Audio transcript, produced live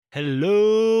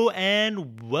Hello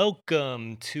and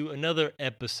welcome to another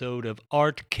episode of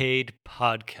Artcade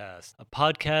Podcast, a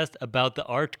podcast about the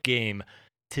art game.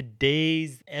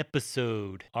 Today's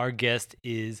episode, our guest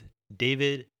is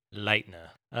David Leitner.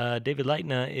 David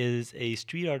Leitner is a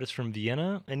street artist from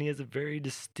Vienna, and he has a very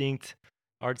distinct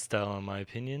art style, in my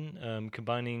opinion,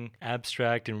 combining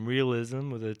abstract and realism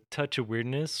with a touch of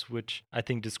weirdness, which I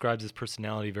think describes his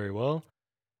personality very well.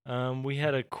 We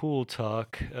had a cool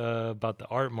talk about the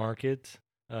art market,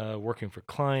 working for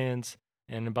clients,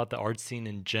 and about the art scene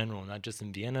in general, not just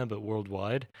in Vienna, but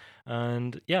worldwide.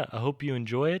 And yeah, I hope you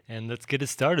enjoy it. And let's get it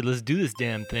started. Let's do this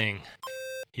damn thing.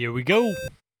 Here we go.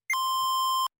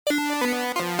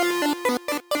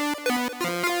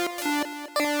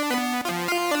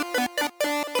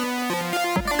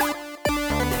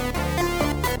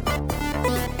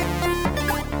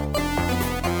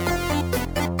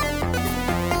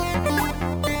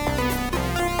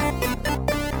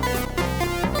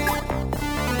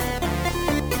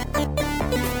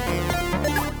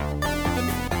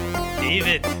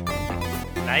 David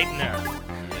Leitner.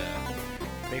 Yeah,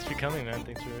 Thanks for coming, man.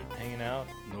 Thanks for hanging out.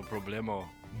 no problemo.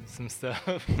 Some stuff.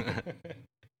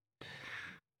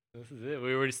 This is it.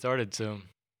 We already started, so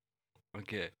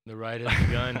Okay. the ride has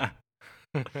begun.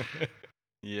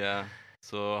 Yeah.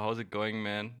 So how's it going,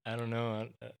 man? I don't know.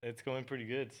 It's going pretty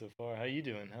good so far. How you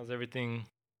doing? How's everything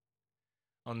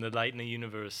on the Lightning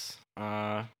universe?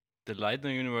 The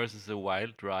Lightning universe is a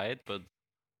wild ride, but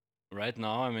right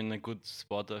now I'm in a good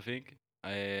spot, I think.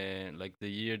 I like the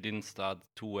year didn't start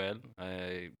too well.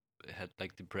 I had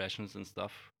like depressions and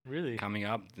stuff Really? coming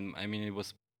up. I mean, it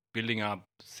was building up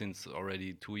since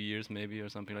already 2 years maybe or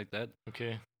something like that.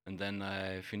 Okay. And then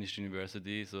I finished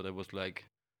university, so that was like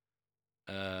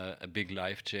a big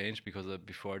life change because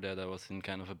before that I was in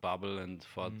kind of a bubble and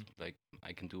thought like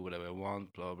I can do whatever I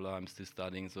want, blah blah. I'm still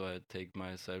studying, so I take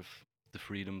myself the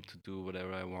freedom to do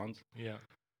whatever I want. Yeah.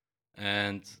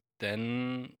 And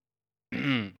then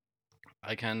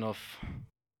I kind of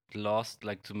lost,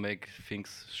 like, to make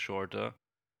things shorter.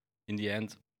 In the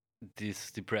end, this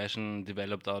depression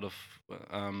developed out of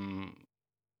um,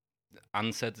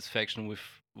 unsatisfaction with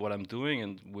what I'm doing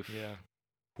and with Yeah.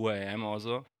 who I am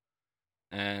also.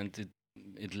 And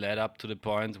it led up to the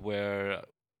point where,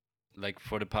 like,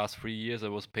 for the past 3 years I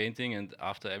was painting, and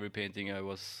after every painting I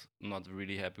was not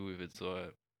really happy with it.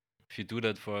 So if you do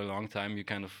that for a long time, you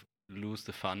kind of lose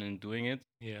the fun in doing it.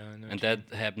 Yeah. I know And what you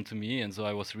that happened to me, and so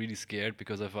I was really scared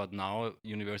because I thought, now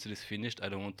university is finished, I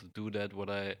don't want to do that what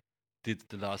I did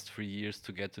the last 3 years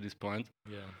to get to this point.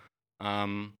 mean.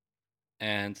 Yeah.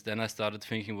 And then I started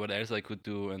thinking what else I could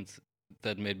do, and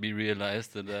that made me realize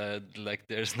that like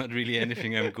there's not really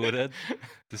anything I'm good at,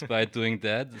 despite doing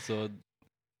that. So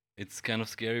it's kind of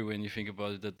scary when you think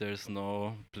about it, that there's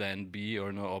no plan B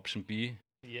or no option B.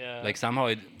 Yeah. Like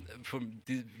somehow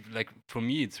like for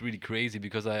me it's really crazy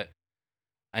because I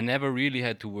never really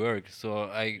had to work. So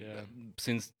Yeah.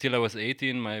 since till I was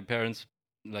 18, my parents,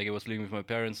 like, I was living with my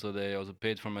parents, so they also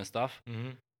paid for my stuff.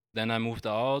 Mm-hmm. Then I moved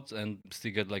out and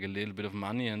still got like a little bit of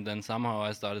money, and then somehow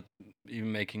I started even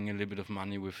making a little bit of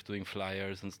money with doing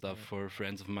flyers and stuff Yeah. for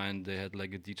friends of mine. They had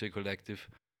like a DJ collective.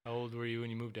 How old were you when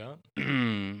you moved out?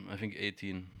 I think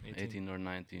 18, 18. 18 or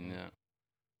 19, yeah.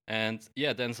 And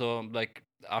yeah, then so like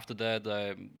after that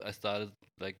I started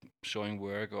like showing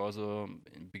work also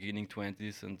in beginning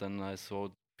 20s, and then I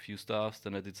sold few stuffs,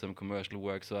 then I did some commercial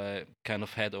work, so I kind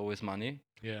of had always money,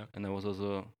 Yeah. and I was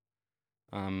also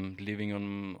living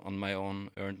on my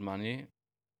own earned money.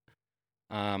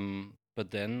 But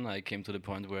then I came to the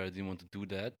point where I didn't want to do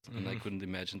that, and I Mhm. couldn't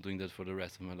imagine doing that for the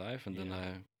rest of my life. And then Yeah.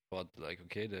 I thought, like,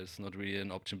 okay, there's not really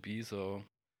an option B, so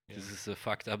this Yeah. is a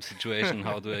fucked up situation.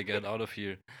 How do I get out of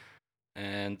here?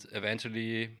 And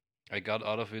eventually, I got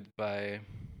out of it by.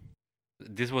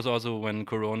 This was also when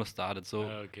Corona started. So,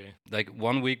 Okay. like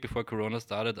 1 week before Corona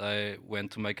started, I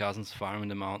went to my cousin's farm in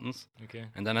the mountains, Okay.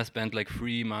 and then I spent like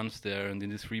 3 months there. And in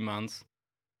these 3 months,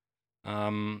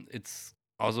 it's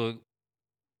also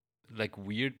like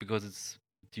weird because it's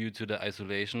due to the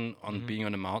isolation on Mhm. being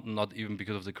on a mountain, not even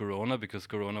because of the Corona, because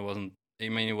Corona wasn't. I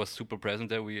mean, it was super present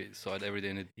there. We saw it every day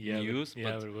in the Yeah. news.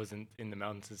 But it wasn't in the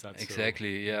mountains. It's not so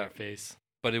Exactly, in yeah. your face.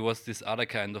 But it was this other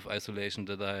kind of isolation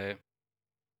that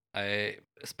I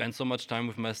spent so much time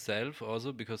with myself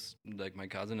also, because like my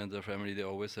cousin and their family, they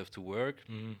always have to work.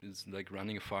 Mhm. It's like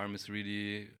running a farm is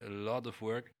really a lot of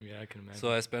work. Yeah, I can imagine.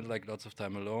 So I spent like lots of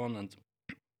time alone, and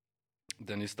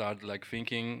then you start like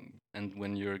thinking, and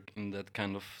when you're in that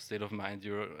kind of state of mind,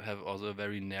 you have also a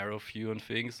very narrow view on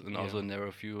things, and also Yeah. a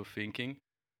narrow view of thinking,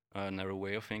 a narrow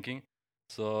way of thinking.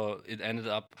 So it ended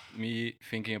up me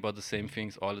thinking about the same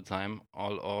things all the time,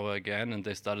 all over again, and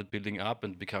they started building up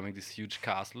and becoming these huge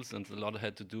castles, and a lot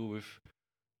had to do with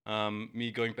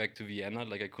me going back to Vienna.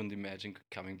 Like I couldn't imagine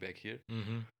coming back here,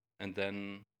 and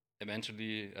then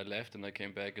eventually I left and I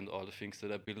came back, and all the things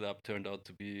that I built up turned out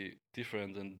to be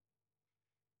different, and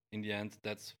in the end,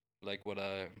 that's like what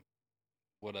I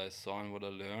saw and what I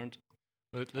learned.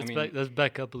 Let's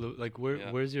back up a little. Like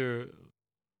Yeah. where's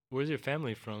your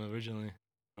family from originally?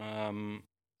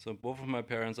 So both of my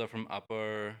parents are from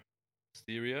Upper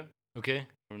Styria, Okay.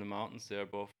 from the mountains. They are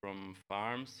both from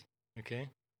farms. Okay.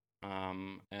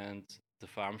 And the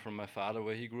farm from my father,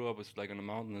 where he grew up, is like on a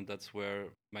mountain, and that's where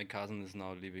my cousin is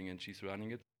now living, and she's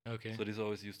running it. Okay. So this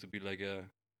always used to be like a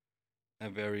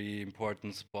very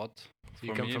important spot. So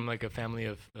you come from like a family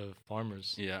of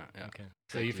farmers. Yeah, yeah. Okay.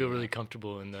 So you feel really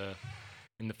comfortable in the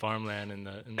farmland and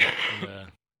in the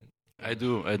I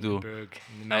do. Berg,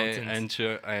 in the mountains.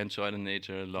 I enjoy the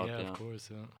nature a lot. Yeah, of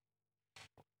course. Yeah.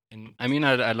 And I mean,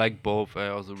 I like both. I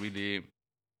also really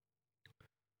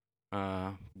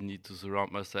need to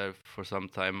surround myself for some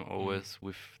time always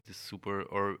with the super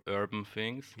or urban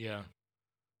things. Yeah.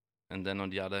 And then on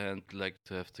the other hand, like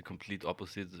to have the complete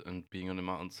opposite and being on the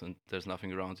mountains and there's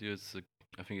nothing around you.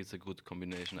 I think it's a good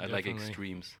combination. Definitely. I like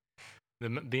extremes.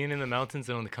 Being in the mountains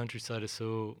and on the countryside is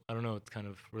so, I don't know, it kind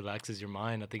of relaxes your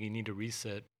mind. I think you need to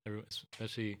reset,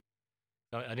 especially,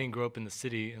 I didn't grow up in the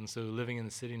city, and so living in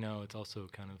the city now, it's also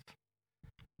kind of,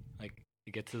 like,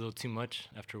 it gets a little too much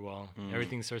after a while.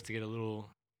 Everything starts to get a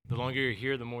little, the longer you're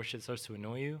here, the more shit starts to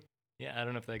annoy you. Yeah, I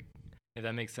don't know if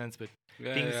that makes sense, but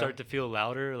things start to feel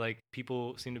louder, like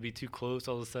people seem to be too close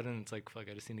all of a sudden. It's like, fuck,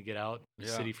 I just need to get out of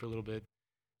the city for a little bit.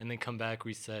 And then come back,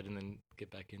 reset, and then get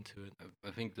back into it.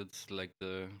 I think that's like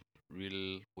the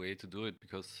real way to do it,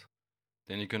 because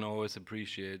then you can always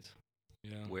appreciate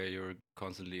where you're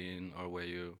constantly in or where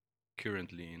you're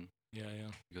currently in.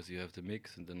 Yeah. Because you have the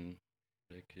mix, and then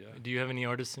Do you have any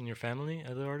artists in your family?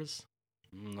 Other artists?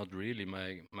 Not really.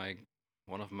 My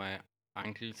one of my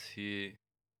uncles, he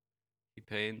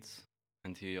paints,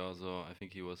 and he also, I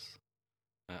think he was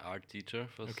an art teacher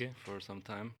for some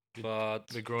time. But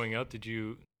growing up, did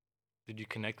you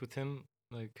connect with him?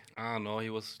 Like, no, he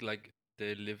was like,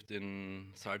 they lived in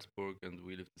Salzburg and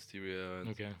we lived in Styria.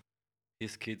 And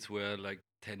his kids were like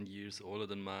 10 years older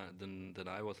than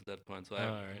I was at that point. So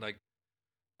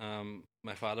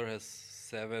my father has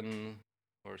 7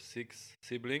 or 6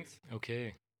 siblings.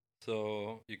 Okay.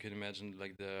 So you can imagine,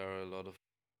 like, there are a lot of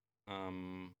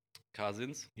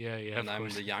cousins. Yeah. And I'm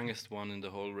the youngest one in the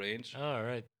whole range. Oh, all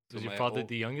right. So was your father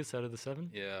the youngest out of the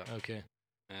 7? Yeah. Okay.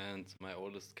 And my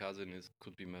oldest cousin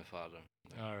could be my father.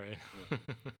 All right. Yeah.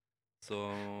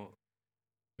 So.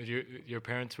 But your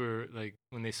parents were, like,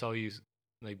 when they saw you,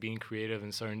 like, being creative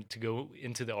and starting to go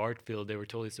into the art field, they were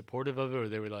totally supportive of it, or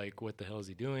they were like, what the hell is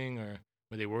he doing? Or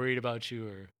were they worried about you?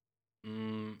 Or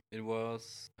it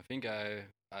was, I think I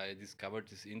discovered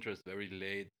this interest very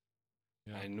late.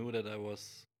 Yeah. I knew that I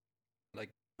was, like,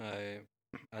 I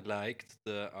liked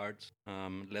the art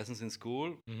lessons in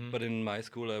school, but in my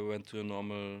school I went to a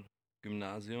normal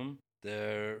gymnasium.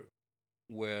 There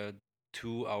were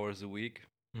 2 hours a week,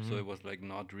 so it was like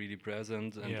not really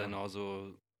present, and then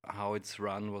also how it's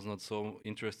run was not so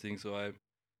interesting. So I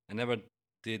never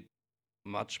did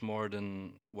much more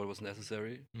than what was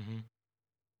necessary.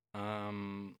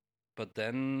 But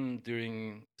then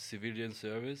during civilian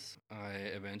service, I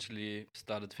eventually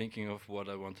started thinking of what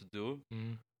I want to do.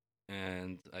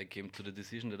 And I came to the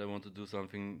decision that I want to do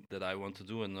something that I want to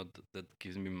do, and not that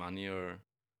gives me money or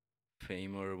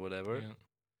fame or whatever.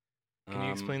 Yeah. Can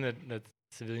you explain that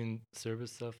civilian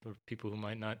service stuff for people who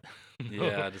might not know?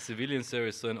 Yeah, the civilian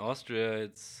service. So in Austria,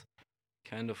 it's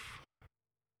kind of,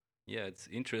 it's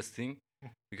interesting,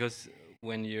 because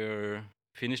when you're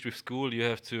finished with school, you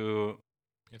have to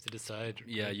decide.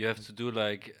 Yeah, you have to do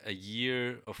like a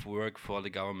year of work for the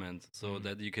government. So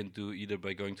that you can do either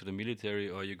by going to the military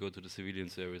or you go to the civilian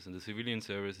service. And the civilian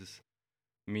service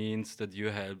means that you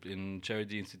help in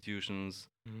charity institutions.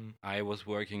 I was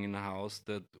working in a house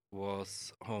that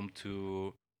was home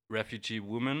to refugee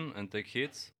women and their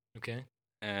kids. Okay.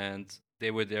 And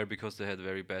they were there because they had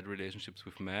very bad relationships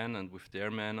with men and with their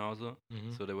men also.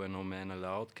 So there were no men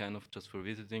allowed, kind of, just for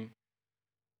visiting.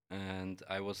 And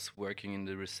I was working in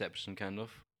the reception, kind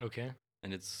of. Okay.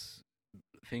 And it's,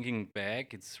 thinking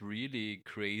back, it's really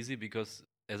crazy, because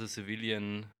as a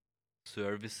civilian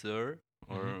servicer,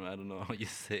 or I don't know how you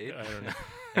say it. I don't know.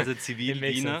 As a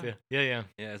Zivildiener. Yeah,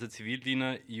 as a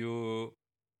Zivildiener,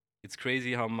 it's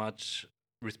crazy how much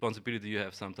responsibility you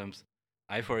have sometimes.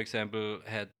 I, for example,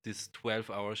 had these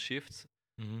 12-hour shifts,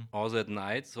 also at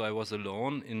night. So I was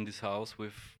alone in this house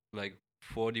with like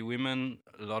 40 women.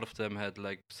 A lot of them had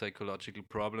like psychological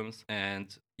problems,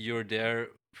 and you're there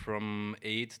from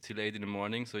 8 till 8 in the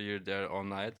morning, so you're there all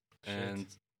night. Shit. And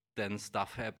then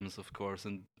stuff happens, of course.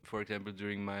 And for example,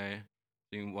 during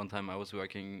one time I was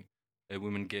working, a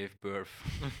woman gave birth.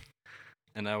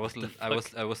 And I was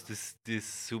this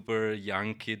super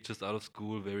young kid just out of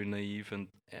school, very naive, and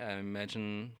I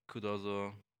imagine could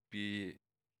also be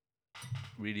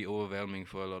really overwhelming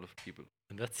for a lot of people.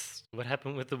 And that's what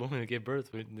happened with the woman who gave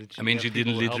birth. Did I mean, have she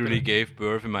didn't people helping literally her? give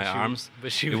birth in my arms.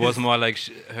 But she It was more like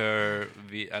her,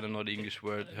 I don't know the English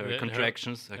word, her Her-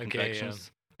 contractions. Her okay,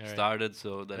 contractions All right. started,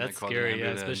 so then That's I called scary, an yeah.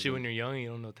 ambulance. Especially when you're young, you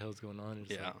don't know what the hell's going on.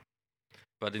 It's Yeah. like-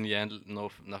 But in the end,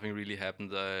 nothing really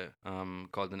happened. I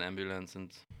called an ambulance and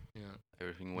yeah.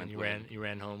 everything And went you well.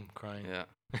 ran home crying. Yeah.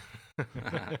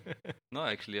 No,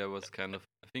 actually, I was kind of.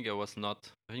 I think I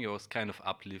was kind of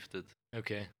uplifted.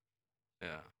 Okay.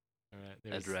 Yeah. All right.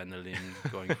 There's-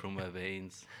 Adrenaline going through my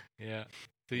veins. Yeah.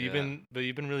 So Yeah.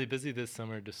 you've been really busy this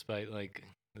summer, despite like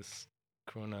this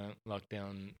Corona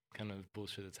lockdown kind of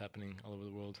bullshit that's happening all over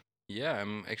the world. Yeah,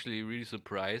 I'm actually really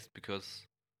surprised because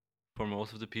for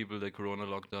most of the people, the Corona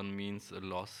lockdown means a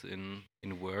loss in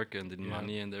work and in Yeah.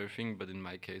 money and everything. But in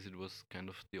my case, it was kind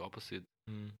of the opposite.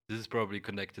 Mm. This is probably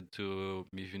connected to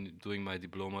me doing my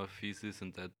diploma thesis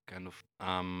and that kind of.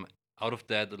 Out of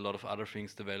that, a lot of other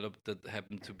things developed that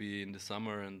happened to be in the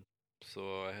summer, and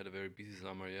so I had a very busy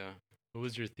summer. Yeah. What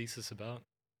was your thesis about?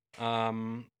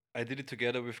 I did it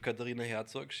together with Katharina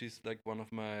Herzog. She's like one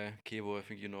of my Kevo. I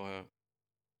think you know her.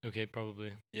 Okay,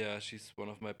 probably. Yeah, she's one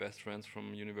of my best friends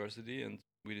from university, and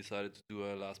we decided to do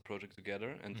a last project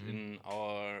together. And Mhm. in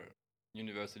our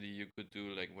university, you could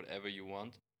do like whatever you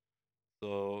want.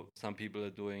 So some people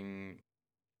are doing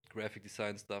graphic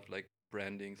design stuff like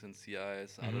brandings and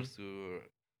CIs. Mhm. Others do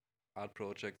art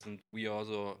projects, and we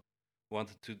also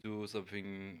wanted to do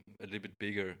something a little bit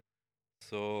bigger.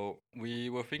 So we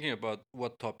were thinking about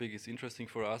what topic is interesting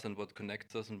for us and what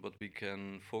connects us and what we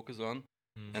can focus on.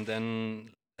 Mm. And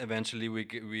then eventually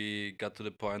we got to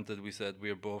the point that we said we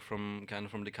are both from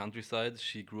the countryside.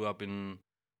 She grew up in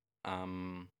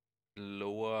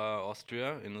Lower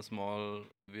Austria in a small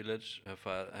village.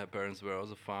 Her parents were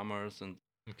also farmers, and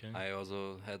Okay. I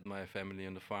also had my family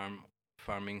on the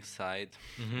farming side.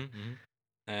 Mm-hmm.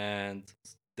 And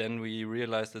then we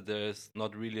realized that there's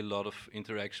not really a lot of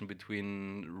interaction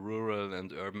between rural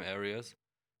and urban areas.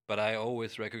 But I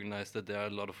always recognize that there are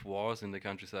a lot of walls in the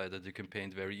countryside that you can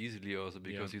paint very easily also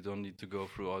because Yeah. you don't need to go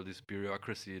through all this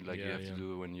bureaucracy like you Yeah, have yeah. to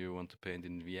do when you want to paint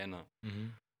in Vienna.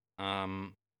 Mm-hmm.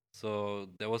 So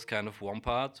there was kind of one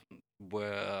part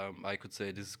where I could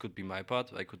say this could be my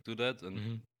part. I could do that. And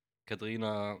Mm-hmm.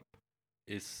 Katrina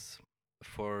is,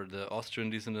 for the Austrian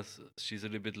listeners, she's a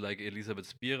little bit like Elisabeth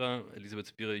Spira. Elisabeth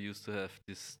Spira used to have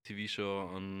this TV show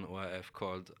on ORF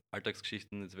called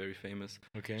Alltagsgeschichten. It's very famous.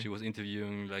 Okay. She was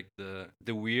interviewing like the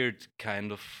weird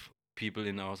kind of people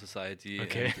in our society.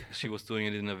 Okay. And she was doing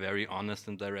it in a very honest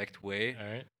and direct way. All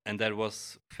right. And that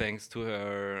was thanks to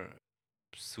her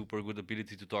super good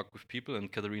ability to talk with people.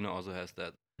 And Katarina also has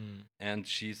that. Mm. And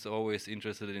she's always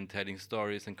interested in telling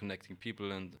stories and connecting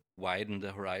people and widen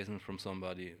the horizon from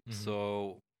somebody. Mhm.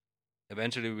 So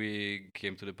eventually we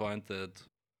came to the point that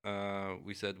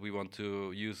we said we want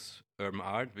to use urban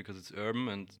art because it's urban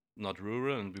and not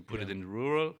rural, and we put it Yeah. in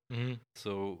rural. Mm-hmm.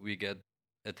 So we get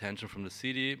attention from the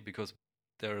city because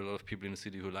there are a lot of people in the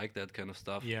city who like that kind of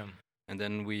stuff. Yeah. And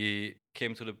then we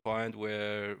came to the point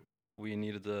where we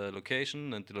needed a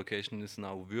location, and the location is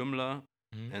now Würmla,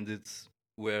 Mm-hmm. and it's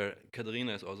where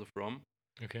Katarina is also from.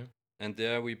 Okay. And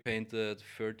there we painted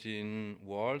 13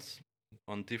 walls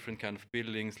on different kind of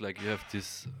buildings. Like you have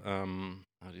this,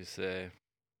 how do you say,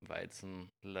 Weizen,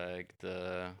 like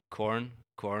the corn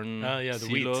yeah, the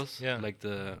wheat, silos, yeah. like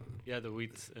the Yeah, the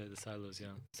wheat, the silos.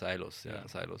 Yeah. silos, Yeah.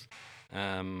 silos.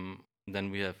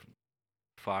 Then we have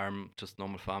just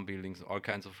normal farm buildings, all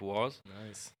kinds of walls.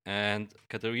 Nice. And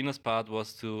Katarina's part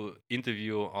was to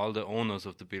interview all the owners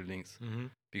of the buildings, Mm-hmm.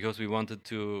 because we wanted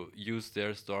to use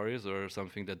their stories or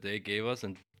something that they gave us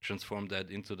and transform that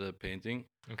into the painting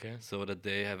Okay. so that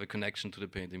they have a connection to the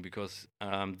painting, because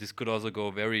this could also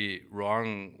go very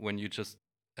wrong when you just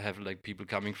have like people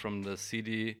coming from the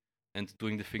city and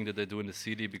doing the thing that they do in the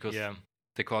city, because Yeah.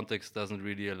 the context doesn't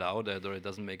really allow that, or it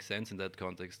doesn't make sense in that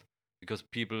context, because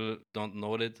people don't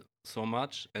know it so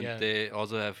much, and Yeah. they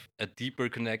also have a deeper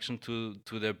connection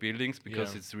to their buildings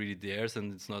because Yeah. it's really theirs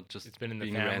and it's not just It's been in the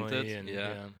being family rented. and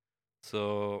yeah. yeah.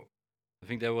 So I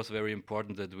think that was very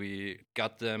important that we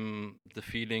got them the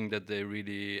feeling that they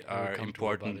really They were are comfortable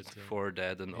about important it too. for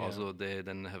that, and Yeah. also they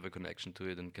then have a connection to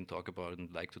it and can talk about it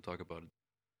and like to talk about it.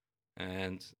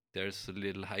 And there's a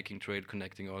little hiking trail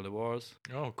connecting all the walls.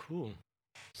 Oh, cool.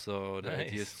 So the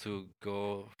idea is Nice. to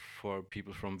go for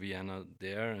people from Vienna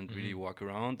there and really Mhm. walk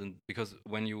around. And because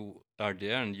when you are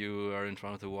there and you are in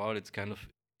front of the wall, it's kind of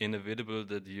inevitable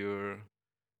that you're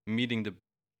meeting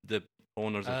the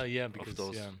owners Yeah, of because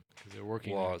those they're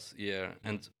working there. walls. Yeah,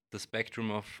 and the spectrum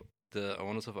of the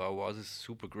owners of our walls is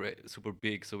super great, super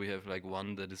big. So we have like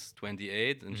one that is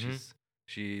 28, and Mhm.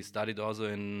 she studied also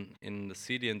in the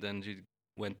city, and then she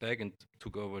went back and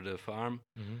took over the farm.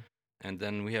 Mhm. And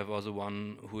then we have also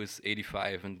one who is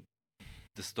 85, and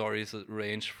the stories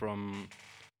range from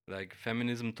like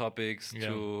feminism topics Yeah.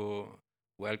 to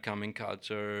welcoming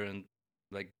culture and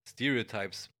like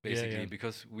stereotypes Yeah, basically, yeah.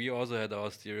 because we also had our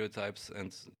stereotypes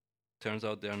and turns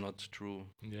out they're not true.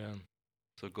 Yeah.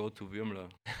 So go to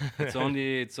Würmla.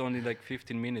 It's only like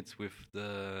 15 minutes with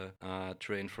the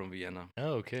train from Vienna.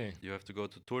 Oh, okay. You have to go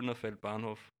to Turnefeld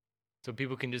Bahnhof. So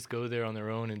people can just go there on their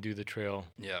own and do the trail.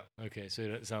 Yeah. Okay, so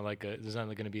it's not like there's not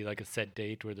going to be like a set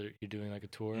date where you're doing like a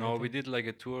tour. No, we did like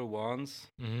a tour once.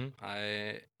 Mm-hmm.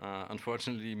 I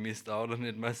unfortunately missed out on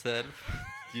it myself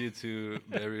due to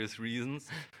various reasons.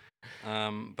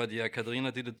 But yeah,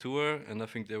 Katrina did a tour, and I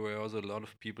think there were also a lot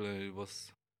of people, and it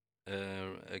was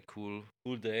a cool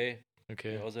day.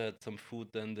 Okay. We also had some food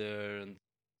then there and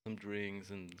some drinks,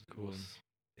 and Cool.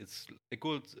 it's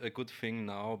a good thing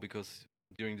now, because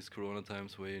during these Corona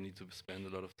times where you need to spend a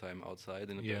lot of time outside,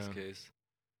 in the Yeah. best case,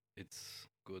 it's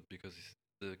good because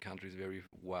the country is very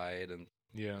wide and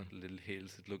Yeah. little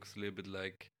hills. It looks a little bit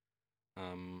like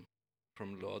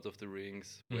from Lord of the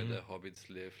Rings, where Mhm. the hobbits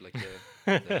live, like the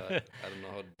I don't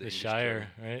know how The English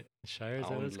Shire, right? The Shire, is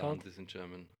that what it's called? Auenland is in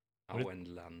German. What is-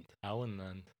 Auenland,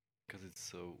 Auenland. because it's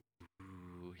so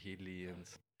hilly and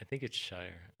I think it's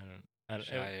Shire. I don't.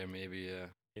 Shire maybe. Yeah.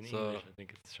 In So English, I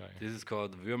think it's Shire. this is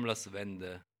called Würmlers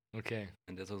Wende, Okay.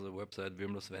 and there's also a website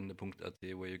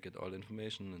würmlerswende.at where you get all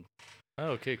information. And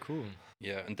Oh, okay, cool.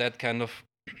 yeah, and that kind of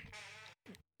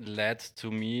led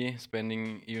to me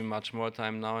spending even much more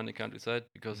time now in the countryside,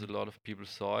 because a lot of people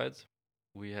saw it.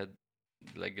 We had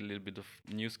like a little bit of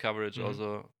news coverage Mhm.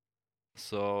 also.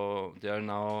 So there are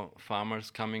now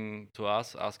farmers coming to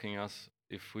us asking us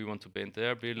if we want to paint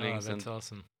their Oh, buildings, that's and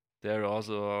awesome. they're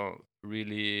also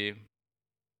really,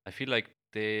 I feel like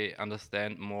they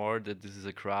understand more that this is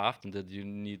a craft and that you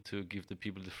need to give the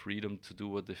people the freedom to do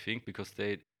what they think, because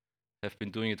they have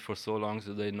been doing it for so long,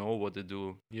 so they know what they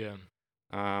do. Yeah.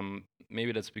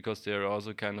 Maybe that's because they're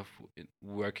also kind of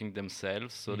working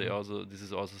themselves, so they Mhm. also, this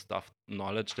is also stuff,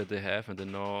 knowledge that they have, and they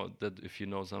know that if you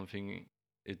know something,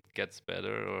 it gets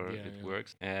better or Yeah, it yeah.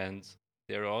 works. And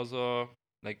they're also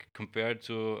like, compared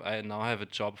to, I now have a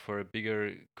job for a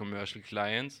bigger commercial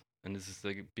client, and this is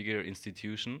like a bigger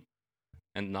institution.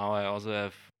 And now I also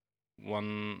have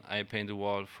I paint a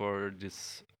wall for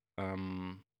this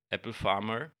apple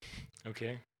farmer,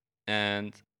 Okay.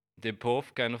 and they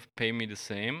both kind of pay me the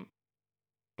same.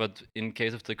 But in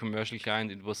case of the commercial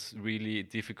client, it was really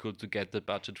difficult to get the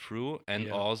budget through. And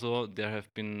Yeah. also, there have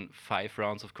been 5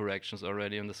 rounds of corrections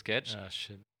already on the sketch, Ah,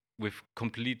 shit. with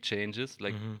complete changes,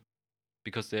 like, Mhm.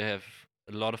 because they have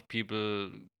a lot of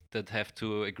people that have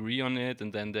to agree on it,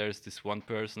 and then there's this one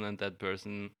person, and that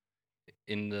person,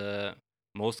 in the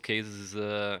most cases, is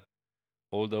a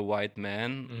older white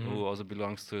man Mhm. who also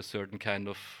belongs to a certain kind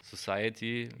of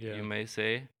society, Yeah. you may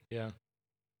say. Yeah.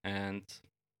 And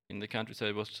in the countryside,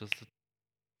 it was just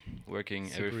working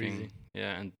Super everything. easy.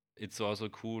 Yeah, and it's also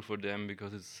cool for them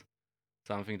because it's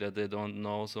something that they don't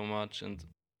know so much. And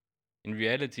in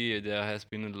reality, there has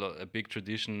been a big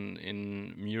tradition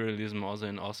in muralism also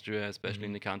in Austria, especially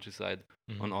in the countryside.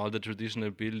 Mhm. On all the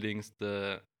traditional buildings,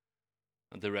 the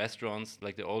restaurants,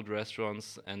 like the old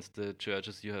restaurants and the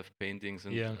churches, you have paintings,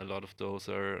 and Yeah. a lot of those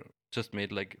are just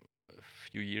made like a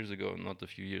few years ago, not a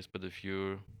few years, but a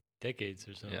few, Decades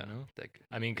or so, yeah, no? dec-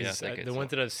 I mean, yeah, because decades. the ones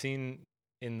that I've seen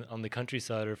on the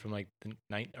countryside are from like the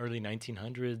early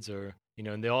 1900s, or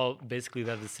and they all basically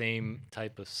have the same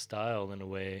type of style in a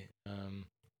way, and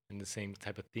the same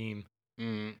type of theme.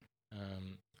 Mm.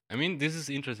 Um, I mean, this is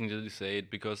interesting that you say it,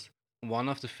 because one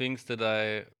of the things that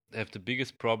I have the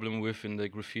biggest problem with in the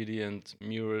graffiti and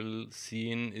mural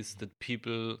scene is that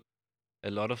people a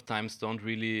lot of times don't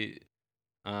really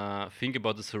think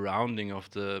about the surrounding of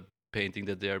the painting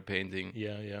that they are painting.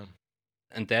 yeah, yeah,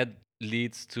 And that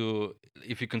leads to,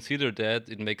 if you consider that,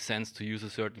 it makes sense to use a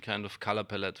certain kind of color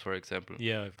palette, for example.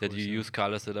 yeah. Of That course, you yeah. use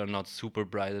colors that are not super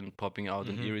bright and popping out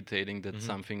and Mhm. irritating. That's Mhm.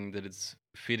 something that it's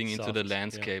fitting into the Soft, yeah,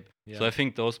 landscape. yeah. So I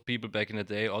think those people back in the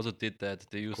day also did that.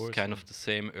 They used course, kind yeah. of the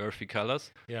same earthy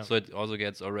colors. Yeah. So it also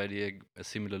gets already a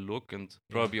similar look, and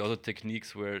probably also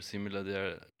techniques were similar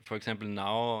there. For example,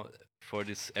 now for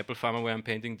this apple farmer where I'm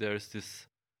painting, there's this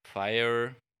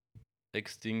fire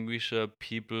extinguisher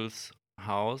people's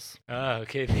house.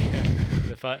 Okay.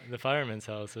 The fireman's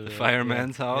house. Or The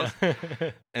fireman's house.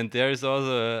 Yeah. And there is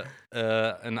also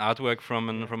an artwork from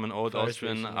an old Fire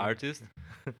Austrian station, yeah. artist,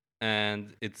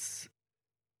 and it's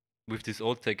with this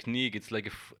old technique. It's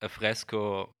like a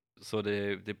fresco. So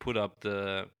they put up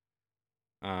the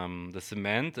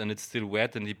cement, and it's still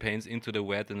wet, and he paints into the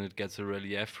wet, and it gets a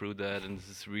relief through that, and this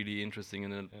is really interesting.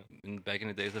 And back in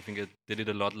the days, I think they did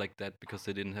a lot like that because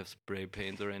they didn't have spray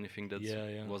paint or anything that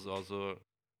was also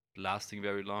lasting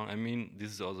very long. I mean,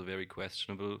 this is also very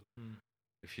questionable.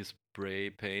 If you spray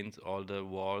paint all the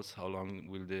walls, how long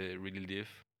will they really live?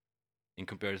 In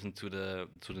comparison to the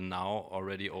now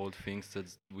already old things that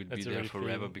will be there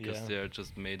forever because they're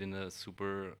just made in a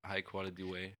super high quality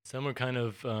way. Some are kind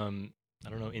of I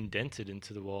don't know, indented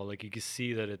into the wall. Like you can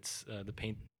see that it's the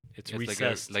paint. It's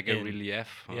recessed, like a relief.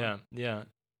 Huh? Yeah.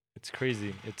 It's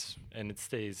crazy. And it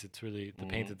stays. It's really the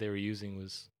paint that they were using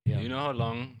was. Yeah. You know how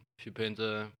long if you paint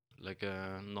a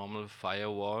normal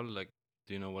firewall? Like,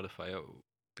 do you know what a fire?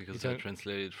 Because I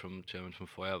translated from German from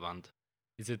Feuerwand.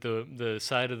 Is it the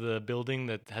side of the building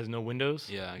that has no windows?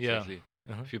 Yeah, exactly.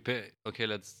 Yeah. If you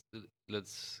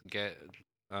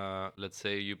let's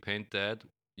say you paint that,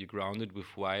 you ground it with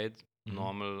white,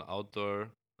 normal outdoor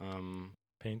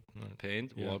paint,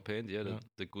 wall paint,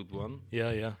 the good one.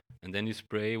 Yeah. And then you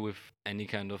spray with any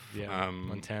kind of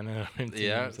Montana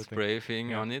spray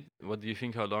thing on it. What do you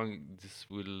think? How long this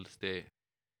will stay?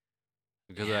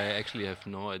 Because I actually have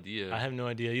no idea. I have no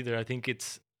idea either. I think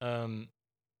it's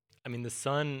I mean, the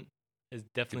sun is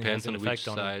definitely depends has an on effect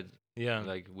which side. Yeah,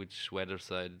 like which weather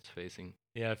side it's facing.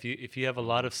 Yeah, if you have a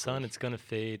lot of sun, it's gonna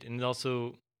fade, and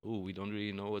also. Ooh, we don't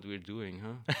really know what we're doing,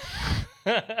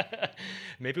 huh?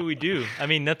 Maybe we do. I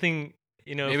mean, nothing.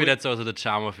 Maybe that's also the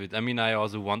charm of it. I mean, I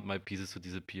also want my pieces to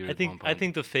disappear. I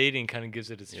think the fading kind of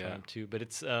gives it its charm too. But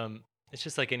it's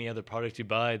just like any other product you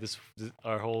buy.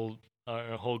 Our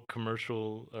whole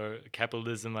commercial or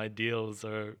capitalism ideals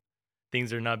are.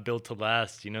 Things are not built to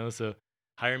last, so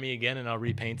hire me again and I'll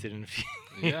repaint it in a few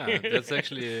years. That's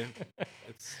actually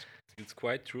it's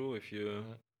quite true if you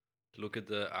look at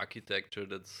the architecture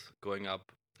that's going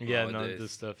up nowadays.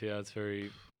 This stuff, it's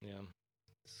very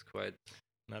it's quite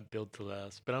not built to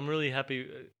last. But I'm really happy,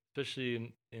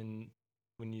 especially in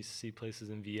when you see places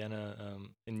in Vienna,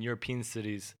 in European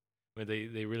cities where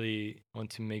they really want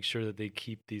to make sure that they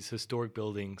keep these historic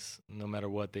buildings no matter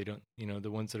what. They don't, the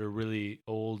ones that are really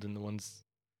old and the ones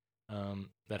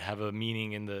that have a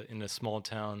meaning in a small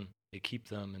town, they keep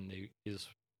them and they just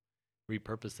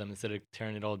repurpose them instead of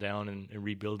tearing it all down and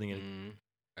rebuilding it.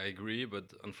 I agree, but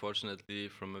unfortunately,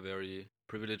 from a very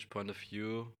privileged point of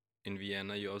view, in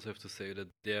Vienna, you also have to say that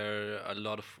there are a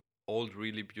lot of old,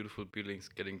 really beautiful buildings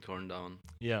getting torn down.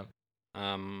 Yeah.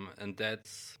 And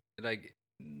that's like,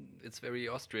 it's very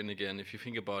Austrian again. If you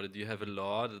think about it, you have a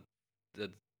law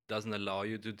that doesn't allow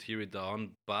you to tear it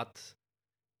down, but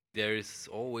there is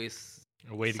always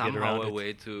a way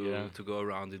to go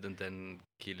around it and then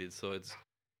kill it. So it's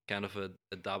kind of a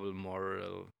double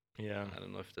moral. Yeah. I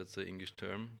don't know if that's the English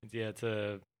term. Yeah, it's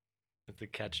a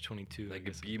catch-22. Like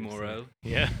a bi-moral.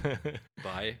 Yeah.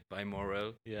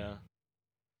 Bi-moral. Yeah.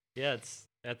 Yeah,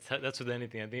 that's with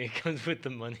anything. I think it comes with the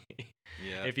money.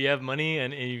 Yeah. If you have money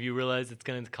and if you realize it's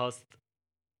going to cost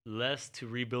less to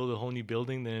rebuild a whole new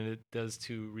building than it does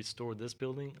to restore this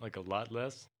building, like a lot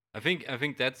less. I think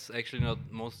that's actually not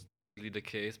mostly the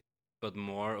case, but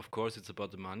more, of course, it's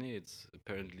about the money. It's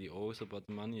apparently always about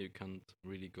the money. You can't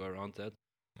really go around that.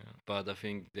 Yeah. But I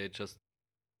think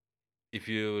if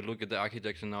you look at the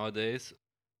architecture nowadays,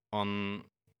 on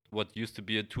what used to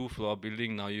be a 2-floor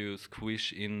building, now you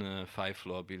squish in a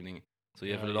 5-floor building. So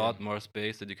you have a lot more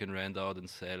space that you can rent out and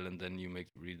sell, and then you make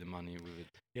really the money with it.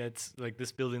 Yeah, it's like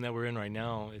this building that we're in right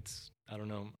now. It's, I don't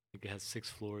know, it has 6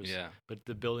 floors. Yeah. But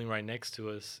the building right next to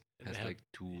us has like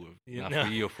 2 or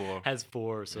 3 or 4. Has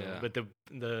 4. So, but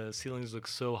the ceilings look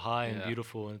so high and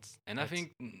beautiful. And I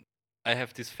think I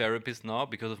have this therapist now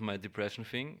because of my depression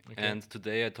thing. Okay. And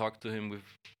today I talked to him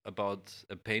about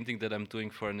a painting that I'm doing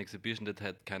for an exhibition that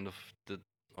had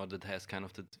that has kind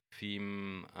of the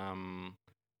theme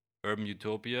urban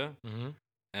utopia. Mm-hmm.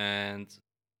 And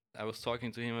I was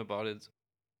talking to him about it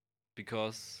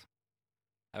because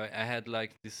I had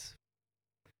like this.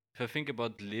 If I think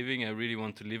about living, I really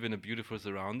want to live in a beautiful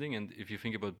surrounding. And if you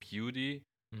think about beauty,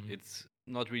 it's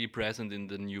not really present in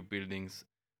the new buildings.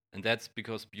 And that's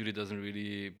because beauty doesn't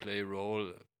really play a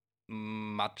role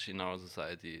much in our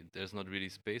society. There's not really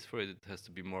space for it. It has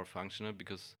to be more functional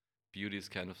because beauty is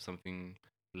kind of something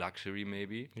luxury,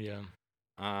 maybe. Yeah.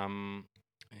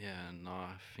 Yeah. No,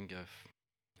 I think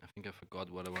I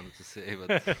forgot what I wanted to say,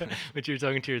 but But you were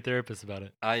talking to your therapist about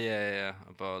it, yeah, yeah.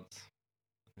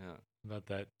 about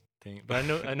that thing. But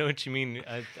I know what you mean.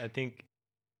 I think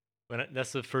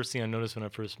that's the first thing I noticed when I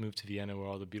first moved to Vienna, were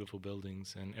all the beautiful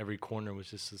buildings, and every corner was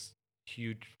just this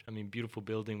huge, beautiful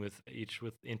building with each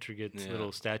with intricate Yeah.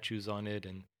 little statues on it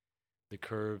and the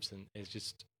curves, and it's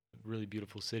just a really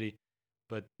beautiful city.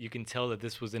 But you can tell that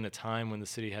this was in a time when the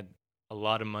city had a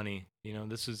lot of money.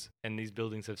 And these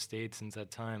buildings have stayed since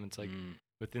that time. It's like Mm.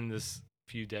 within this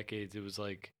few decades, it was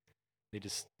like they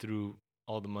just threw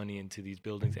all the money into these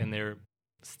buildings, and they're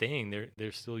staying.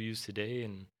 They're still used today.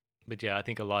 But yeah, I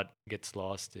think a lot gets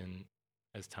lost in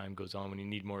as time goes on when you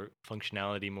need more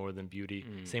functionality more than beauty.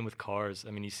 Mm. Same with cars.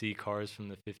 I mean, you see cars from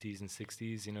the 50s and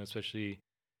 60s, especially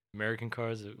American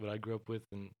cars, what I grew up with,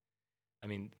 and I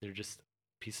mean, they're just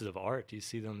pieces of art. You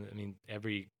see them. I mean,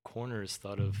 every corner is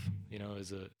thought of,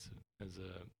 as a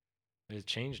it's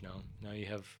changed now. Now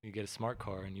you get a smart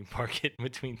car and you park it in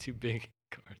between two big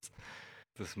cars.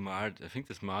 The Smart. I think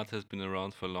the Smart has been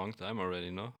around for a long time already,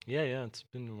 no? Yeah, it's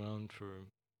been around for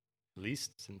at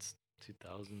least since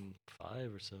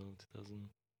 2005 or so. 2000.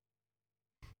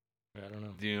 I don't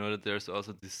know. Do you know that there's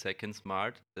also the second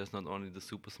Smart? There's not only the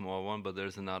super small one, but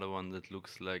there's another one that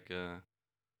looks like a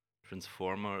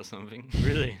transformer or something.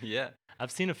 Really? Yeah.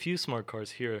 I've seen a few smart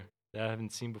cars here that I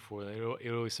haven't seen before.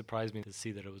 It always surprised me to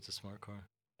see that it was a smart car.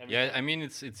 Yeah, I mean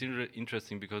it's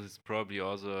interesting because it's probably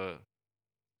also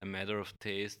a matter of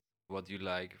taste what you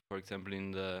like. For example,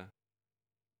 in the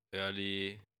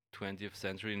early 20th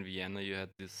century in Vienna, you had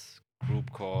this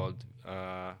group called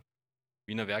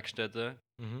Wiener Werkstätte,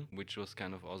 which was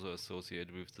kind of also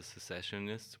associated with the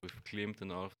secessionists, with Klimt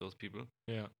and all of those people.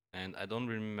 Yeah. And I don't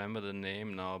remember the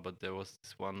name now, but there was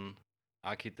this one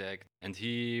architect, and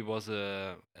he was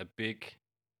a big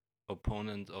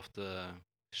opponent of the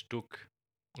Stuck.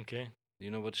 Okay. Do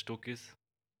you know what Stuck is?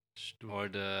 Or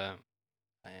the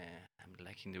I'm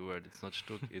lacking the word. It's not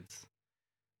Stuck. It's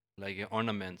like an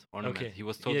ornament. Okay. He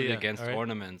was totally Yeah, against alright.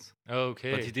 ornaments.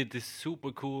 Okay. But he did this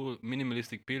super cool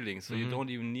minimalistic building, so you Mhm. don't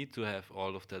even need to have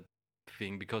all of that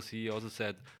thing, because he also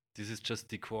said this is just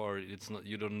decor. It's not,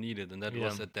 you don't need it, and that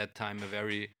was Yeah. at that time a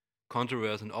very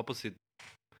controversial and opposite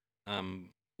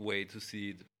way to see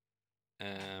it.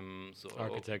 So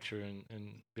Architecture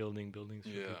and buildings for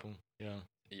Yeah. people. Yeah.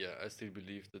 yeah, I still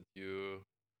believe that you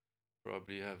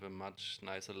probably have a much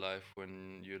nicer life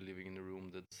when you're living in a room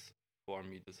that's 4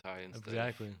 meters high instead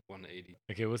Exactly. of 180.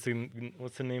 Okay. What's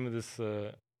the name of this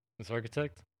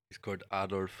architect? He's called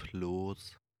Adolf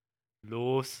Loos.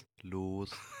 Los.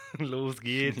 Loos. Los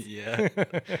geht's. Yeah.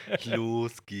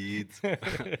 Los geht's.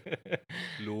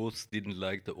 Loos didn't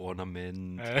like the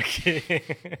ornament. Okay.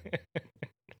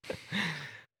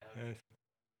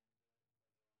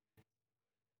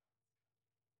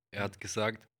 Hat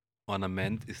gesagt,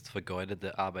 Ornament ist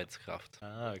vergeudete Arbeitskraft.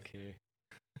 Okay.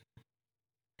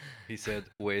 He said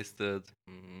wasted.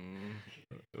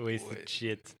 Wasted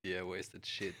shit. Yeah, wasted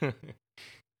shit.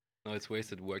 No, it's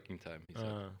wasted working time. He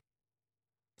said.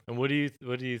 And what do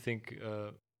you think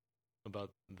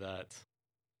about that?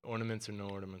 Ornaments or no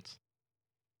ornaments?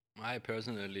 I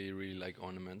personally really like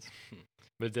ornaments.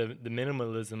 But the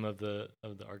minimalism of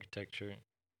the architecture,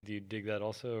 do you dig that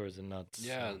also, or is it not?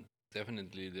 Yeah,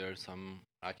 definitely. There are some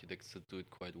architects that do it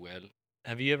quite well.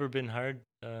 Have you ever been hired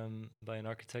by an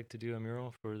architect to do a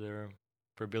mural for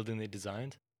a building they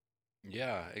designed?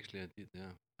 Yeah, actually I did.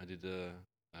 Yeah, I did a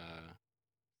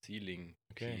ceiling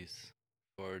piece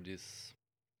for this.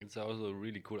 It's also a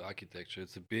really cool architecture.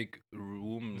 It's a big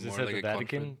room. Is this more at like the a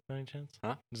Vatican, by any chance?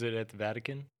 Huh? Is it at the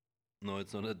Vatican? No,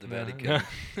 it's not at the No, Vatican.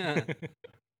 no.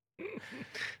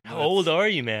 How No, old it's- are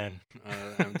you, man?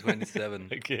 I'm 27.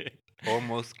 Okay.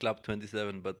 Almost club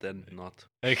 27, but then not.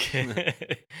 Okay.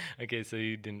 Okay, so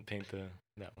you didn't paint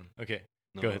that one. Okay.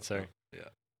 No, Go ahead, sorry. Yeah,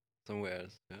 somewhere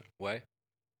else. Yeah. Why?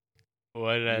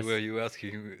 Why did I Were you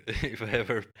asking if I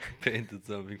ever painted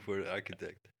something for an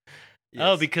architect?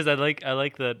 Oh, Yes. because I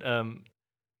like that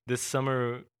this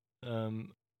summer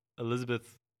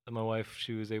Elizabeth, my wife,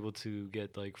 she was able to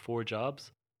get like 4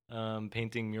 jobs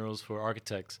painting murals for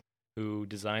architects who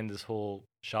designed this whole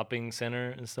shopping center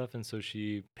and stuff, and so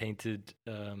she painted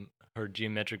her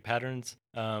geometric patterns,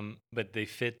 but they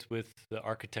fit with the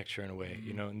architecture in a way,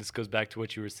 and this goes back to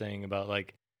what you were saying about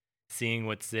like seeing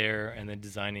what's there and then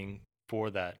designing for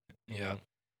that. you Yeah. know?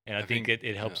 And I I think think-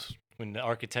 it helps when the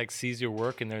architect sees your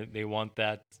work and they want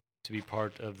that to be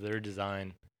part of their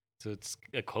design. So it's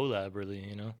a collab, really,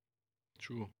 you know?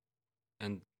 True.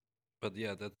 But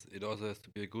yeah, it also has to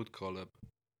be a good collab. I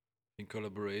think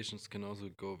collaborations can also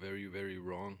go very, very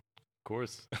wrong. Of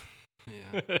course.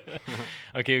 Yeah.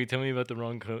 Okay, tell me about the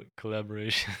wrong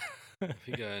collaboration. I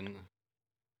think I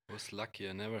was lucky.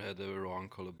 I never had a wrong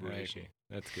collaboration. Okay,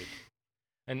 that's good.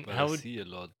 And But how I would see a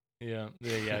lot. yeah,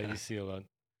 you see a lot.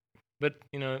 But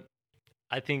you know,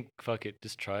 I think fuck it,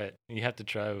 just try it. You have to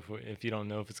try before if you don't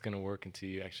know if it's gonna work until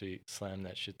you actually slam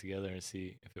that shit together and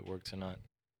see if it works or not.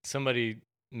 Somebody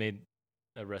made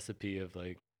a recipe of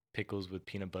like pickles with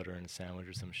peanut butter in a sandwich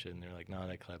or some shit, and they're like, "Nah,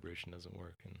 that collaboration doesn't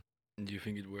work." And Do you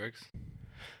think it works?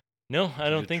 no, I Did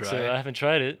don't you think so. try? I haven't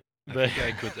tried it, I but think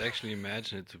I could actually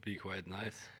imagine it to be quite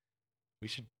nice. we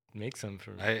should make some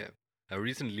for. I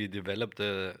recently developed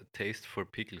a taste for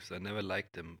pickles. I never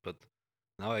liked them, but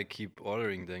now I keep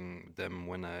ordering them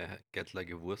when I get like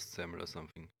a Wurstsemmel or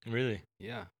something. Really,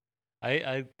 Yeah.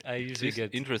 I It's usually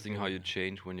get interesting how you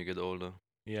change when you get older.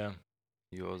 Yeah.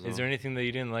 You also Is there anything that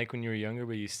you didn't like when you were younger,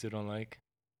 but you still don't like?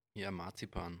 yeah,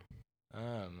 marzipan.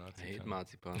 Ah, I hate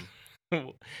marzipan.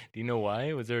 marzipan. Do you know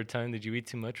why? Was there a time that you eat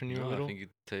too much when you were No, little? I think it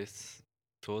tastes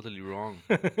totally wrong.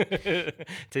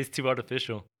 Tastes too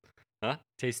artificial. Huh?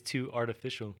 Tastes too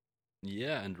artificial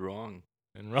Yeah, and wrong.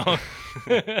 and wrong.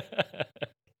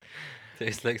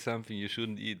 Tastes like something you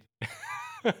shouldn't eat.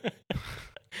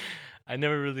 I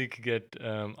never really could get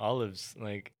olives.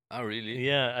 Like, Oh, really?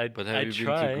 yeah, But I have you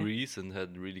try. been to Greece and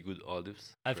had really good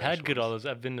olives? I've Fresh had good ones? olives.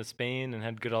 I've been to Spain and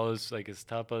had good olives, like as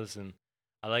tapas, and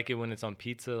I like it when it's on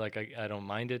pizza. Like I don't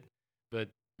mind it, but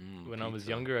when I was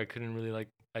Pizza. younger, I didn't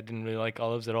really like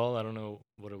olives at all. I don't know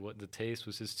what the taste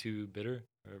was, just too bitter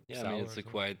or Yeah, sour. I mean, or it's a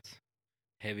something. quite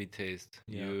heavy taste.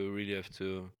 Yeah. You really have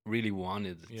to really want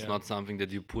it. It's Yeah. not something that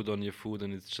you put on your food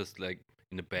and it's just like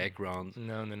in the background.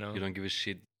 No. You don't give a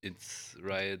shit. It's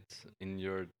right in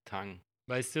your tongue.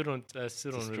 But I still don't It's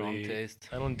a strong really. taste.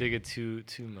 I don't dig it too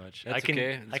much. That's I can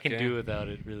okay, I it's can okay. do without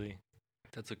it really.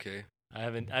 That's okay.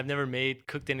 I've never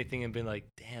cooked anything and been like,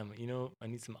 damn, I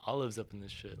need some olives up in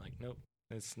this shit. Like, nope,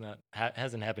 it's not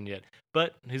hasn't happened yet.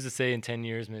 But who's to say in 10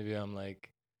 years maybe I'm like,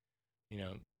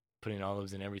 putting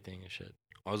olives in everything and shit.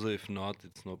 Also, if not,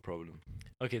 it's no problem.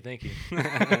 Okay, thank you.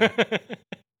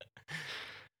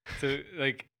 So,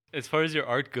 like, as far as your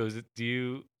art goes,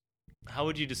 how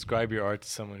would you describe your art to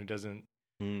someone who doesn't?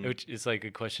 Which is like a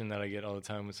question that I get all the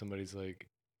time when somebody's like,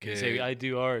 you say I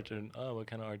do art, and oh, what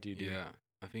kind of art do you do? Yeah,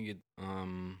 I think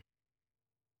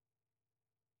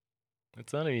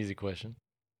It's not an easy question.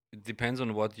 it depends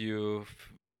on what you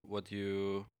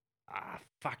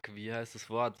fuck, wie heißt das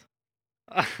Wort?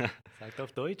 Sagt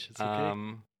auf Deutsch, it's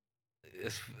okay.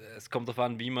 Es kommt darauf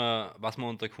an, was man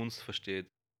unter Kunst versteht.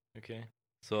 Okay.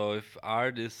 So if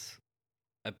art is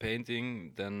a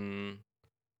painting, then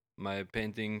my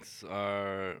paintings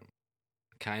are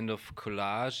kind of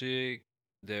collage.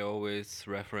 They always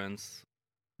reference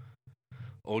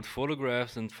old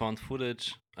photographs and found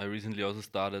footage. I recently also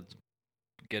started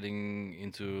getting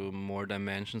into more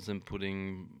dimensions and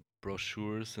putting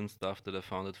brochures and stuff that I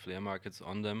found at flea markets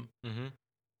on them. Mm-hmm.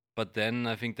 But then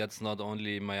I think that's not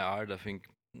only my art. I think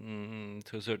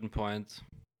to a certain point,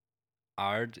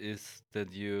 art is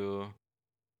that you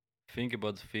think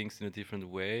about things in a different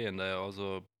way, and I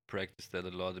also practice that a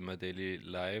lot in my daily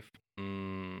life.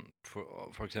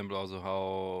 For example, also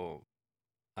how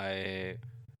I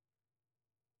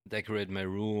decorate my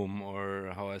room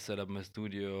or how I set up my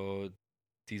studio.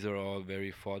 These are all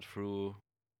very thought through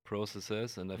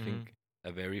processes, and I think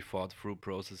a very thought through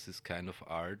process is kind of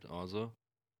art also,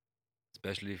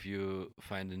 especially if you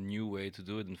find a new way to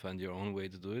do it and find your own way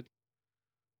to do it.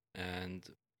 And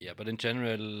yeah, but in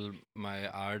general, my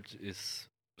art is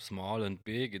small and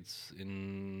big. It's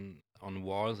on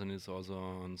walls and it's also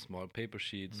on small paper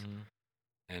sheets,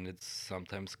 and it's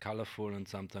sometimes colorful and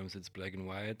sometimes it's black and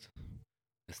white.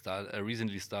 I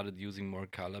recently started using more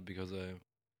color because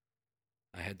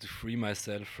I had to free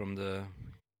myself from the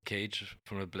cage,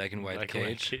 from a black and white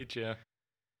cage. Yeah.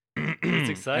 It's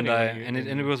exciting. and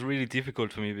it was really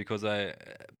difficult for me because I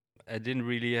didn't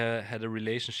really had a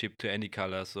relationship to any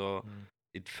color, so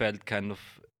it felt kind of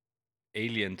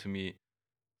alien to me.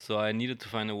 So I needed to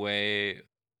find a way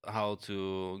how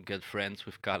to get friends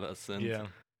with colors. And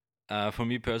for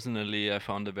me personally, I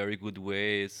found a very good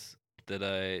way is that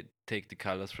I take the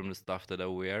colors from the stuff that I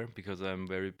wear, because I'm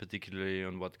very particularly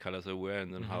on what colors I wear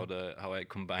and then how I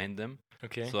combine them.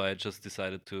 Okay. So I just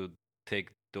decided to take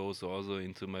those also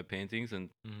into my paintings and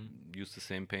use the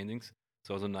same paintings. It's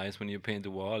also nice when you paint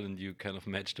the wall and you kind of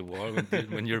match the wall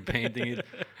when you're painting it.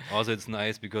 Also, it's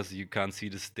nice because you can't see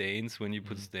the stains when you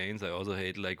put stains. I also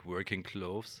hate like working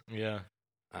clothes. Yeah.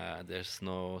 there's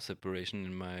no separation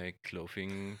in my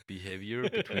clothing behavior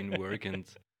between work and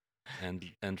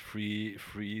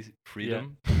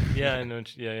freedom. Yeah, I know.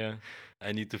 Yeah.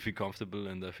 I need to feel comfortable,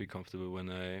 and I feel comfortable when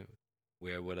I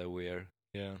wear what I wear.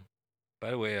 Yeah.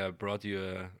 By the way, I brought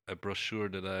you a brochure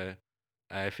that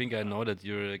I think I know that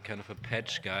you're a kind of a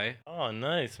patch guy. Oh,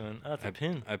 nice, man. Oh, that's a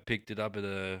pin. I picked it up at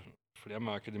a flea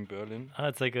market in Berlin. Oh,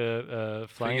 it's like a I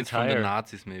flying think it's tire. from the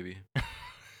Nazis, maybe.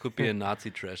 Could be a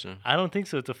Nazi treasure. I don't think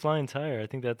so. It's a flying tire. I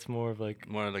think that's more of like.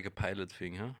 More like a pilot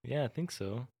thing, huh? Yeah, I think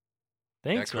so.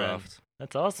 Thanks, man. Aircraft.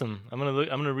 That's awesome. I'm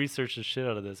gonna research the shit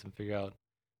out of this and figure out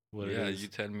what it Yeah, is. you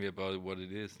tell me about what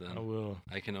it is then. I will.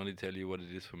 I can only tell you what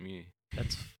it is for me.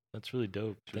 That's really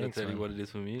dope. Should Thanks, I tell man. you what it is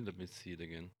for me? Let me see it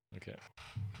again. Okay.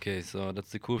 Okay, so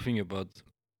that's the cool thing about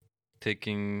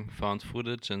taking found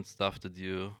footage and stuff that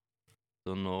you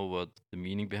don't know what the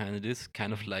meaning behind it is.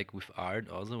 Kind of like with art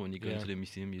also, when you go Yeah. into the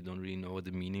museum, you don't really know what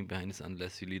the meaning behind it is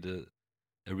unless you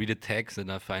read a text,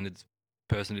 and I find it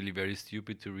personally very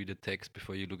stupid to read a text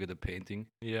before you look at a painting,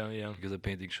 Yeah. because a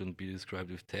painting shouldn't be described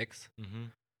with text, Mm-hmm.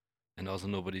 and also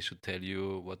nobody should tell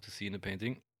you what to see in a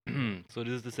painting. So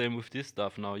this is the same with this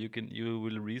stuff. Now you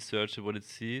will research what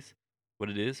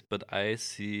it is, but I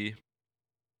see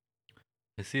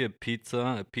a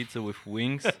pizza with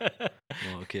wings.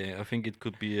 Oh, okay, I think it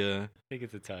could be I think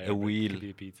it's a tire. A but wheel. It could be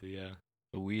a pizza. Yeah.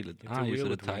 a wheel. a You wheel said a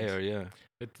with wings. tire, yeah.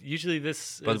 But usually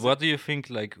this. But is- what do you think?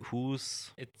 Like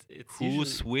whose It's whose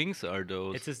usually, wings are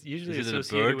those? it's just usually Is it a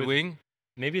associated bird with. wing?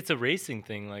 Maybe it's a racing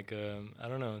thing. Like I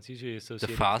don't know. It's usually The associated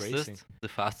with fastest? racing. The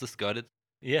fastest got it.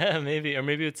 Yeah, maybe, or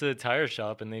maybe it's a tire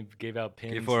shop and they gave out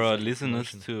pins. Okay, for as, our like,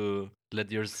 listeners promotion. to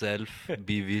let yourself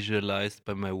be visualized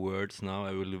by my words now,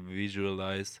 I will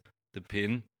visualize the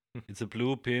pin. It's a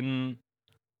blue pin,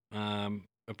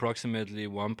 approximately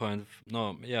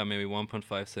maybe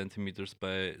 1.5 centimeters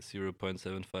by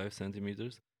 0.75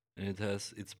 centimeters, and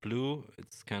it's blue.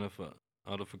 It's kind of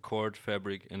out of a cord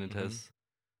fabric, and it Mhm. has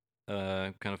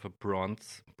kind of a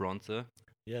bronzer.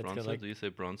 Yeah, it's got Bronzer? like Do you say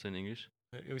bronze in English?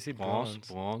 we say bronze.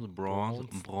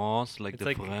 Bronze, like It's the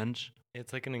like- French.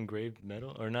 It's like an engraved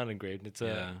metal, or not engraved. It's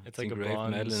It's like a engraved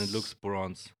bronze metal, and it looks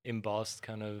bronze. embossed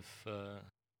kind of.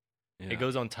 Yeah. It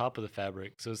goes on top of the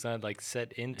fabric, so it's not like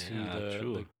set into Yeah,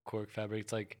 true. the cork fabric.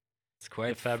 It's like It's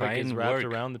quite the fabric is fine wrapped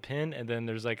work. around the pin, and then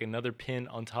there's like another pin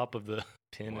on top of the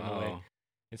pin in a way. Wow,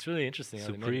 It's really interesting. how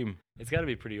they made it. supreme. It's got to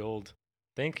be pretty old.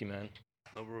 Thank you, man.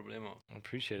 No problemo. I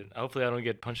appreciate it. Hopefully, I don't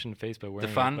get punched in the face by wearing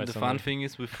The it fun, by the fun somebody. thing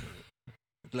is with,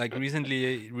 like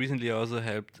recently I also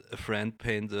helped a friend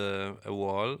paint a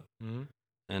wall, Mhm.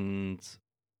 and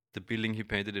the building he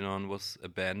painted it on was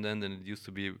abandoned, and it used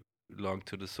to belong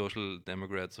to the Social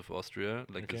Democrats of Austria,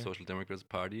 like the Okay. Social Democrats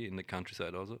party in the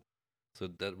countryside also. So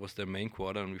that was their main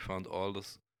quarter, and we found all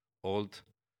this old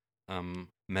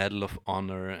Medal of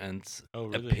Honor and Oh, a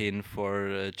really? pin for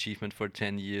achievement for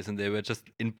 10 years, and they were just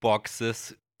in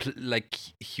boxes, like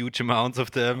huge amounts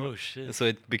of them. Oh shit. So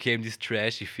it became this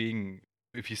trashy thing.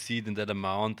 If you see it in that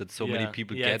amount, that so many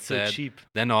people yeah, get it's so that. cheap.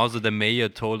 Then also the mayor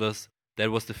told us that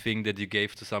was the thing that you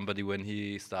gave to somebody when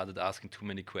he started asking too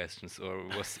many questions or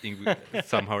was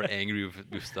somehow angry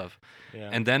with stuff. Yeah.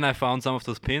 And then I found some of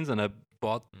those pins, and I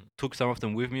took some of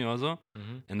them with me also,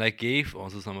 Mhm. and I gave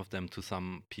also some of them to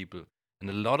some people. And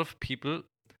a lot of people,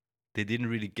 they didn't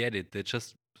really get it. They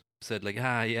just said like,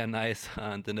 yeah, nice,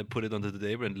 and then I put it onto the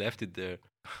table and left it there.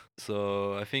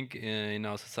 So I think in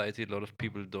our society, a lot of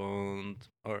people don't,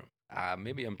 or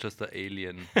maybe I'm just an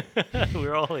alien.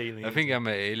 We're all aliens. I think I'm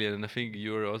an alien, and I think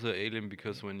you're also an alien,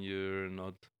 because when you're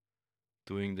not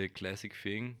doing the classic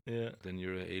thing, Yeah, then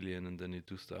you're an alien, and then you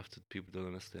do stuff that people don't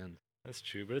understand. that's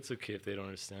true, but it's okay if they don't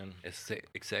understand.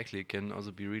 Exactly, it can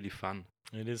also be really fun.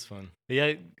 It is fun. But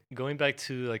yeah, going back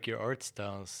to like your art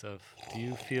style and stuff, do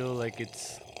you feel like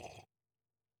it's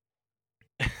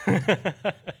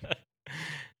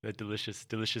the delicious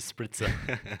spritzer?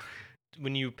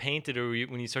 When you paint it, or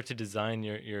when you start to design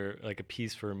your like a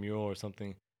piece for a mural or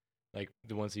something, like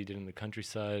the ones that you did in the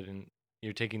countryside, and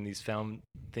you're taking these found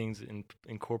things and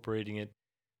incorporating it,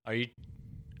 are you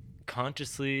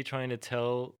consciously trying to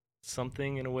tell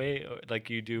something in a way, or like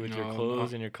you do with your No,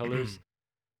 clothes no. and your colors?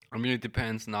 I mean, it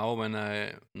depends. Now, when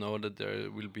I know that there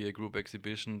will be a group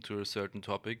exhibition to a certain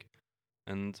topic,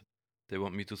 and they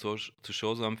want me to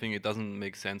show something, it doesn't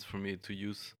make sense for me to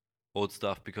use old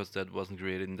stuff, because that wasn't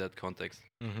created in that context.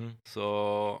 Mm-hmm.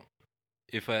 So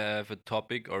if I have a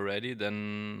topic already,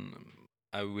 then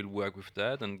I will work with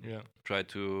that and Yeah. try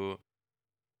to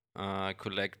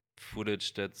collect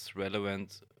footage that's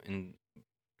relevant in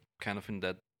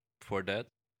that for that.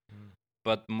 Mm.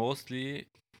 But mostly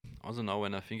also now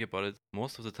when I think about it,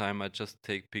 most of the time I just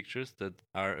take pictures that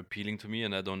are appealing to me,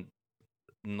 and I don't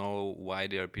know why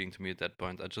they are appealing to me at that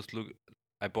point.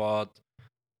 I bought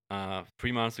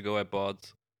 3 months ago. I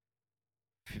bought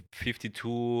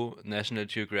 52 National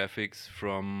Geographics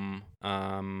from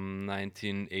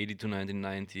 1980 to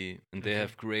 1990, and they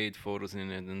have great photos in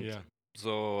it. And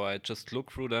so I just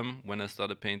look through them when I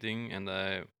started painting, and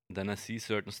then I see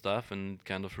certain stuff and it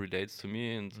kind of relates to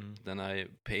me, and then I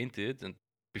paint it. And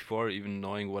before even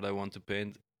knowing what I want to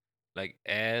paint, like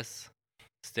as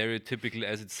stereotypical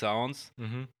as it sounds,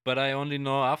 but I only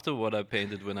know after what I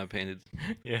painted when I painted.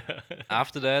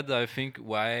 After that, I think,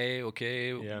 why?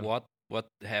 Okay, what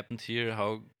happened here?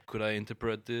 How could I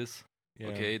interpret this?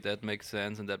 Okay, that makes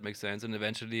sense, and that makes sense, and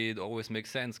eventually it always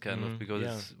makes sense, kind of, because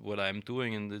it's what I'm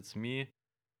doing and it's me.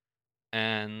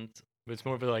 And but it's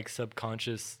more of a like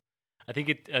subconscious. I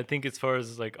think as far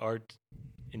as like art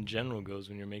in general goes,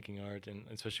 when you're making art, and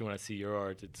especially when I see your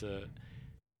art,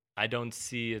 I don't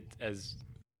see it as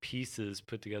pieces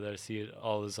put together. I see it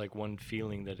all as like one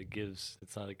feeling that it gives.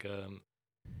 It's not like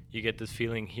you get this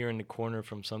feeling here in the corner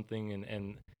from something,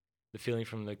 and the feeling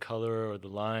from the color or the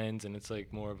lines, and it's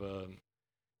like more of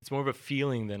a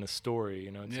feeling than a story,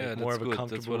 you know. It's like more of a comfortable.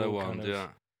 That's what I want.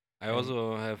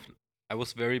 I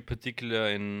was very particular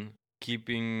in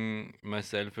keeping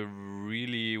myself a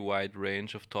really wide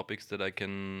range of topics that I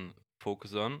can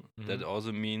focus on. That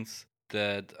also means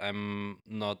that I'm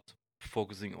not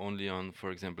focusing only on,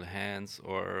 for example, hands,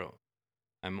 or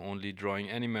I'm only drawing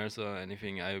animals or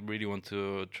anything. I really want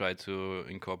to try to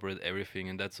incorporate everything,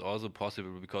 and that's also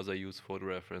possible because I use photo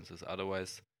references.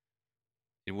 Otherwise,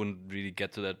 it wouldn't really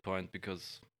get to that point,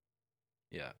 because,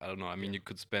 I don't know. I mean, you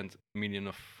could spend a million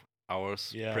of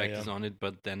hours practice on it,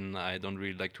 but then I don't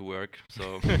really like to work,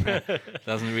 so it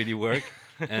doesn't really work.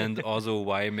 And also,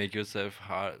 why make yourself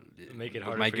hard? Make it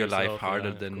harder. Make your life harder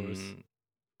of than.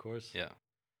 Of course. Yeah.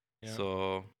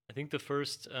 So I think the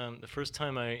first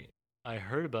time I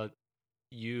heard about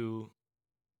you,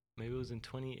 maybe it was in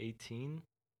 2018.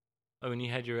 Oh, when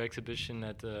you had your exhibition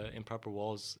at Improper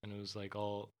Walls, and it was like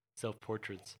all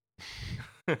self-portraits.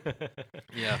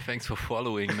 Yeah, thanks for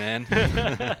following, man.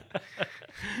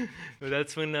 But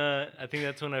that's when I think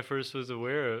that's when I first was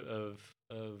aware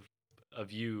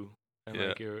of you and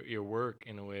like your work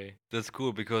in a way. That's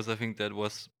cool, because I think that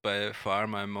was by far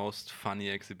my most funny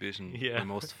exhibition. My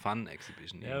most fun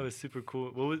exhibition. Yeah, it was super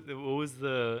cool. What was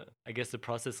the, I guess, the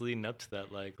process leading up to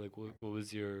that like what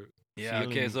was your feeling?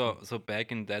 Okay, so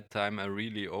back in that time, I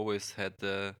really always had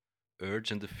the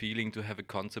urge and the feeling to have a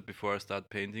concept before I start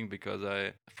painting, because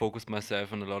I focused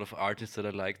myself on a lot of artists that I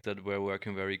liked that were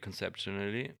working very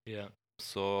conceptually. Yeah.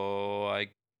 So I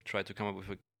tried to come up with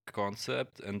a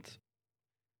concept, and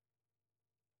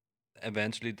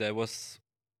eventually there was,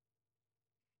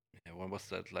 when was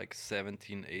that, like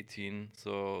 17, 18,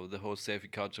 so the whole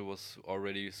selfie culture was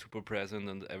already super present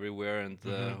and everywhere, and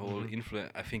the whole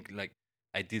influence, I think, like,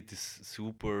 I did this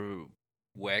super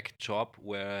whack job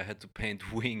where I had to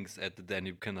paint wings at the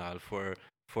Danube Canal for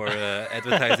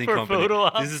advertising for company.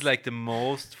 This is like the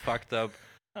most fucked up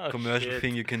commercial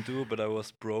thing you can do, but I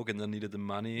was broke and I needed the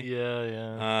money.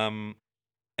 Yeah.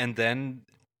 And then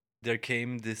there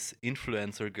came this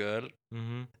influencer girl,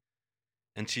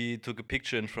 and she took a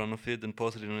picture in front of it and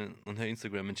posted it on her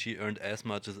Instagram, and she earned as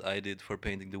much as I did for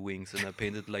painting the wings, and I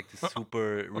painted like this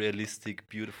super realistic,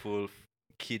 beautiful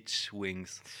kitsch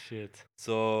wings. Shit.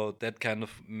 So that kind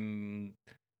of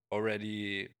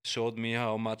already showed me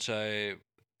how much I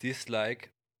dislike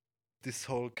this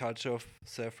whole culture of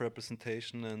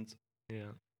self-representation and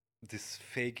this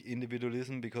fake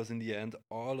individualism, because in the end,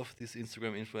 all of these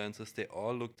Instagram influencers, they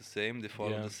all look the same. They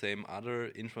follow the same other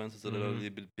influencers that are a little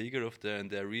bit bigger of there, and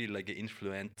they're really like an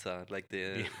influenza, like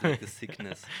the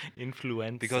sickness.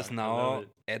 Influenza. Because now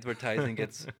advertising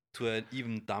gets to an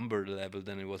even dumber level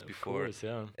than it was before. Of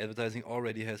course, Advertising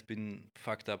already has been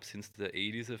fucked up since the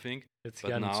 80s, I think.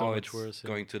 But now so much it's worse,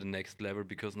 going to the next level,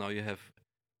 because now you have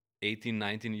 18,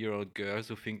 19-year-old girls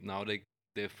who think now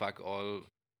they fuck all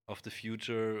of the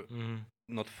future.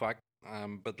 Not fuck,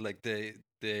 but like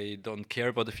they don't care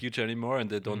about the future anymore, and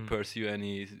they don't pursue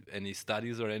any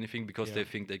studies or anything, because they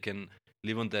think they can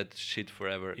live on that shit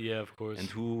forever. Yeah, of course. And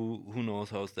who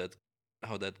knows how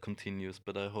that continues,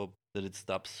 but I hope that it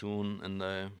stops soon.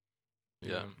 And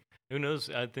who knows?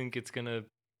 I think it's gonna.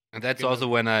 And that's also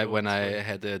when I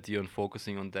had the idea on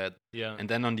focusing on that. Yeah. And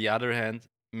then on the other hand,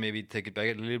 maybe take it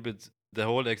back a little bit. The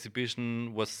whole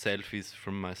exhibition was selfies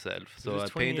from myself. So I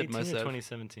painted myself.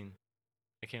 2017.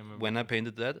 I can't remember. When I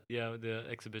painted that? Yeah, the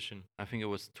exhibition. I think it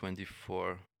was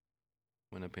 24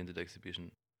 when I painted the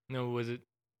exhibition. No, was it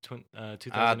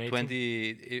 2018? 20.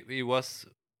 It was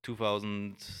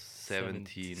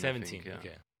 2017. 17. I think, yeah.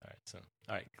 Okay.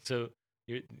 All right. So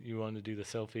you want to do the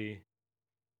selfie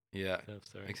Yeah, stuff?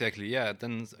 Sorry. exactly. Yeah.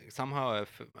 Then somehow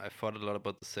I thought a lot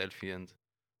about the selfie and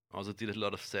also did a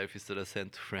lot of selfies that I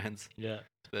sent to friends, Yeah.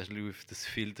 especially with these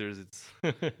filters.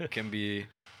 It can be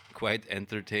quite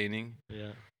entertaining.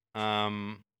 Yeah.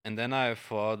 And then I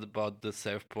thought about the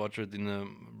self-portrait in a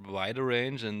wider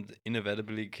range, and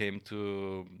inevitably came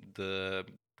to the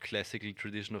classical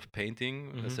tradition of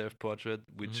painting a Mhm. self-portrait,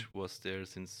 which was there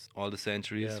since all the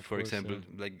centuries. Yeah, of For course, example,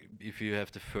 yeah. like if you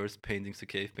have the first paintings, the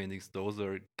cave paintings, those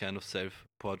are kind of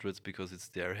self-portraits because it's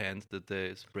their hand that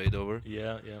they sprayed over.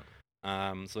 Yeah. Yeah.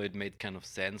 So it made kind of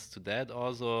sense to that.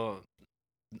 Also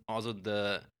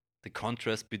the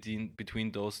contrast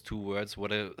between those two words,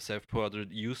 what a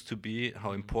self-portrait used to be,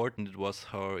 how important it was,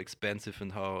 how expensive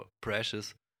and how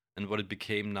precious, and what it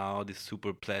became now, this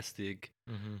super plastic,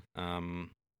 Mm-hmm.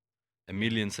 a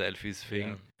million selfies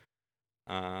thing.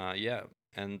 Yeah. Yeah,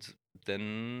 and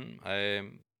then I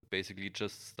basically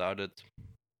just started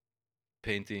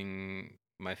painting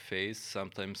my face,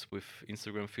 sometimes with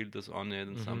Instagram filters on it,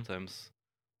 and sometimes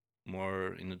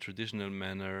more in a traditional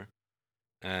manner.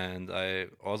 And I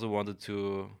also wanted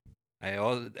to.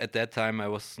 At that time I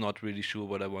was not really sure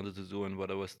what I wanted to do and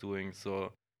what I was doing,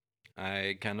 so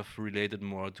I kind of related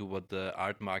more to what the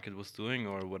art market was doing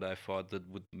or what I thought that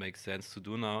would make sense to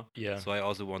do now. Yeah. So I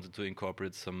also wanted to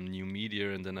incorporate some new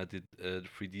media, and then I did a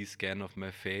 3D scan of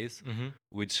my face,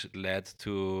 which led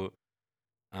to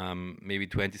maybe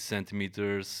 20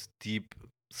 centimeters deep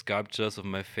sculptures of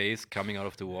my face coming out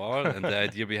of the wall. And the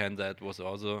idea behind that was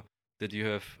also that you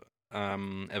have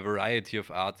a variety of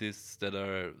artists that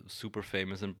are super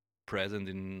famous and present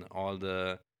in all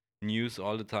the news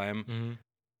all the time,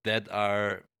 that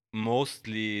are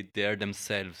mostly there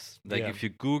themselves. Like if you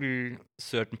Google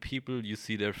certain people, you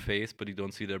see their face, but you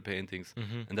don't see their paintings.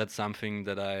 And that's something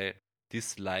that I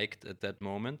disliked at that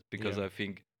moment, because I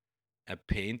think a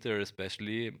painter,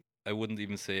 especially, I wouldn't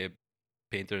even say a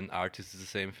painter and artist is the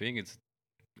same thing. It's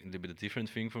a little bit a different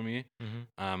thing for me.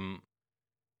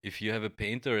 If you have a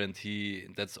painter and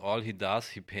that's all he does,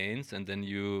 he paints, and then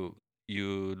you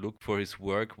look for his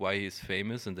work, why he's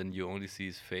famous, and then you only see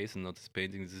his face and not his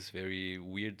painting. This is very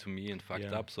weird to me and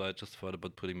fucked up. So I just thought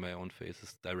about putting my own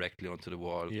faces directly onto the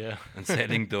wall and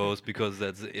selling those, because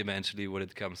that's eventually what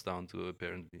it comes down to,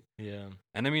 apparently. Yeah.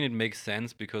 And I mean, it makes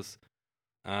sense because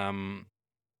when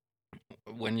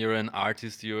you're an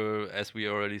artist, you're, as we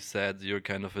already said, you're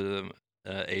kind of a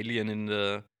alien in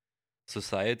the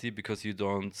society, because you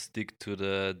don't stick to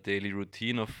the daily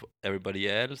routine of everybody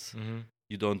else.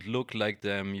 You don't look like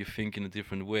them. You think in a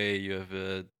different way. You have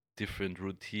a different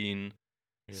routine.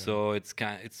 So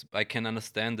I can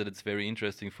understand that it's very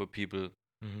interesting for people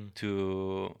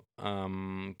to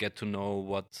get to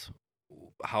know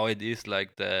how it is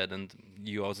like that. And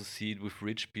you also see it with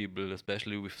rich people,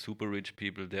 especially with super rich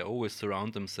people. They always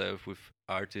surround themselves with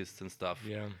artists and stuff.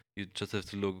 Yeah. You just have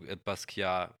to look at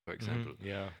Basquiat, for example.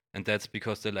 Yeah. And that's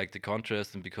because they like the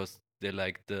contrast and because they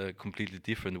like the completely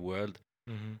different world.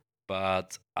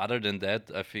 But other than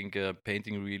that, I think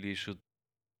painting really should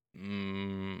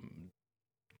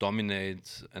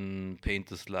dominate and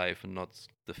painter's life and not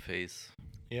the face.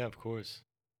 Yeah, of course.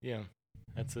 Yeah,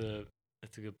 that's a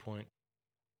good point.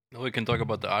 Now we can talk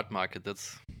about the art market.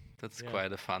 That's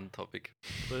quite a fun topic.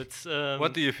 But it's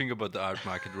what do you think about the art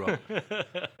market, Rob?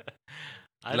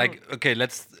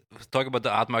 Let's talk about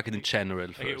the art market in general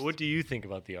first. Okay, what do you think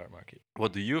about the art market?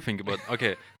 What do you think about?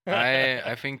 Okay,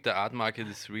 I think the art market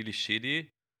is really shitty.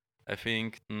 I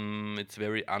think it's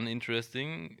very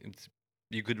uninteresting.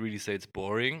 You could really say it's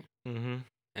boring.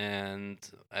 And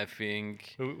I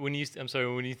think when you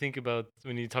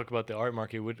talk about the art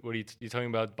market, what are you talking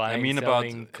about? Buying, I mean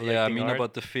selling, collecting art?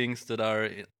 About the things that are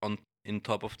in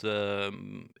top of the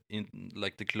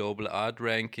like the global art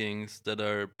rankings that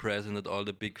are present at all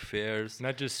the big fairs.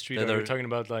 Not just street art. We're talking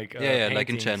about like like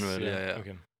in general.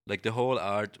 Okay. Like the whole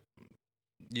art.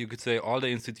 You could say all the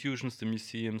institutions, the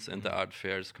museums, and the art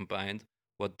fairs combined,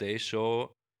 what they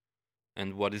show,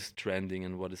 and what is trending,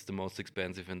 and what is the most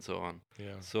expensive, and so on.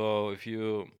 Yeah. So if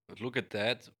you look at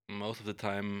that, most of the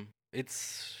time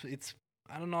it's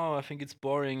I don't know. I think it's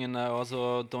boring, and I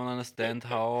also don't understand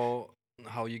how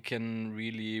you can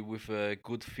really, with a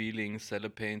good feeling, sell a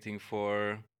painting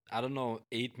for, I don't know,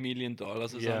 $8 million or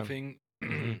something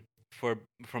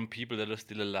from people that are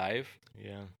still alive.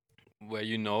 Yeah. Where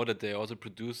you know that they also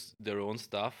produce their own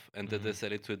stuff and that they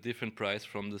sell it to a different price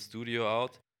from the studio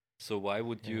out. So why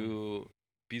would you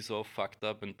be so fucked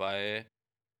up and buy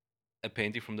a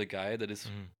painting from the guy that is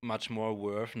much more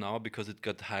worth now because it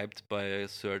got hyped by a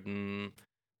certain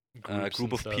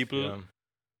group of people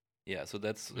Yeah, so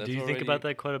that's Do you think about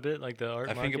that quite a bit, like the art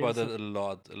I think market about and that stuff?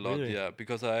 a lot, Really? yeah,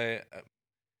 because I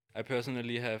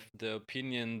personally have the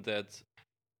opinion that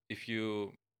if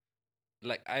you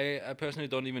like I personally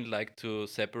don't even like to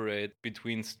separate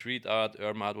between street art,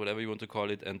 urban art, whatever you want to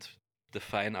call it, and the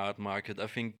fine art market. I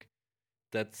think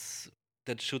that's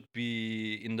that should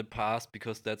be in the past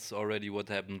because that's already what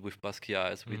happened with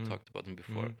Basquiat as we Mhm. talked about him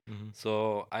before. Mhm.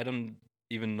 So I don't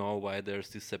even know why there's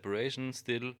this separation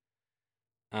still.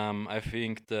 I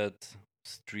think that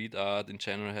street art in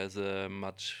general has a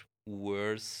much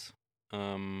worse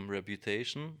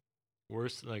reputation.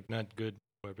 Worse, like not good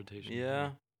reputation.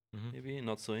 Yeah, Mhm. maybe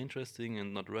not so interesting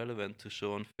and not relevant to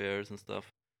show on fairs and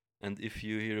stuff. And if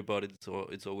you hear about it,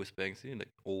 it's always Banksy, like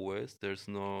always. There's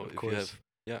no Of if you have course.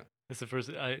 yeah. That's the first.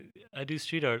 I do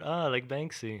street art. Like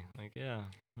Banksy. Like yeah,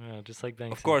 just like Of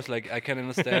Banksy. course, like I can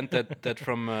understand that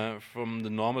from the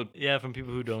normal Yeah, from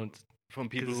people who don't. from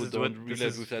 'Cause people this who is don't what this relate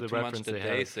is with that the too much reference that they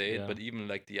they have. say it, Yeah. but even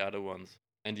like the other ones.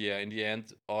 And yeah, in the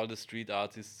end, all the street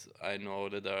artists I know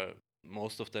that are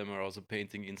most of them are also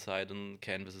painting inside on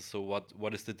canvases. So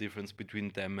what is the difference between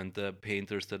them and the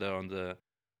painters that are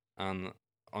on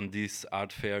on these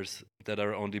art fairs that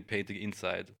are only painting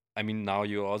inside? I mean, now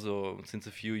you also since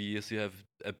a few years you have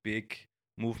a big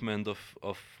movement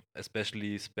of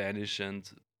especially Spanish and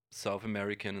South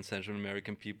American and Central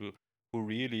American people who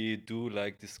really do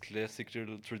like this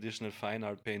classical traditional fine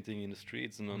art painting in the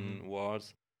streets and on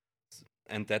walls.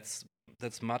 And that's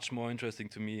much more interesting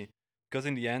to me because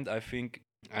in the end I think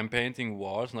I'm painting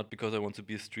walls not because I want to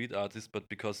be a street artist but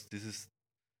because this is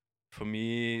for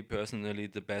me personally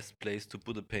the best place to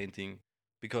put a painting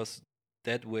because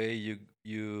that way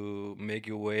you make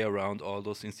your way around all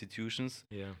those institutions.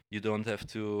 Yeah. You don't have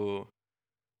to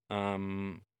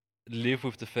um, live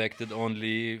with the fact that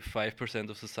only 5%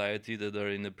 of society that are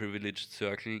in a privileged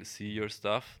circle see your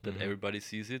stuff, that everybody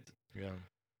sees it. Yeah.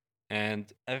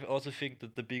 And I also think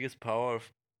that the biggest power of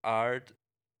art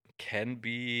can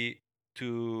be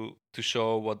to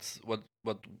show what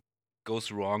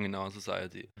goes wrong in our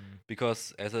society.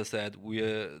 Because as I said, we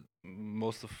are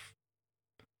most of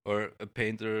or a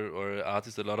painter or an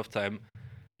artist a lot of time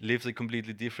lives a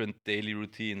completely different daily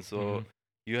routine. So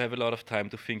you have a lot of time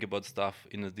to think about stuff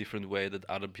in a different way that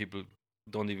other people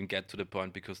don't even get to the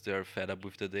point because they're fed up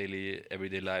with their daily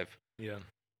everyday life. Yeah.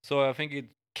 So I think it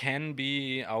can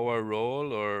be our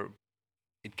role or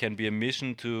it can be a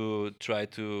mission to try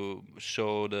to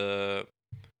show the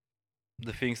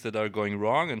things that are going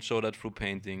wrong and show that through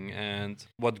painting. And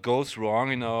what goes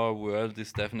wrong in our world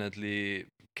is definitely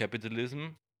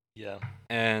capitalism. Yeah.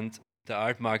 And the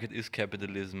art market is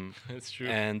capitalism. It's true.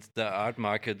 And the art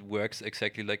market works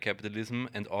exactly like capitalism.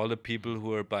 And all the people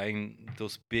who are buying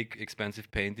those big,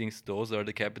 expensive paintings, those are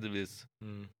the capitalists.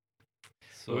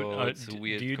 So it's a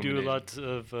weird do you do a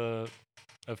combination. lot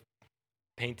of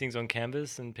paintings on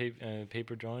canvas and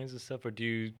paper drawings and stuff, or do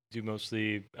you do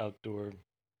mostly outdoor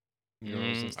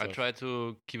murals and I stuff? try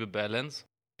to keep a balance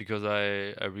because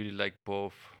I really like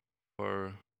both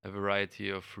for a variety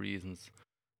of reasons.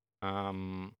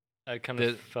 I kind The-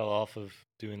 of fell off of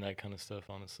doing that kind of stuff,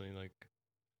 honestly. Like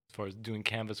as far as doing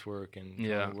canvas work and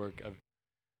Yeah. drawing work,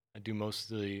 I do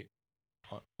mostly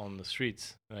on the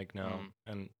streets like now,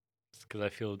 and because I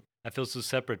feel so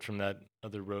separate from that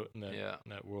other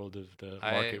that world of the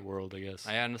market world, I guess.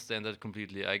 I understand that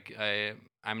completely.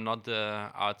 I'm not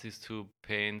the artist who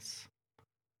paints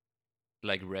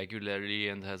like regularly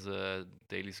and has a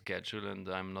daily schedule, and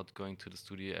I'm not going to the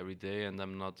studio every day, and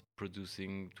I'm not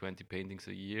producing 20 paintings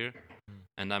a year,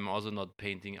 and I'm also not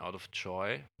painting out of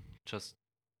joy. Just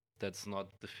that's not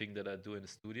the thing that I do in the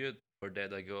studio. For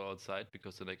that, I go outside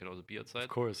because then I can also be outside. Of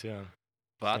course, yeah.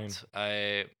 But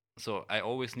Same. I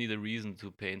always need a reason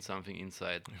to paint something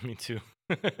inside. Me too.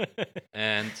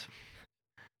 And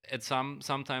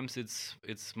sometimes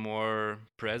it's more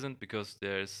present because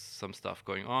there's some stuff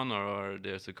going on or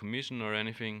there's a commission or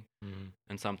anything,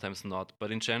 and sometimes not.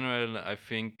 But in general, I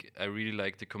think I really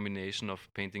like the combination of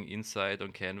painting inside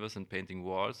on canvas and painting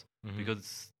walls because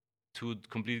it's two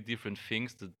completely different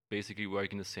things that basically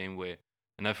work in the same way.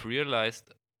 And I've realized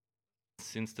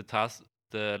since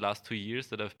the last 2 years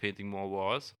that I've painting more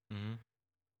walls,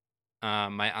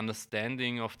 my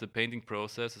understanding of the painting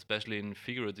process, especially in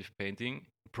figurative painting,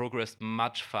 progressed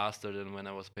much faster than when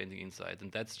I was painting inside.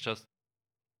 And that's just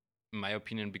my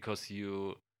opinion because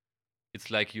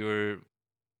it's like you're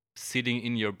sitting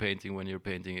in your painting when you're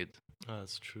painting it. Oh,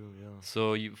 that's true, yeah.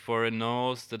 So for a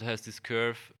nose that has this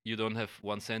curve, you don't have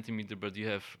 1 centimeter, but you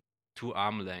have 2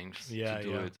 arm lengths to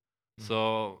do it.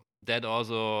 So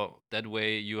that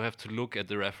way you have to look at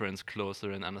the reference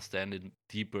closer and understand it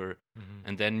deeper, Mhm.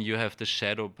 and then you have the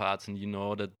shadow parts, and you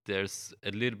know that there's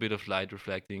a little bit of light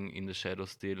reflecting in the shadow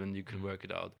still, and you can Mhm. work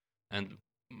it out. And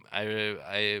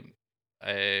I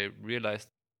realized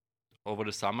over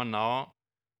the summer now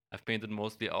I've painted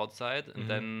mostly outside, and Mhm.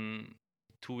 then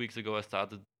 2 weeks ago I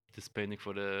started this painting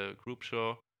for the group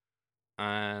show,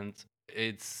 and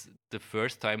it's the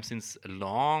first time since a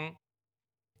long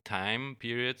time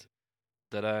period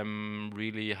that I'm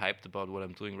really hyped about what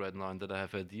I'm doing right now, and that I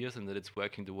have ideas, and that it's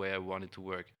working the way I want it to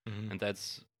work. Mhm. And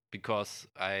that's because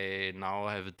I now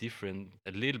have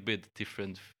a little bit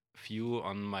different view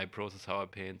on my process, how I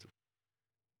paint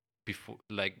before,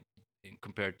 like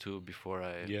compared to before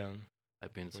Yeah. I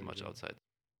painted so What much you did. outside.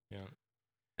 Yeah.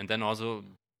 And then also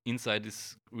inside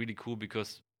is really cool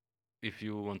because if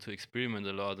you want to experiment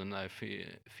a lot, and I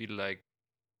feel like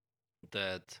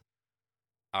that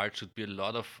art should be a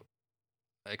lot of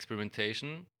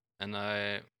experimentation, and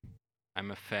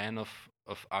I'm a fan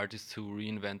of artists who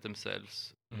reinvent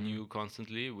themselves Mhm. new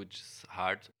constantly, which is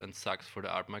hard and sucks for the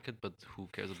art market, but who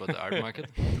cares about the art market?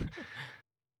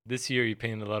 This year you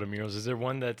painted a lot of murals. Is there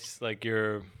one that's like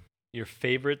your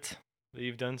favorite that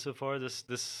you've done so far this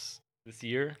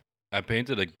year? I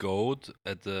painted a goat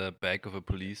at the back of a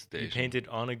police station. You painted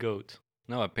on a goat.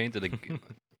 No, I painted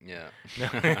yeah. No,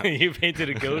 you painted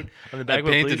a goat on the back I of a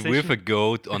police painted with station? a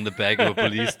goat on the back of a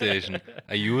police station.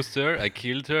 I used her, I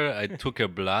killed her, I took her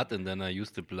blood, and then I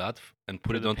used the blood and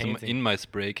put For it the onto painting. in my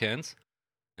spray cans,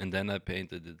 and then I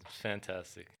painted it.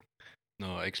 Fantastic.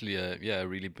 No, actually, yeah, I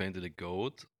really painted a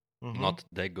goat, Mhm. not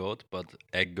the goat, but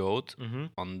a goat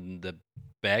Mhm. on the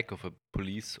back of a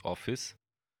police office.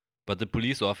 But the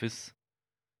police office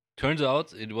turns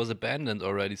out it was abandoned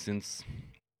already since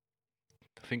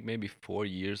I think maybe 4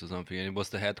 years or something, and it was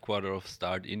the headquarter of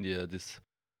Start India, this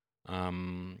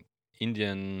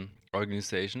Indian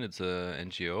organization. It's a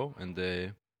NGO, and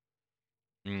they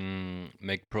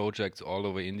make projects all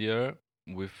over India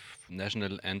with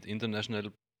national and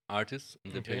international artists,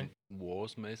 and they Okay. paint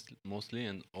wars mostly,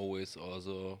 and always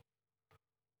also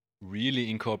really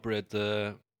incorporate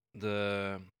the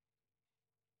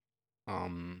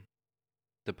um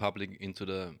the public into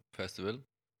the festival.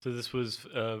 So this was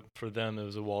for them. It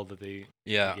was a wall that they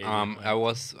Yeah, gave you. I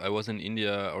was in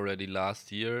India already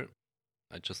last year.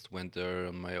 I just went there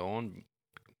on my own.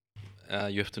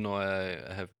 You have to know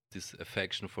I have this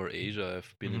affection for Asia.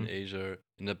 I've been in Mhm. Asia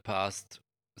in the past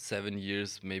 7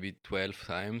 years, maybe 12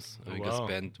 times. I Oh, think I wow.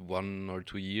 spent 1 or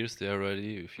 2 years there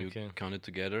already, if you Okay. count it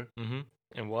together. Mhm.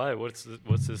 And why? What's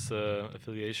this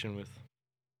affiliation with?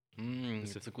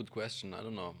 It's a good question. I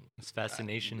don't know. This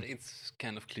fascination. It's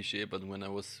kind of cliche, but when I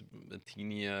was a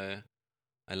teeny,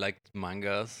 I liked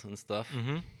mangas and stuff.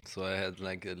 Mhm. So I had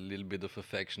like a little bit of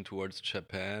affection towards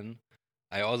Japan.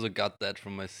 I also got that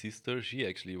from my sister. She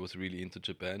actually was really into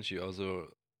Japan. She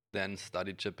also then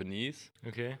studied Japanese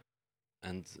Okay.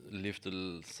 and lived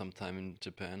some time in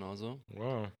Japan also.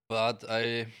 Wow. But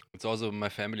it's also my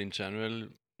family in general.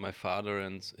 My father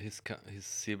and his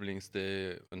siblings,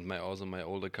 and my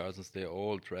older cousins, they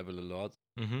all travel a lot.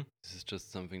 Mhm. This is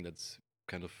just something that's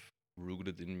kind of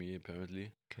rooted in me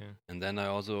apparently. Okay. And then I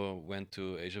also went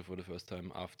to Asia for the first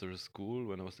time after school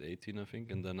when I was 18, I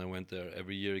think. And then I went there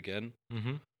every year again.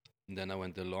 Mhm. And then I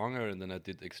went there longer, and then I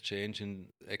did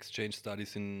exchange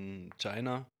studies in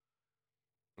China.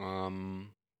 Um,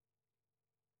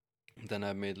 then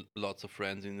I made lots of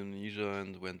friends in Indonesia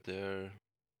and went there.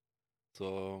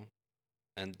 So,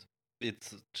 and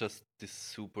it's just this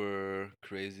super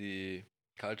crazy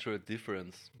cultural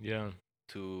difference Yeah.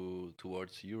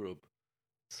 towards Europe.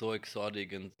 So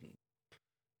exotic, and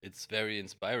it's very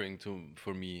inspiring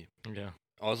for me. Yeah.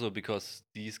 Also because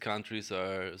these countries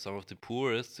are some of the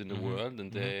poorest in the Mhm. world,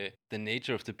 and Mhm. the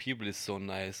nature of the people is so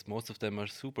nice. Most of them are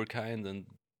super kind, and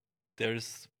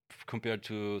there's compared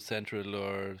to Central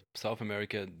or South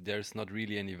America, there's not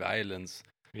really any violence.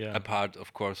 Yeah. Apart,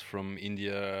 of course, from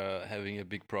India having a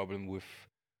big problem with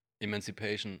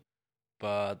emancipation.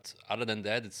 But other than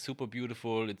that, it's super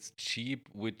beautiful. It's cheap,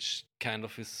 which kind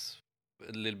of is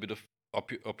a little bit of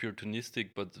opportunistic.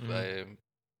 But Mhm.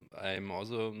 I'm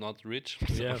also not rich,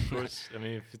 so Yeah, of course. I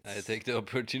mean, if I it's take the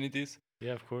opportunities.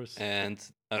 yeah, of course. And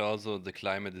also the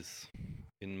climate is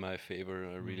in my favor.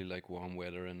 I Mm. really like warm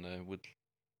weather, and I would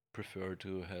prefer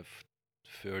to have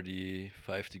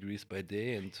 35 degrees by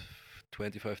day and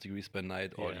 25 degrees by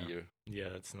night all Yeah. year. Yeah,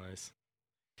 that's nice.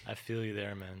 I feel you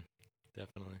there, man.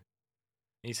 Definitely.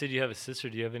 And you said you have a sister.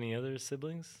 Do you have any other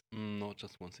siblings? No,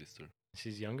 just one sister.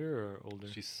 She's younger or older?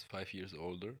 She's 5 years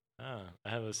older. I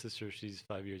have a sister. She's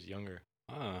 5 years younger.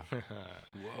 Ah,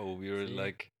 wow, we're See?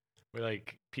 like We're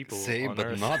like people Same, on but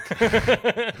Earth. not.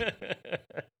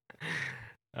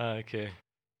 Okay.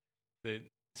 But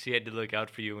she had to look out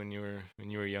for you when you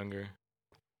were younger.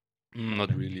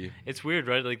 Not really. It's weird,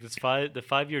 right? Like the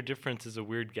 5-year difference is a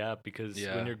weird gap because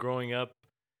Yeah. when you're growing up,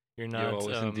 you're not You're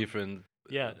always in different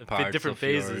parts parts different of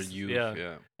phases. your youth. Yeah.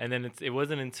 Yeah. And then it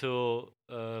wasn't until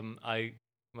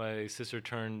my sister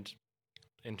turned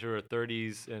into her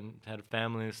 30s and had a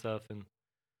family and stuff, and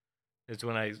it's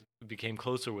when I became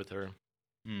closer with her.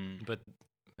 Mm. But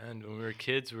man, when we were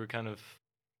kids, we were kind of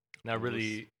not It was-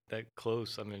 really that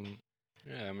close. I mean,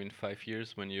 Yeah, I mean, 5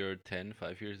 years when you're 10,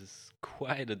 5 years is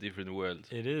quite a different world.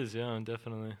 it is, yeah,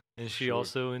 definitely. And is she Sure.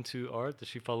 also into art? Does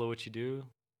she follow what you do?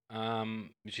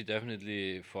 She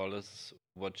definitely follows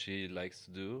what she likes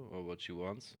to do or what she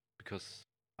wants, because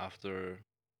after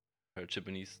her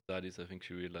Japanese studies, I think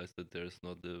she realized that it's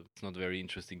not very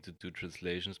interesting to do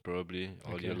translations probably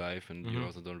all your Okay. life, and you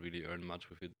also don't really earn much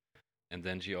with it. And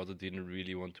then she also didn't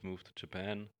really want to move to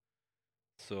Japan,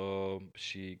 so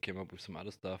she came up with some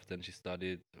other stuff. Then she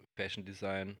studied fashion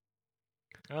design.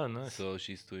 Oh, nice. So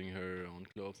she's doing her own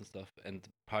clothes and stuff. And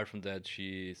apart from that,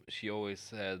 she always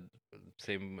had,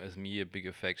 same as me, a big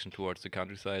affection towards the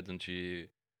countryside, and she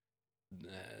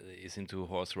is into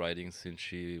horse riding since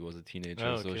she was a teenager.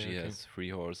 Oh, So okay, she okay. has 3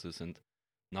 horses. And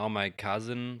now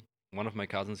one of my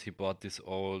cousins, he bought this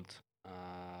old,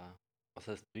 was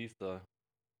heißt Priester?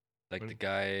 Like What the is-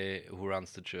 guy who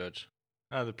runs the church,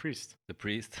 Ah, the priest. the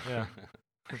priest. Yeah.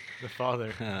 The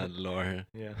father. Lord.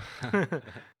 Yeah.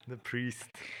 The priest.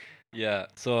 Yeah.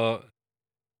 So.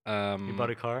 You bought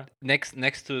a car?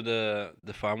 Next to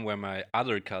the farm where my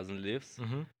other cousin lives,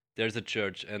 Mm-hmm. there's a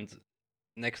church, and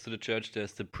next to the church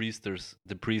there's the priests.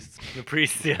 The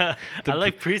priest, yeah. The I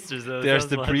like priesters though. there's Sounds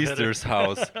the a lot better. priester's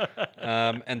house.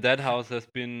 And that house has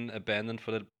been abandoned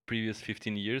for the previous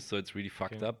 15 years, so it's really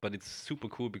fucked Okay. up. But it's super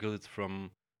cool because it's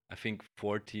from, I think,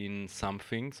 14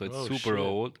 something, so it's Oh, super shit.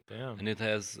 old, Damn. and it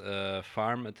has a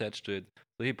farm attached to it.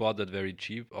 So he bought that very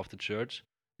cheap off the church,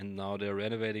 and now they're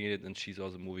renovating it, and she's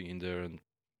also moving in there and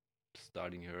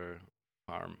starting her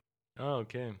farm. Oh,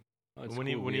 okay. Oh, it's When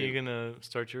cool. are you gonna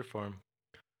start your farm?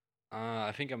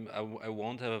 I think I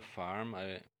won't have a farm.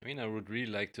 I mean, I would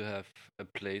really like to have a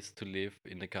place to live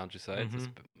in the countryside,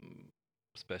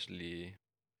 especially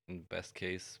in best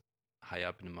case high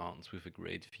up in the mountains with a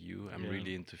great view. I'm Yeah.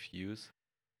 really into views.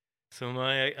 So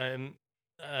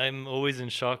I'm always in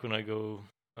shock when I go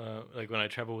like when I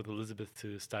travel with Elizabeth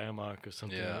to Steiermark or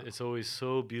something. Yeah. It's always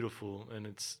so beautiful, and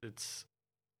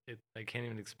I can't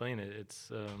even explain it.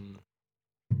 It's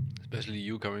Especially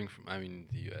you coming from, I mean,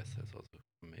 the US has also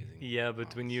amazing. yeah,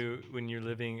 but when mountains. you're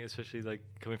living, especially like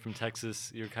coming from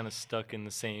Texas, you're kind of stuck in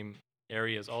the same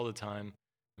areas all the time.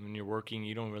 And when you're working,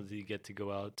 you don't really get to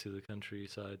go out to the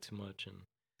countryside too much. And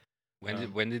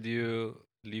When did you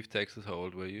leave Texas? How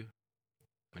old were you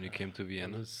when you came to I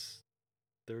Vienna? was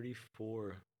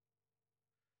 34.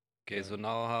 Okay, so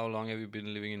now how long have you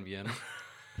been living in Vienna?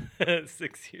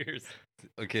 6 years.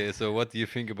 Okay, so what do you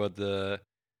think about the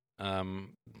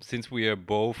since we are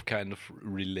both kind of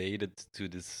related to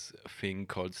this thing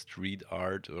called street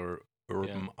art or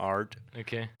urban art,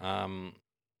 Okay.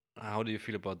 how do you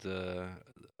feel about the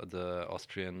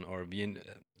Austrian or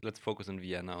let's focus on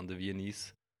Vienna, on the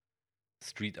Viennese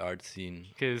street art scene?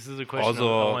 Okay, this is a question I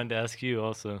Also- wanted to ask you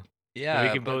also.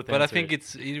 Yeah, can both but I answer think it.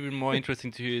 it's even more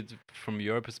interesting to hear it from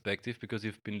your perspective because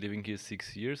you've been living here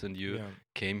 6 years and you Yeah.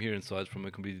 came here and saw it from a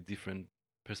completely different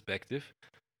perspective.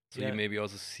 So Yeah. you maybe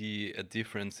also see a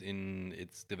difference in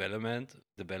its development.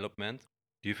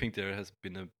 Do you think there has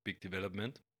been a big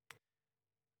development?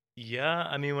 Yeah,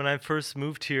 I mean, when I first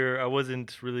moved here, I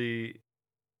wasn't really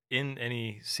in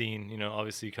any scene. You know,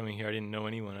 obviously coming here, I didn't know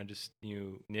anyone. I just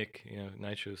knew Nick,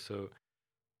 Nitro. So,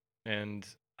 and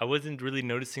I wasn't really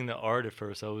noticing the art at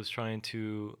first. I was trying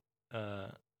to.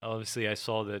 Obviously, I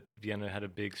saw that Vienna had a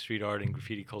big street art and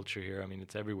graffiti culture here. I mean,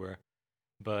 it's everywhere.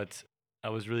 But I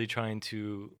was really trying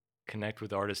to connect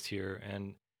with artists here,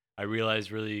 and I realized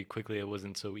really quickly it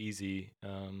wasn't so easy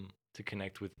to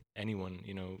connect with anyone,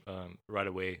 right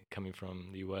away coming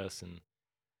from the US. And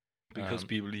Because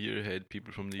people here hate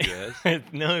people from the US.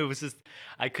 no, it was just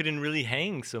I couldn't really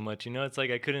hang so much. It's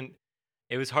like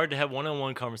it was hard to have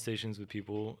one-on-one conversations with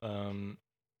people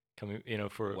coming,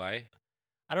 for Why?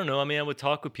 I don't know. I mean, I would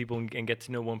talk with people and get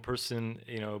to know one person,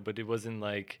 but it wasn't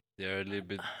like They're a little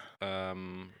bit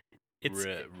it's.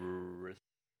 re-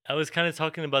 I was kind of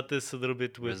talking about this a little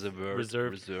bit with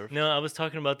reserved. No, I was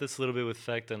talking about this a little bit with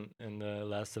Fecht in the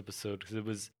last episode because it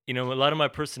was, a lot of my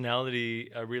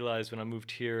personality, I realized when I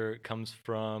moved here, comes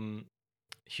from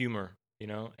humor,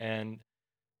 and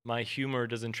my humor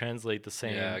doesn't translate the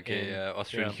same. Yeah, okay, yeah.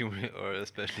 Austrian yeah. humor, or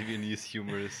especially Viennese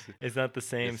humor, is It's not the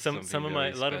same. is Some something of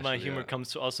very a lot of my special, humor yeah.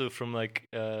 comes also from like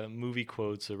movie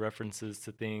quotes or references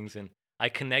to things, and I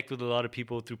connect with a lot of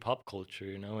people through pop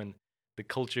culture, and the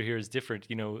culture here is different.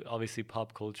 Obviously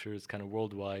pop culture is kind of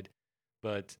worldwide,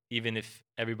 but even if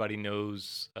everybody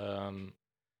knows,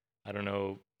 I don't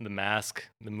know, The Mask,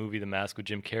 the movie The Mask with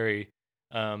Jim Carrey,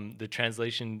 the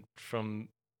translation from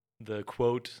the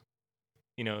quote,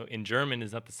 in German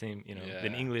is not the same, than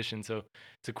Yeah. English, and so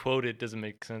to quote it doesn't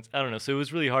make sense. I don't know. So it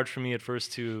was really hard for me at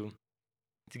first to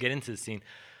get into the scene.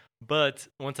 But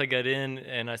once I got in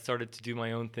and I started to do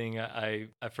my own thing, I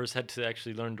first had to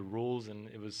actually learn the rules, and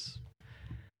it was.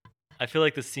 I feel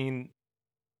like the scene.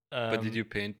 But did you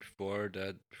paint before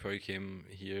you came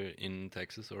here in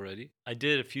Texas already? I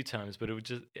did a few times, but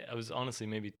I was honestly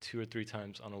maybe 2 or 3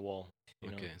 times on a wall.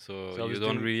 Okay, so So I you was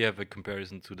don't doing- really have a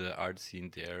comparison to the art scene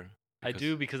there. I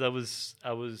do because I was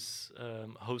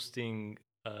hosting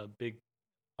big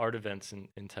art events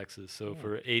in Texas. So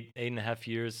for 8.5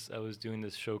 years, I was doing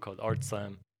this show called Art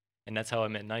Slam, and that's how I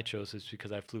met Nitros. Is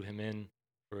because I flew him in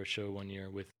for a show one year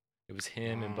with it was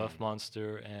him and Buff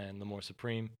Monster and Lamore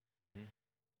Supreme, Mhm.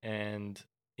 and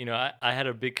I had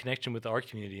a big connection with the art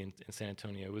community in San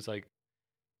Antonio. It was like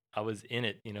I was in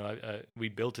it. We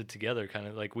built it together, kind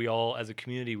of like we all as a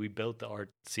community we built the art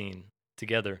scene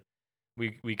together.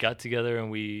 We got together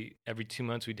and we every 2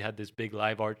 months we'd had this big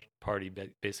live art party.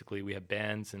 Basically, we had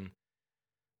bands and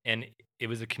it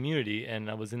was a community, and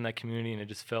I was in that community, and it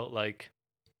just felt like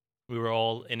we were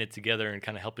all in it together and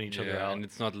kind of helping each other out. And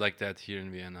it's not like that here in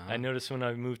Vienna. Huh? I noticed when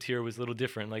I moved here it was a little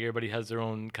different. Like everybody has their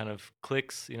own kind of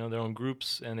cliques, their own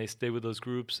groups, and they stay with those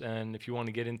groups. And if you want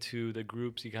to get into the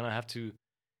groups, you kind of have to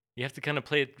kind of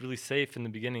play it really safe in the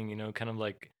beginning. Kind of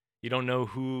like you don't know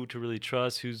who to really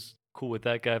trust, who's cool with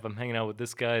that guy. If I'm hanging out with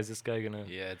this guy, is this guy gonna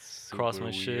it's cross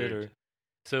my super shit? weird. Or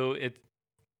so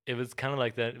it was kind of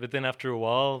like that. But then after a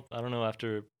while, I don't know,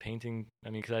 after painting,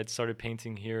 because I'd started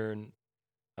painting here, and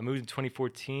I moved in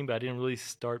 2014, but I didn't really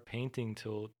start painting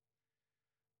till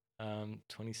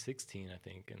 2016, I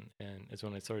think, and is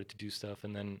when I started to do stuff.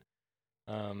 And then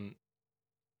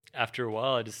after a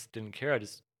while, I just didn't care.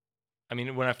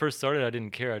 When I first started, I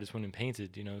didn't care. I just went and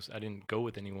painted, So I didn't go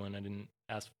with anyone. I didn't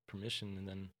ask permission, and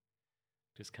then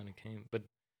just kind of came. But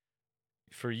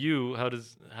for you, how do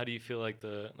you feel like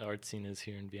the art scene is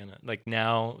here in Vienna, like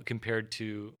now compared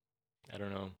to, I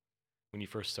don't know, when you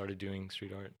first started doing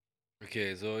street art?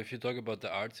 Okay, so if you talk about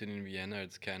the art scene in Vienna,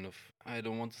 it's kind of, I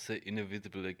don't want to say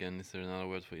inevitable again. Is there another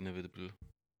word for inevitable?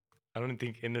 I don't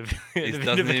think It doesn't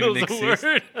inevitable even is a exist.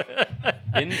 word.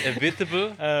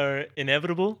 Inevitable?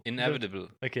 Inevitable? Inevitable.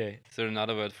 Okay. Is there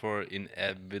another word for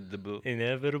inevitable?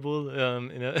 Inevitable.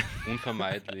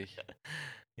 Unvermeidlich.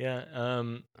 Yeah.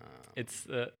 Uh, It's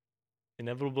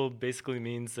inevitable basically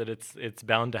means that it's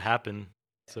bound to happen.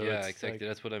 So yeah, it's exactly. like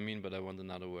That's what I mean, but I want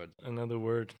another word. another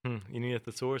word. You need a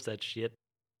thesaurus that shit.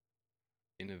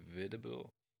 Inevitable.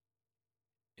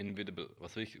 Inevitable.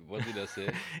 What did I say?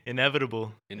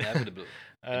 Inevitable. Inevitable.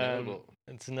 Inevitable.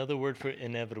 It's another word for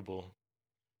inevitable.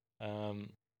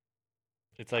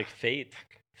 It's like fate.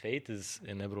 Fate is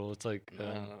inevitable. It's like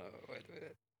No,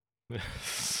 wait.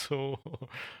 so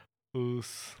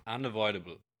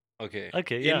Unavoidable. Okay.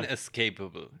 Okay, yeah.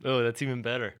 Inescapable. Oh, that's even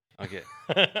better. Okay.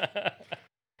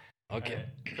 Okay.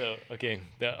 So, okay,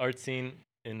 the art scene,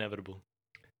 inevitable.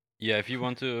 Yeah, if you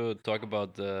want to talk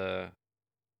about the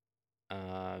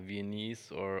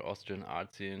Viennese or Austrian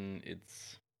art scene,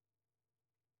 it's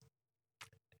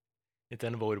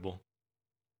unavoidable.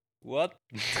 what?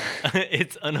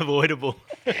 It's unavoidable.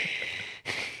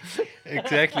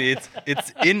 Exactly,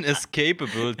 it's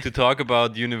inescapable to talk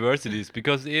about universities,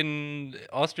 because in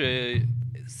Austria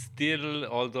still,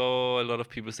 although a lot of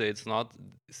people say it's not,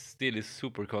 still is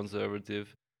super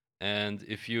conservative. And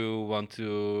if you want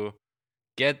to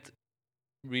get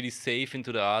really safe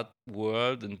into the art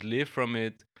world and live from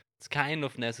it, it's kind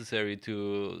of necessary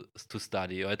to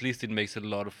study, or at least it makes a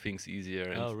lot of things easier.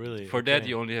 And Oh, really? for that Okay.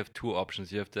 you only have 2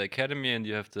 options. You have the academy and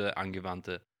you have the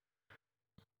Angewandte.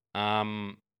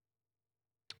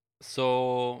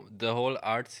 So the whole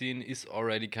art scene is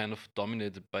already kind of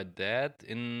dominated by that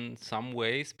in some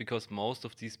ways, because most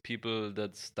of these people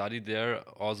that study there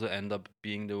also end up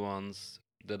being the ones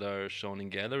that are shown in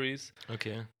galleries.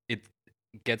 Okay. It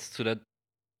gets to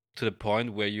the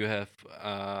point where you have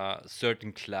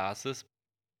certain classes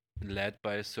led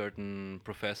by certain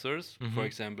professors. For Mhm.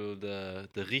 example,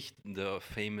 the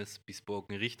famous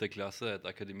bespoken Richterklasse at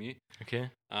Akademie. Okay.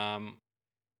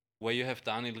 Where you have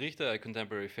Daniel Richter, a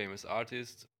contemporary famous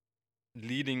artist,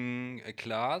 leading a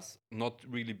class, not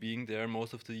really being there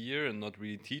most of the year and not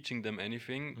really teaching them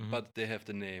anything, but they have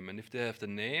the name. And if they have the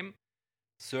name,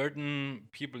 certain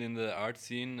people in the art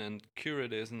scene and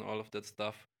curators and all of that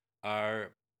stuff are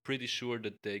pretty sure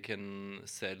that they can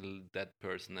sell that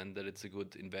person and that it's a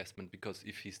good investment, because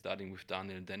if he's starting with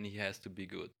Daniel, then he has to be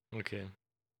good. Okay.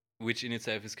 Which in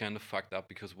itself is kind of fucked up,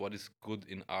 because what is good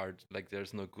in art? Like,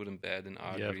 there's no good and bad in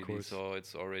art, Yeah, of really. course. So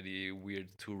it's already weird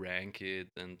to rank it,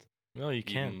 and No, you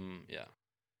can't. yeah.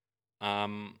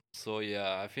 So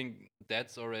yeah, I think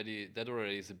that already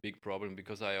is a big problem,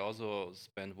 because I also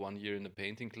spent 1 year in a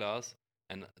painting class,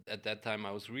 and at that time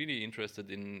I was really interested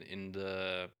in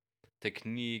the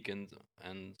technique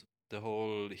and the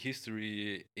whole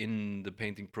history in the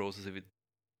painting process of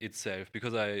itself,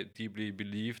 because I deeply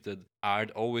believe that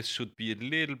art always should be a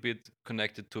little bit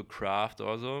connected to a craft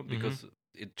also, because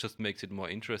it just makes it more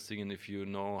interesting, and if you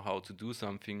know how to do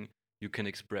something, you can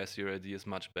express your ideas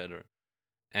much better.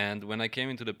 And when I came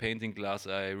into the painting class,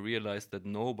 I realized that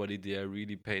nobody there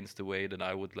really paints the way that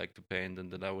I would like to paint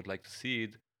and that I would like to see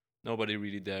it. Nobody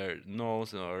really there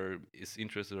knows or is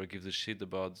interested or gives a shit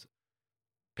about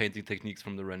painting techniques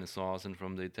from the Renaissance and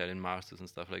from the Italian masters and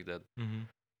stuff like that.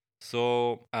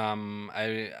 So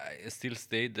I still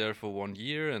stayed there for 1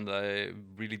 year, and I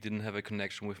really didn't have a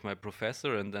connection with my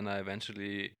professor. And then I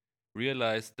eventually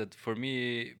realized that for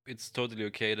me, it's totally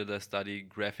okay that I study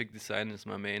graphic design as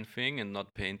my main thing and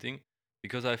not painting,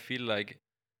 because I feel like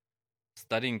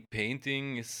studying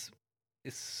painting is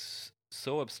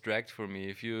so abstract for me.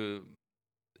 If you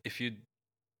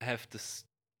have the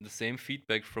same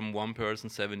feedback from one person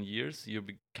 7 years, you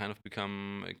kind of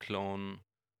become a clone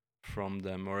from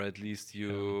them, or at least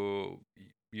you're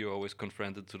always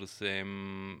confronted to the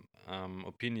same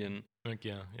opinion, Like,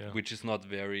 yeah. which is not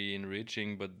very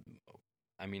enriching, but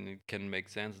I mean, it can make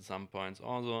sense at some points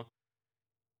also.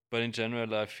 But in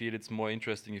general, I feel it's more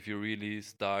interesting if you really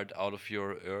start out of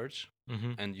your urge,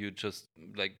 and you just,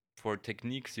 like, for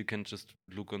techniques, you can just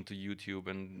look onto YouTube,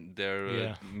 and there are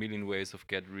Yeah. a million ways of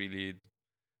get really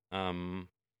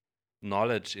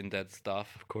knowledge in that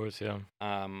stuff. Of course, yeah.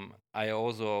 I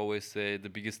also always say the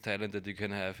biggest talent that you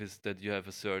can have is that you have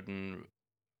a certain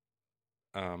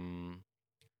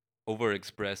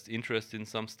overexpressed interest in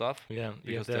some stuff. Yeah, you have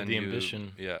Because to have then the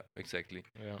ambition. Yeah, exactly.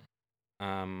 Yeah.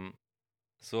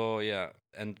 So yeah,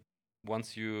 and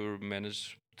once you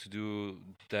manage to do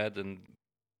that and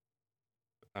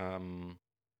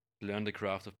learn the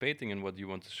craft of painting and what you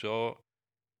want to show,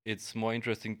 it's more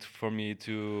interesting for me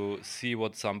to see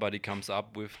what somebody comes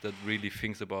up with that really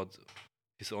thinks about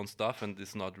his own stuff and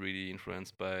is not really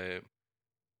influenced by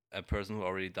a person who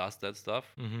already does that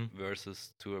stuff,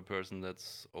 versus to a person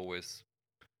that's always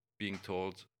being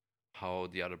told how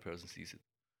the other person sees it.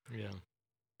 Yeah.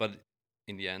 But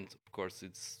in the end, of course,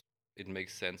 it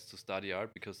makes sense to study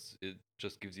art, because it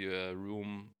just gives you a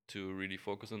room to really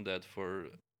focus on that for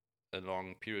a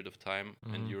long period of time,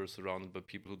 and you're surrounded by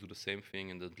people who do the same thing,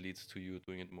 and that leads to you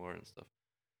doing it more and stuff.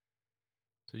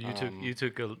 So did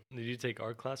you take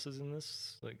art classes in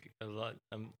this, like a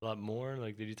lot more?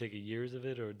 Like, did you take a years of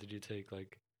it, or did you take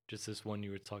like just this one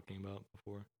you were talking about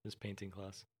before, this painting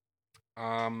class?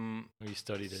 Or you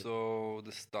studied it? So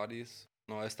the studies,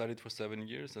 no, I studied for 7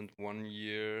 years, and 1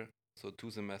 year, so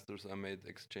 2 semesters, I made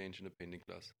exchange in the painting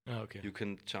class. Oh, okay. You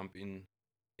can jump in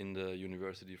the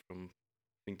university from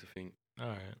thing to thing. All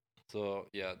right. So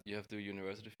yeah, you have the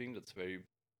university thing that's very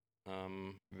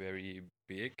very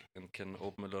big and can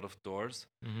open a lot of doors.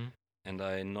 And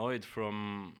I know it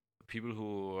from people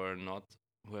who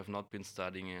have not been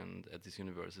studying at these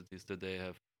universities, that they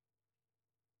have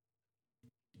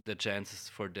the chances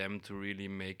for them to really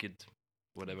make it,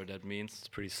 whatever that means, It's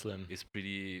pretty slim. is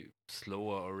pretty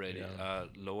slower already, Yeah.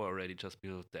 lower already, just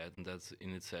because of that, and that's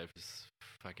in itself is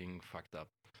fucking fucked up.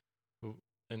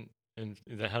 And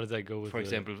how did that go with? For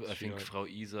example, I street think art? Frau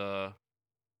Isa,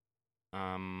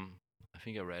 I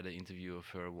think I read an interview of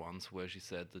her once where she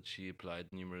said that she applied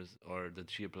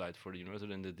for the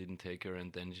university and they didn't take her,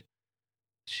 and then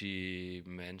she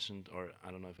mentioned, or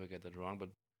I don't know if I get that wrong, but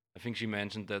I think she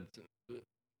mentioned that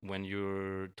when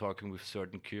you're talking with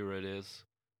certain curators,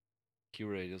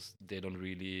 they don't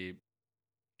really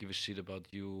give a shit about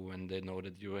you when they know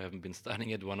that you haven't been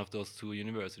studying at one of those 2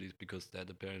 universities, because that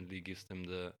apparently gives them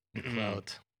the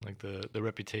clout, like the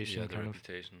reputation. Yeah, the kind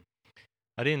reputation.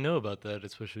 I didn't know about that,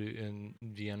 especially in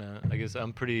Vienna. I guess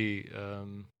I'm pretty,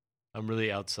 I'm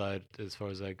really outside as far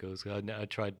as that goes. I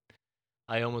tried,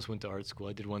 I almost went to art school.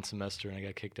 I did 1 semester and I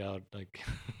got kicked out. Like,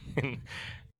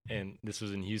 and this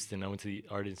was in Houston. I went to the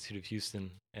Art Institute of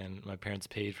Houston, and my parents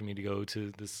paid for me to go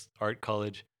to this art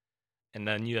college. and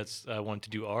I knew I wanted to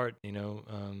do art, you know.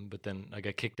 But then I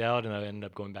got kicked out, and I ended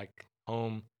up going back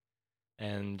home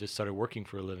and just started working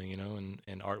for a living, you know.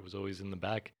 And art was always in the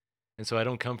back, and so I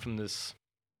don't come from this,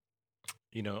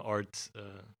 you know, art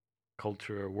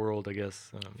culture or world, I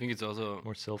guess. I think it's also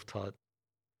More self-taught.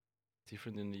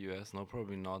 different in the US. No,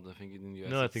 probably not. I think in the US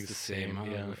No, I it's think the it's the same. huh,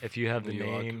 Yeah, with if you have the New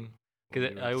York, name, when because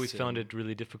you're I the always found same. it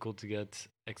really difficult to get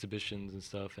exhibitions and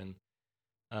stuff, and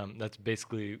that's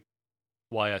basically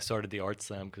why I started the Art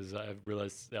Slam, because I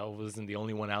realized I wasn't the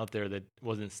only one out there that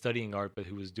wasn't studying art but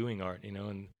who was doing art, you know,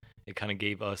 and it kind of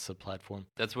gave us a platform.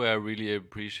 That's why I really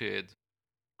appreciate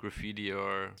graffiti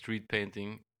or street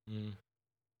painting, Mm,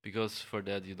 because for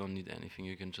that you don't need anything.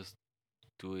 You can just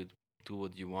do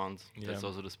what you want. yeah, That's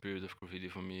also the spirit of graffiti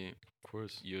for me. of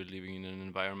course. You're living in an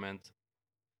environment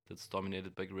that's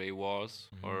dominated by gray walls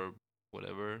or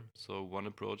whatever. So one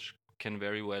approach can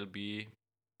very well be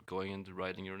going and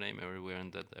writing your name everywhere,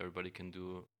 and that everybody can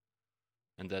do,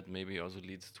 and that maybe also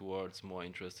leads towards more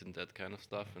interest in that kind of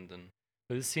stuff. And then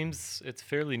But it seems it's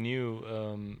fairly new.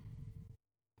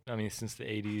 I mean, since the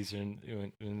 '80s,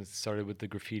 and when it started with the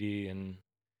graffiti, and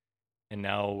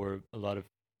now where a lot of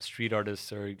street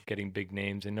artists are getting big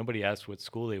names, and nobody asks what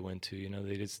school they went to. You know,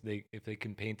 they if they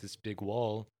can paint this big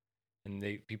wall, and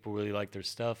people really like their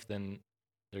stuff, then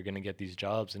they're gonna get these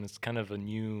jobs, and it's kind of a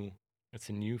new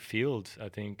field. I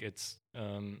think it's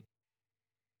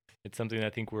something I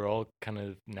think we're all kind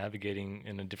of navigating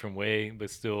in a different way, but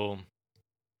still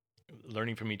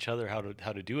learning from each other how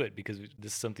to do it, because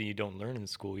this is something you don't learn in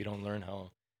school. You don't learn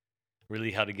how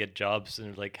to get jobs,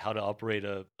 and like how to operate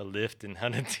a lift, and how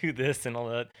to do this and all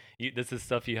that. This is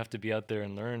stuff you have to be out there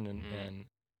and learn, and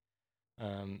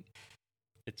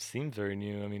it seems very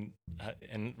new. I mean,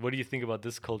 and what do you think about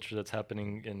this culture that's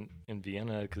happening in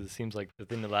Vienna? Because it seems like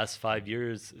within the last 5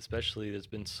 years, especially, there's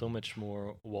been so much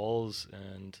more walls,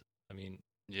 and I mean,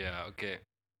 yeah, okay.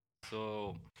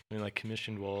 So like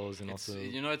commissioned walls, and it's, also,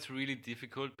 you know, it's really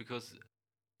difficult because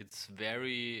it's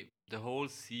very the whole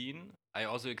scene. I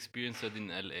also experienced that in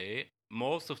LA.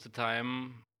 Most of the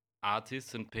time,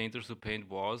 artists and painters who paint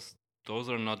walls, those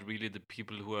are not really the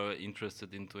people who are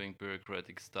interested in doing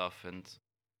bureaucratic stuff and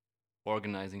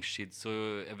organizing shit.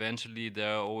 So eventually,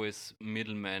 there are always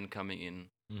middlemen coming in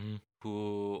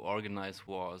who organize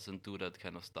wars and do that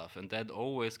kind of stuff, and that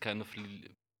always kind of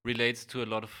relates to a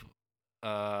lot of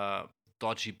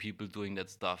dodgy people doing that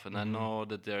stuff. And I know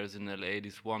that there's in LA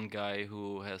this one guy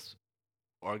who has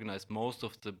organized most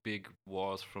of the big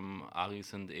wars from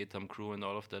Aris and Etam crew and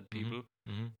all of that people,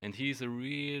 and he's a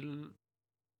real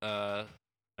how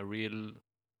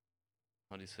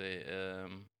do you say,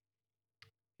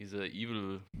 he's a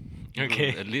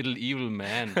a little evil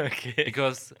man. Okay.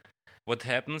 Because what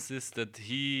happens is that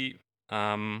he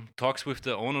talks with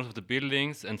the owners of the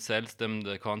buildings and sells them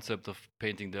the concept of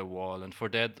painting their wall, and for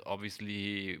that obviously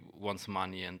he wants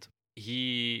money, and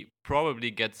he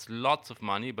probably gets lots of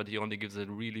money, but he only gives a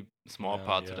really small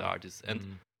part to the artist.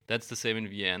 And that's the same in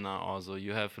Vienna also.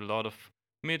 You have a lot of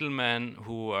middlemen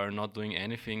who are not doing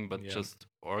anything but just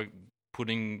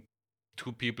putting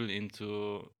two people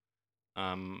into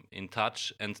in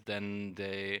touch, and then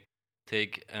they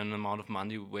take an amount of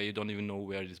money where you don't even know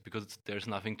where it is, because there's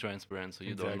nothing transparent, so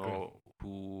you don't know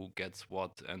who gets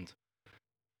what. And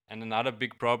another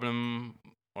big problem,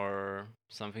 or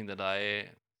something that I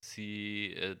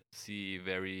see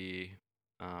very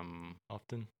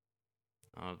often,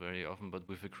 not very often, but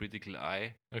with a critical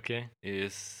eye, okay,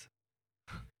 is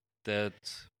that,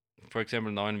 for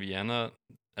example, now in Vienna,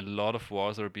 a lot of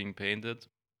walls are being painted,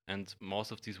 and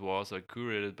most of these walls are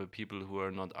curated by people who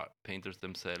are not painters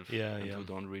themselves, who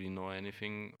don't really know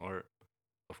anything, or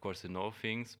of course they know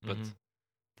things, but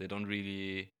they don't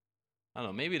really, I don't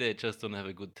know, maybe they just don't have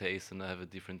a good taste, and I have a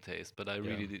different taste. But I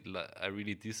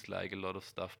really dislike a lot of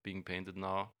stuff being painted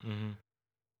now.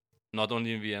 Not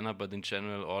only in Vienna, but in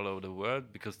general all over the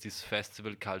world, because this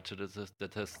festival culture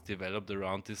that has developed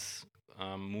around this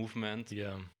movement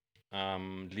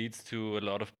leads to a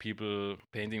lot of people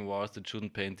painting walls that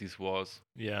shouldn't paint these walls.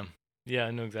 Yeah,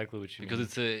 I know exactly what you mean.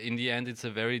 Because in the end, it's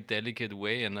a very delicate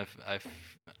way, and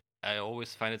I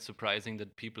always find it surprising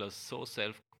that people are so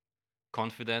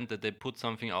self-confident that they put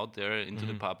something out there into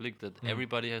the public that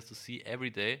everybody has to see every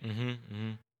day.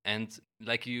 And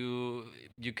like you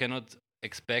cannot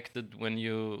expect that when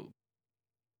you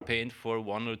paint for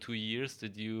 1 or 2 years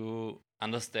that you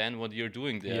understand what you're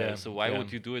doing there. So why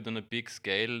would you do it on a big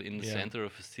scale in the center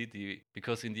of a city?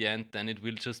 Because in the end, then it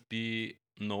will just be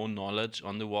no knowledge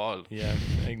on the wall. Yeah,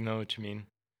 I know what you mean.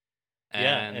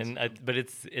 But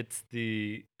it's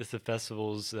the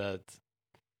festivals that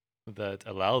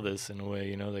allow this in a way.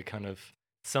 You know, they kind of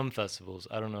some festivals.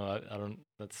 I don't know. I don't.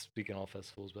 Let's speak in all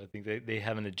festivals, but I think they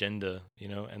have an agenda,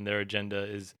 and their agenda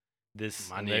is this.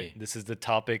 And Money. this is the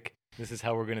topic. This is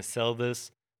how we're gonna sell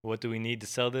this. What do we need to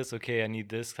sell this? Okay, I need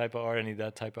this type of art. I need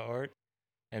that type of art,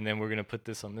 and then we're gonna put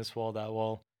this on this wall, that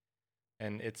wall.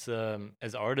 And it's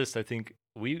as artists, I think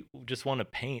we just want to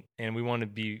paint, and we want to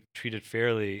be treated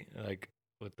fairly, like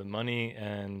with the money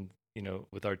and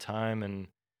with our time and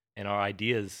our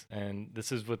ideas. And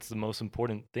this is what's the most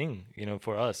important thing,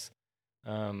 for us.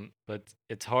 But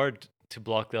it's hard to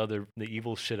block the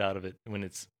evil shit out of it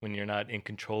when you're not in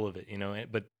control of it,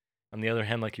 But on the other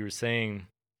hand, like you were saying,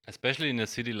 especially in a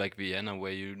city like Vienna,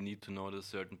 where you need to know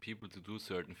certain people to do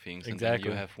certain things, and exactly,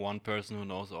 then you have one person who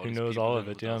knows all who these knows people all and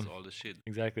of it, who does all the shit.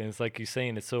 exactly. And it's like you're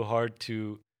saying, it's so hard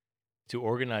to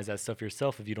organize that stuff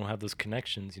yourself if you don't have those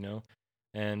connections,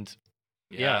 And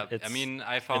Yeah, it's, I mean,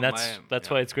 I found and that's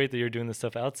yeah. why it's great that you're doing the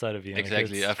stuff outside of Vienna.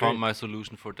 Exactly, I found my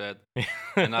solution for that, my.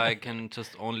 and I can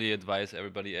just only advise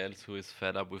everybody else who is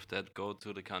fed up with that: go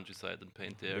to the countryside and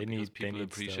paint there, because people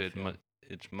appreciate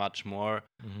it much more,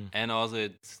 and also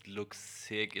it looks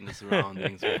sick in the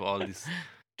surroundings with all these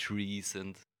trees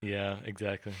and yeah,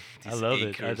 exactly. I love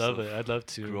it. I love it. I'd love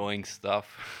to growing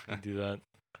stuff. do that.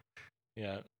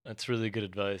 Yeah, that's really good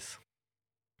advice.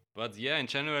 But yeah, in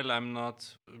general, I'm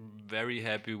not very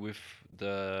happy with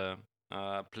the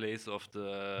place of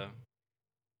the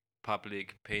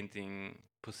public painting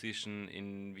position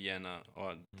in Vienna,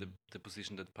 or the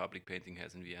position that public painting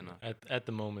has in Vienna. At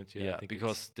the moment, yeah. Yeah,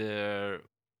 because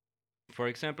for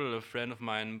example, a friend of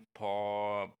mine,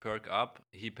 Paul Perk Up,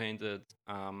 he painted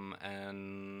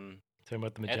an talking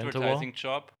about the magenta advertising wall?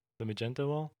 job. The magenta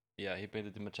wall? Yeah, he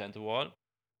painted the magenta wall,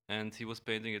 and he was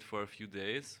painting it for a few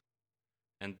days,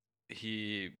 and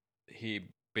he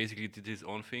basically did his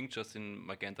own thing just in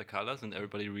magenta colors, and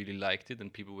everybody really liked it,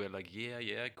 and people were like,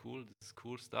 yeah, cool, this is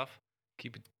cool stuff,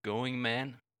 keep it going,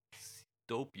 man, it's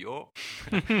dope, yo.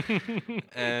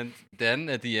 And then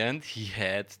at the end he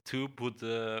had to put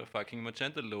the fucking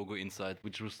magenta logo inside,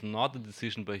 which was not a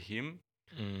decision by him,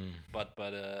 but by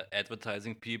the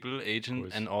advertising people,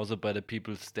 agent, and also by the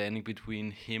people standing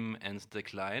between him and the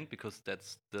client, because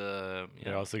that's the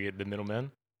they also get the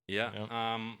middleman.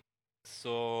 Yeah.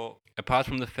 So apart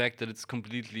from the fact that it's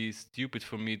completely stupid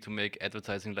for me to make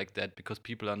advertising like that, because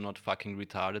people are not fucking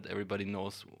retarded, everybody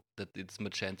knows that it's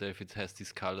magenta if it has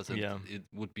these colors, and it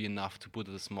would be enough to put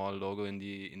a small logo in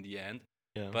the end.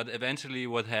 Yeah. But eventually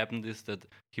what happened is that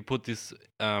he put this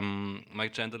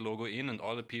magenta logo in, and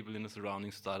all the people in the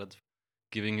surroundings started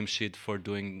giving him shit for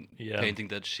painting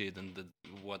that shit, and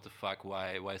what the fuck,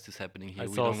 why is this happening here?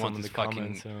 We don't want this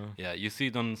fucking comments, yeah, you see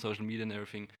it on social media and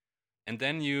everything. And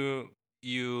then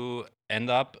you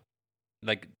end up,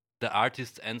 like, the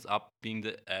artist ends up being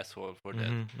the asshole for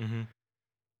that.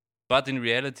 But in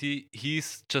reality,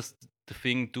 he's just the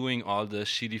thing doing all the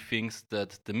shitty things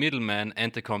that the middleman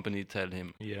and the company tell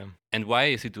him. Yeah. And why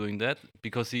is he doing that?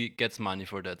 Because he gets money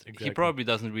for that. Exactly. He probably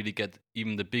doesn't really get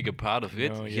even the bigger part of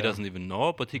it. No, he doesn't even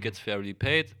know, but he gets fairly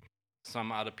paid.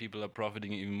 Some other people are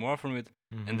profiting even more from it.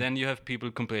 And then you have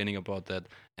people complaining about that.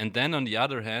 And then on the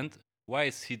other hand, why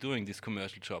is he doing this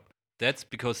commercial job? That's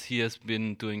because he has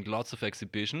been doing lots of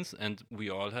exhibitions, and we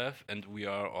all have, and we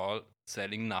are all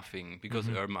selling nothing, because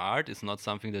urban art is not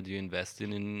something that you invest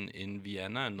in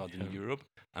Vienna and not in Europe,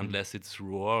 unless it's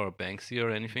Rohr or Banksy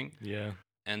or anything. Yeah.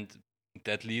 And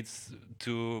that leads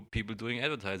to people doing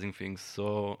advertising things.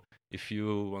 So if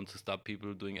you want to stop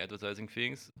people doing advertising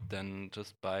things, then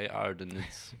just buy art, and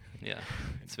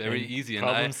it's very easy.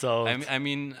 Problem solved. I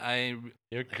think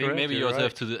maybe you also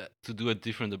have to do a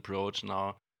different approach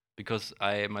now, because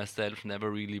I myself never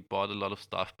really bought a lot of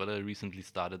stuff, but I recently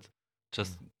started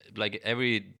just like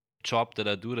every job that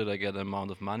I do that I get an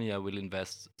amount of money, I will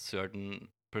invest certain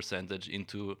percentage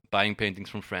into buying paintings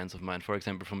from friends of mine. For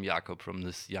example, from Jakob, from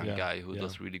this young guy who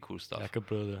does really cool stuff. Jakob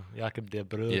der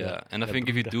Bruder. Yeah, and I think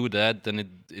if you do that, then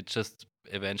it just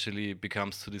eventually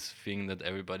becomes to this thing that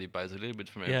everybody buys a little bit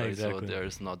from everybody. Yeah, exactly. So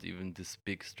there's not even this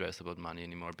big stress about money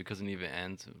anymore, because in the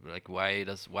end, like, why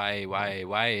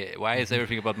is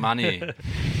everything about money?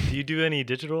 Do you do any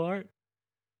digital art?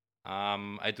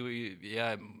 I do,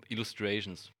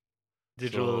 illustrations.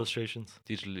 Digital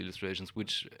illustrations,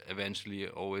 which eventually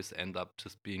always end up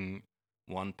just being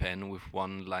one pen with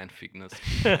one line thickness.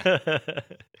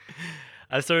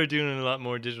 I started doing a lot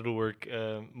more digital work,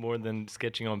 more than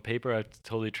sketching on paper. I've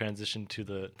totally transitioned to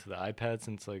the iPad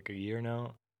since like a year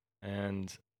now,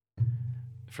 and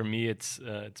for me, it's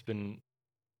been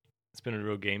a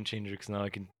real game changer, because now I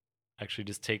can actually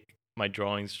just take my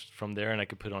drawings from there and I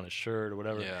could put on a shirt or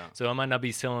whatever. Yeah. So I might not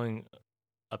be selling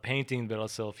a painting, but I'll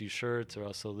sell a few shirts, or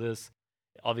I'll sell this,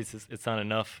 obviously it's not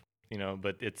enough,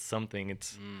 but it's something.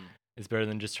 It's better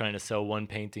than just trying to sell one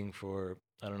painting for,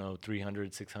 I don't know,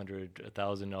 $300, $600,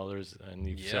 $1,000, and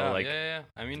you sell like yeah.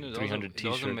 I mean, 300 it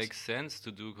also t-shirts. makes sense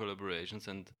to do collaborations,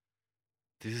 and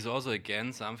this is also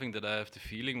again something that I have the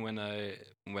feeling when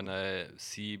I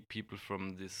see people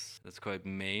from this, let's call it,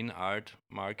 main art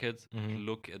market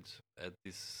look at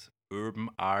this urban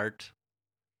art,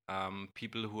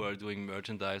 people who are doing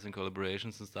merchandise and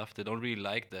collaborations and stuff. They don't really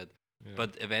like that. Yeah.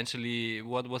 But eventually,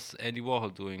 what was Andy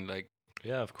Warhol doing? Like,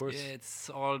 yeah, of course. yeah,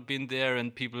 it's all been there,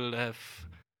 and people have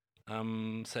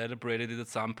celebrated it at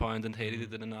some point and hated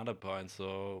it at another point.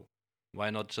 So why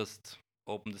not just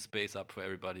open the space up for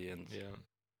everybody? And yeah,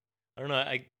 I don't know.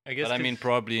 I guess. but I mean,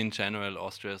 probably in general,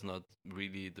 Austria is not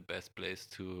really the best place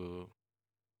to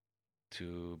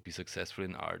be successful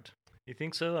in art. You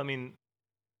think so? I mean,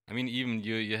 even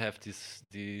you have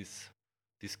these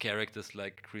characters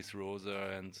like Chris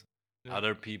Rosa and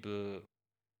other people,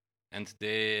 and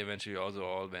they eventually also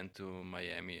all went to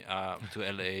Miami, to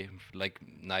LA. Like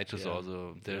Nitrous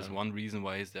also. There's one reason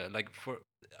why he's there. Like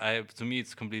to me,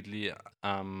 it's completely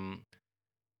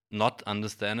not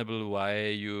understandable why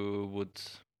you would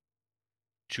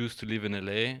choose to live in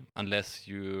LA unless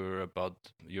you're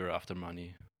after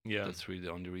money. Yeah, that's really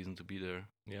the only reason to be there.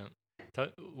 Yeah.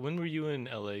 When were you in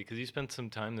LA? Because you spent some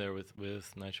time there with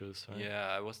Nitros, right? Yeah,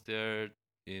 I was there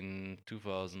in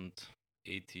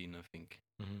 2018, I think.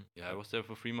 Yeah, I was there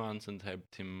for 3 months and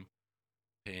helped him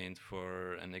paint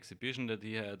for an exhibition that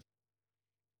he had.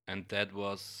 And that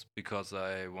was because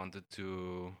I wanted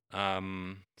to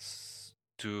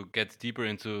get deeper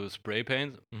into spray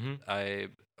paint. I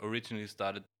originally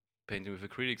started painting with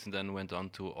acrylics and then went on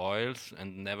to oils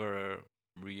and never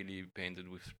really painted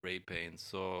with spray paint.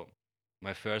 So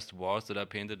my first walls that I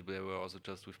painted, they were also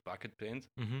just with bucket paint.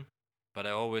 But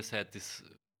I always had this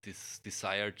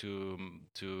desire to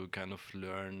kind of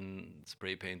learn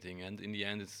spray painting, and in the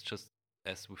end it's just,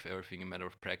 as with everything, a matter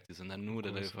of practice. And I knew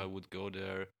that if I would go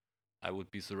there, I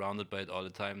would be surrounded by it all the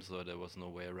time, so there was no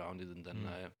way around it. And then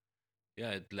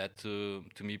it led to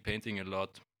me painting a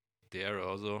lot there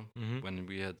also when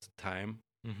we had time.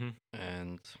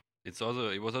 And it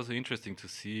was also interesting to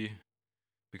see,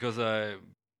 because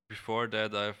before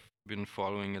that I've been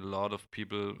following a lot of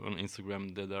people on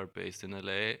Instagram that are based in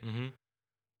LA.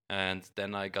 And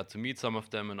then I got to meet some of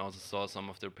them and also saw some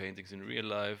of their paintings in real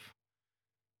life,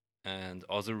 and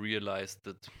also realized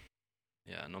that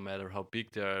no matter how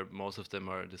big they are, most of them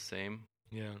are the same.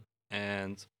 Yeah.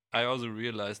 And I also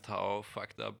realized how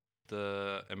fucked up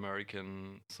the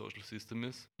American social system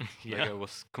is. Like I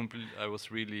was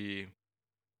really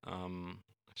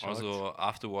also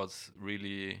afterwards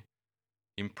really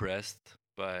impressed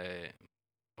by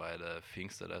the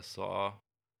things that I saw,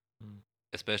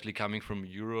 especially coming from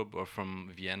Europe or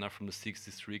from Vienna, from the 6th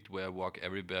district, where I walk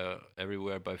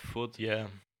everywhere by foot. Yeah.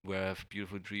 Where I have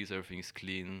beautiful trees, everything is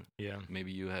clean. Yeah.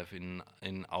 Maybe you have in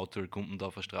outer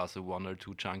Gumpendorfer Straße 1 or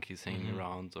 2 junkies hanging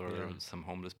around, or some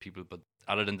homeless people. But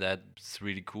other than that, it's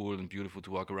really cool and beautiful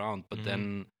to walk around. But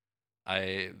then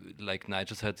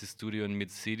Nigel had his studio in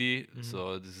Mid-City,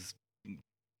 so this is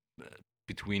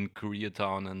between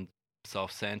Koreatown and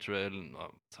South Central.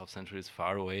 South Central is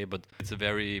far away, but it's a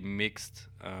very mixed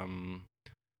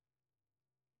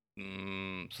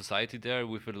society there,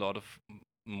 with a lot of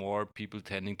more people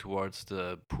tending towards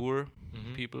the poor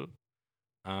people.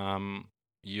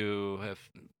 You have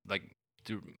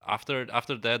after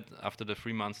the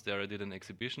 3 months there, I did an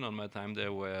exhibition on my time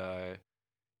there where I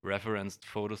referenced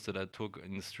photos that I took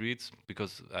in the streets,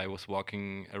 because I was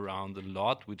walking around a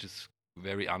lot, which is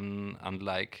very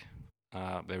unlike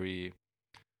very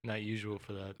not usual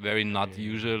for that. Very not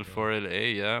usual for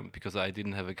LA, because I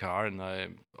didn't have a car and I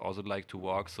also like to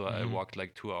walk, so I walked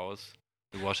like 2 hours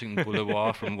the Washington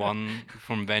Boulevard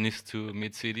from Venice to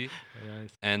Mid-City. Nice.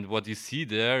 And what you see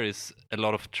there is a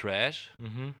lot of trash,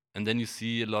 and then you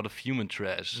see a lot of human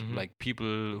trash, like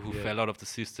people who fell out of the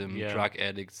system, drug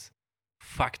addicts,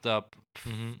 fucked up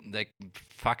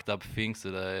fucked up things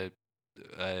that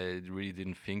I really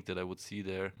didn't think that I would see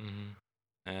there.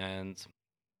 And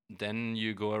then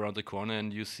you go around the corner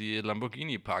and you see a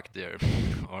Lamborghini parked there,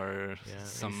 or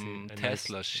some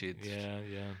Tesla shit.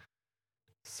 Yeah.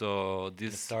 So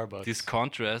this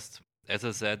contrast, as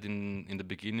I said in the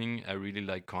beginning, I really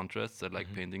like contrasts. I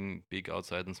like painting big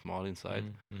outside and small inside.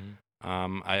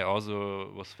 I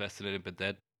also was fascinated by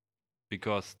that,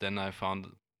 because then I found,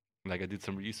 I did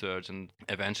some research, and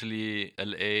eventually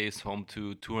LA is home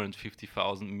to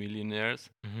 250,000 millionaires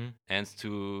and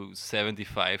to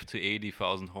 75 to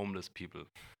 80,000 homeless people.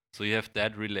 So you have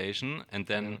that relation, and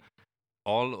then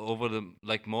all over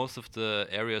like most of the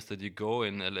areas that you go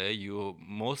in LA, you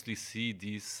mostly see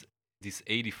these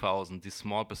 80,000, this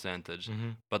small percentage,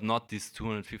 but not these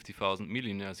 250,000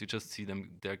 millionaires. You just see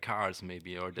their cars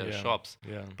maybe or their shops,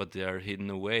 but they are hidden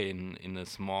away in a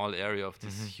small area of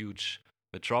this huge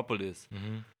metropolis.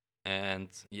 And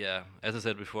yeah, as I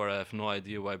said before, I have no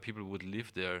idea why people would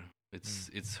live there.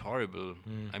 It's horrible.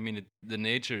 I mean, the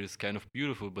nature is kind of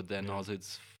beautiful, but then also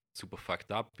it's super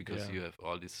fucked up because you have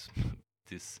all these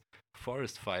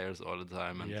forest fires all the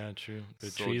time. And true.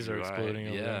 The so trees are dry. exploding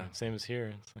over there. Same as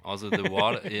here. It's like Also the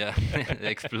water,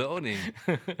 exploding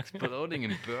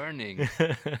and burning.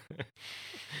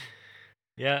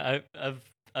 Yeah,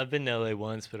 I've been to LA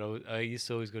once, but I used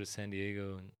to always go to San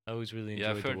Diego, and I always really enjoyed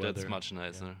I've the heard weather. that's much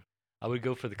nicer. I would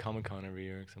go for the Comic-Con every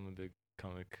year because I'm a big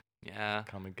comic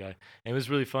guy. And it was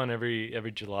really fun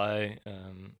every July.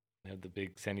 They had the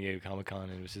big San Diego Comic-Con,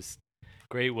 and it was just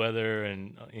great weather,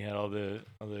 and you had all the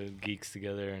geeks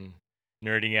together and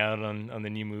nerding out on the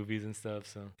new movies and stuff.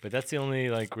 So, but that's the only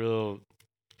like real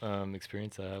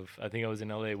experience I have. I think I was in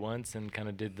LA once and kind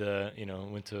of did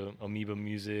went to Amoeba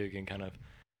Music and kind of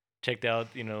checked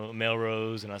out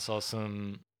Melrose, and I saw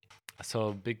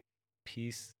a big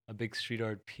street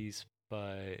art piece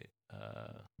by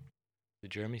the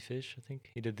Jeremy Fish. I think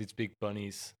he did these big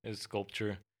bunnies as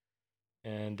sculpture,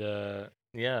 and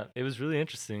it was really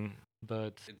interesting.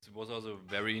 But it was also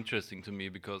very interesting to me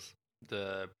because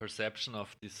the perception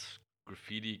of this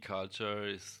graffiti culture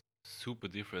is super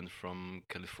different from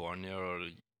California or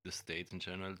the States in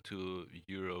general to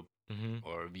Europe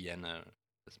or Vienna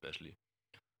especially,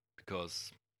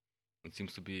 because it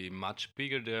seems to be much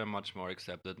bigger there, much more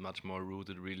accepted, much more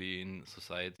rooted really in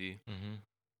society.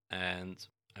 And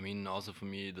I mean, also for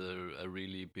me, a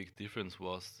really big difference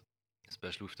was,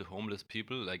 especially with the homeless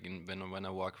people, like when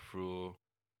I walk through,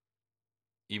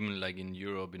 even like in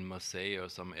Europe, in Marseille or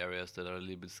some areas that are a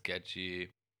little bit sketchy,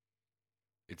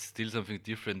 it's still something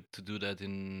different to do that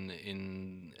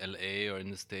in LA or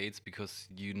in the States, because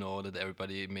you know that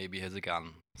everybody maybe has a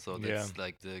gun. So that's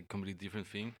like the completely different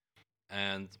thing.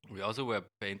 And we also were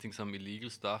painting some illegal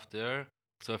stuff there.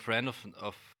 So a friend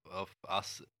of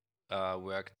us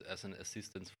worked as an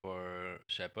assistant for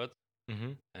Shepard,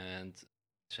 and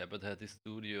Shepard had this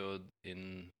studio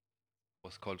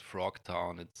was called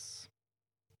Frogtown. It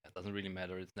doesn't really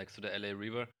matter. It's next to the LA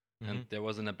River, and there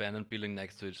was an abandoned building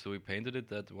next to it. So we painted it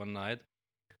that one night,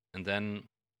 and then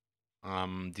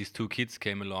these two kids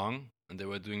came along, and they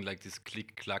were doing like these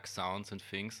click clack sounds and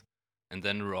things. And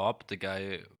then Rob, the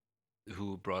guy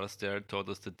who brought us there, told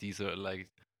us that these are like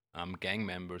gang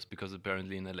members, because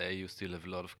apparently in LA you still have a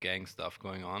lot of gang stuff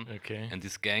going on. Okay. And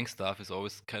this gang stuff is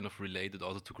always kind of related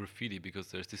also to graffiti,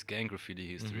 because there's this gang graffiti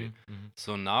history.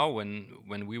 So now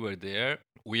when we were there,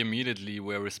 we immediately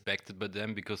were respected by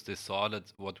them, because they saw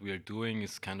that what we are doing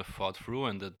is kind of thought through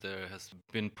and that there has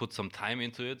been put some time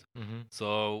into it.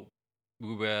 So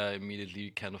we were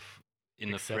immediately kind of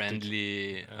in Accepted. A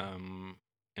friendly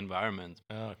environment.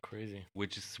 Oh, crazy.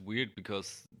 Which is weird,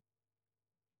 because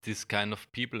this kind of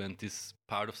people and this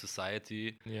part of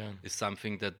society is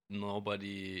something that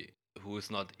nobody who is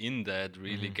not in that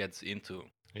really gets into.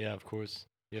 Yeah, of course.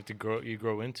 You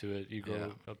grow into it. You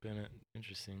grow up in it.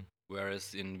 Interesting.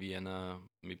 Whereas in Vienna,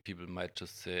 people might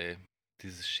just say,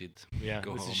 this is shit. Yeah,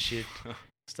 Go this home. is shit.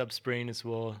 Stop spraying this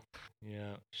wall.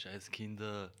 Yeah. Scheiß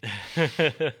Kinder.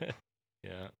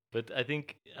 Yeah. But I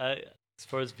think as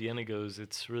far as Vienna goes,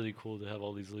 it's really cool to have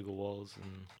all these legal walls,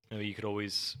 and you could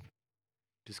always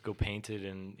just go paint it,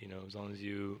 and as long as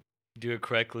you do it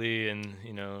correctly and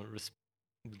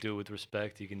do it with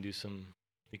respect, you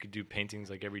could do paintings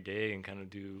like every day and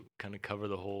kind of cover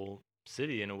the whole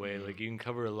city in a way. Like you can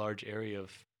cover a large area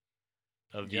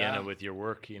of Vienna with your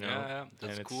work, Yeah,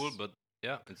 that's cool, but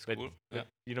it's cool. But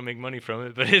you don't make money from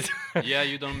it, but it's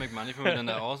you don't make money from it. And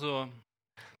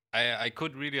I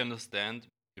could really understand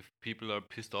if people are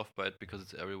pissed off by it because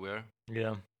it's everywhere.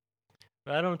 Yeah.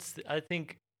 But I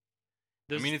think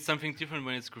I mean, it's something different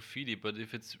when it's graffiti, but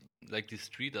if it's like this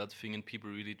street art thing and people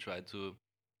really try to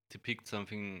depict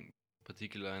something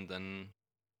particular and then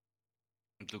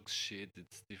it looks shit,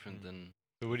 it's different than...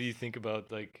 So what do you think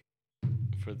about, like,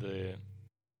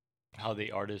 how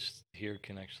the artists here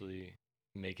can actually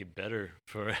make it better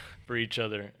for each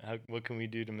other? What can we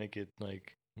do to make it,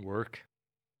 like, work?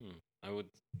 I would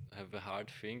have a hard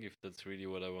think if that's really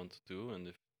what I want to do, and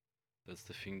if that's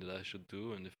the thing that I should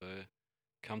do, and if I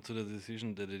come to the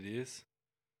decision that it is,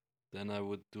 then I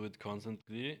would do it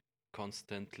constantly,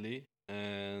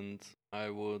 and I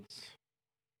would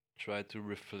try to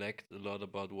reflect a lot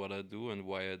about what I do and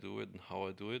why I do it and how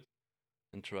I do it,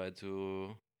 and try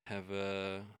to have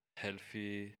a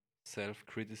healthy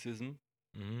self-criticism.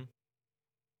 Mm-hmm.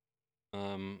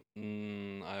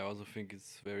 I also think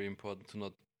it's very important to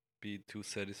not be too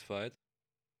satisfied,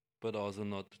 but also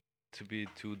not to be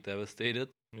too devastated.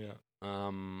 Yeah.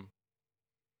 Um,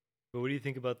 But what do you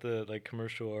think about the like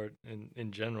commercial art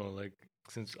in general? Like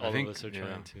since I all of think, us are yeah,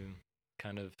 trying to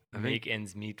kind of I think, make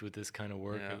ends meet with this kind of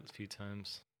work yeah, a few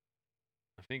times.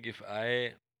 I think if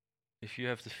you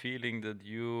have the feeling that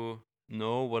you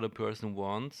know what a person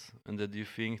wants and that you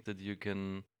think that you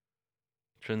can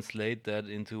translate that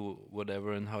into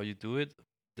whatever and how you do it,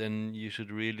 then you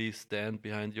should really stand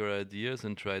behind your ideas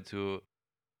and try to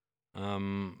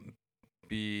um,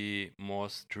 be more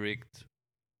strict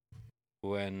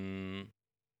when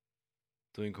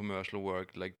doing commercial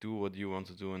work. Like do what you want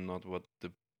to do and not what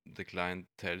the client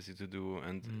tells you to do.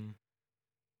 And Mm.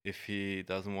 if he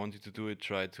doesn't want you to do it,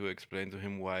 try to explain to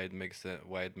him why it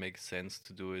makes sense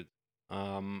to do it.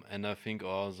 And I think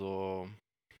also,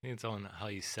 I think it's on how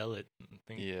you sell it. I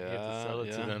think you have to yeah, sell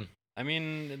it to yeah. them. I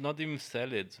mean, not even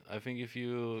sell it. I think if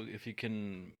you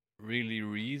can really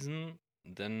reason,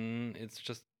 then it's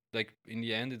just like in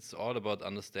the end, it's all about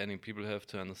understanding. People have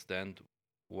to understand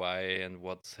why and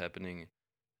what's happening,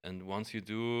 and once you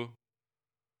do,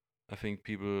 I think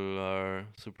people are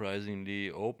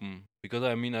surprisingly open because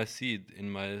I mean I see it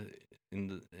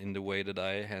in the way that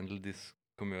I handle this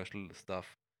commercial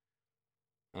stuff.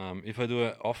 If I do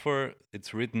an offer,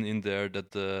 it's written in there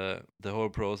that the whole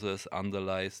process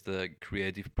underlies the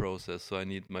creative process. So I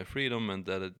need my freedom and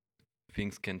that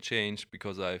things can change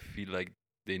because I feel like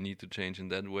they need to change in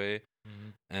that way, Mm-hmm.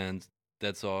 and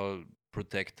that's all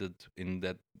protected in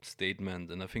that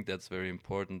statement. And I think that's very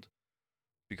important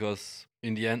because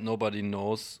in the end, nobody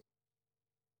knows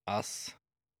us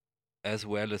as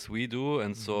well as we do,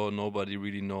 and so nobody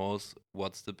really knows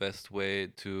what's the best way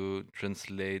to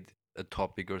translate a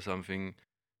topic or something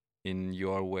in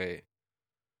your way.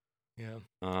 Yeah.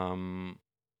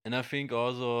 And I think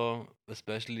also,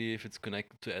 especially if it's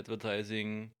connected to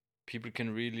advertising, people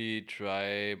can really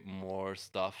try more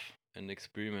stuff and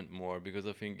experiment more because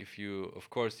I think if you, of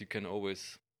course, you can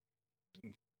always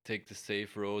take the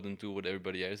safe road and do what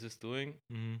everybody else is doing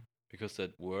Mm-hmm. because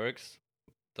that works.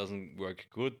 Doesn't work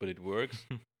good, but it works.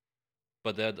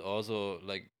 But that also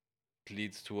like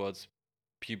leads towards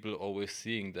people always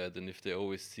seeing that, and if they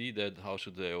always see that, how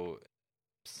should they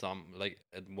some like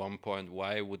at one point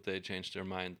why would they change their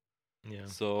mind? Yeah.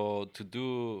 So to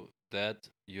do that,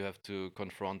 you have to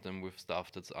confront them with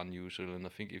stuff that's unusual, and I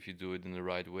think if you do it in the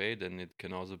right way, then it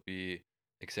can also be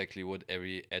exactly what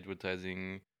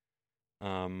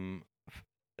um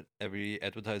every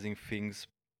advertising thing's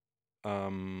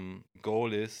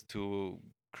goal is to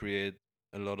create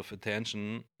a lot of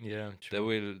attention. Yeah.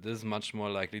 True. This is much more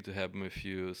likely to happen if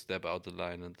you step out the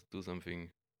line and do something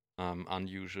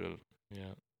unusual.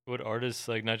 Yeah. What artists,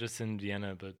 like not just in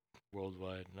Vienna but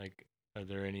worldwide, like are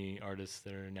there any artists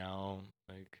that are now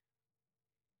like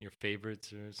your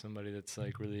favorites or somebody that's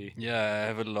like really Yeah, I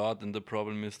have a lot, and the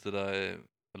problem is that I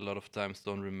a lot of times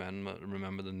don't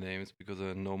remember the names because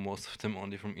I know most of them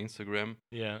only from Instagram,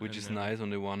 yeah, which and is nice on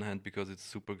the one hand because it's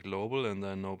super global and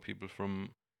I know people from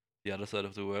the other side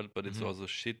of the world, but it's also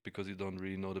shit because you don't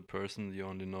really know the person, you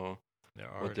only know their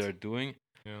what art. they're doing.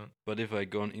 Yeah. But if I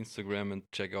go on Instagram and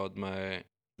check out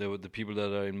the people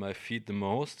that are in my feed the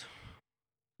most,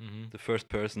 Mm-hmm. the first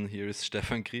person here is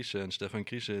Stefan Krische, and Stefan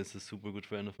Krische is a super good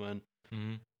friend of mine.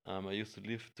 Mm-hmm. I used to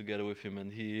live together with him,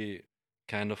 and he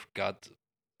kind of got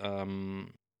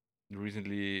um,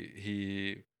 recently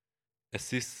he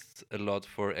assists a lot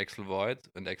for Axel Void,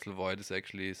 and Axel Void is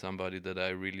actually somebody that I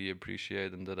really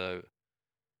appreciate and that I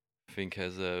think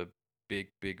has a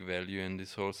big value in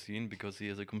this whole scene because he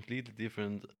has a completely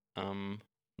different,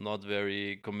 not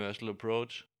very commercial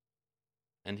approach,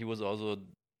 and he was also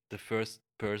the first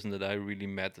person that I really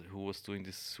met who was doing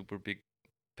this super big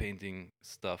painting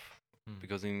stuff.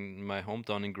 Because in my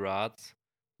hometown in Graz,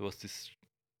 there was this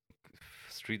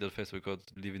street art festival called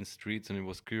Live in Streets, and it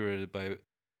was curated by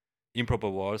Improper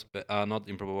Wars, not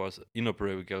Improper Wars,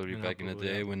 Inoperable Gallery back in the Inoperable,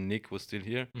 day yeah. when Nick was still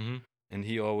here. Mm-hmm. And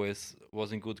he always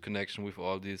was in good connection with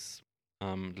all these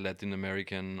Latin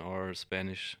American or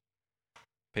Spanish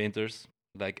painters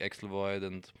like Axel Void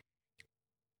and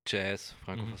Jazz,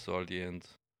 Franco Fasoldi, and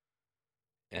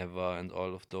Eva, and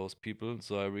all of those people.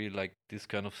 So I really like this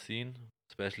kind of scene,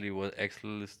 especially what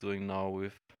Axel is doing now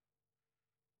with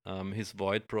his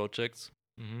Void projects.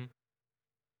 Mm-hmm.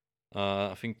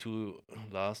 I think 2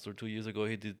 years ago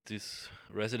he did this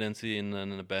residency in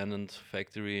an abandoned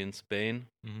factory in Spain,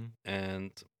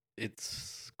 and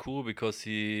it's cool because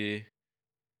he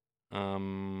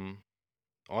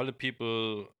all the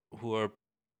people who are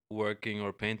working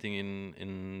or painting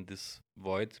in this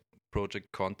void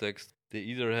project context, they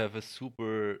either have a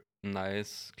super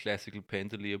nice classical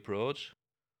painterly approach,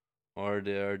 or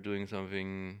they are doing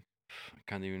something I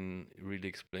can't even really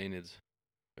explain it.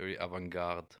 Very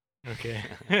avant-garde. Okay.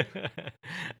 I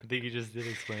think you just did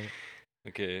explain it.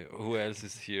 Okay, who else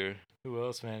is here? Who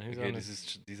else, man? Who's Okay, on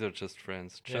these are just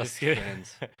friends. Yeah, Just good.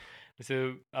 friends.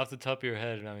 So off the top of your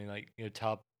head, I mean, like your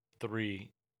top 3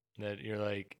 that you're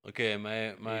like, Okay, my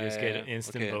you just get an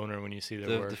instant okay. boner when you see their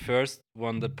The work. first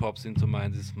one that pops into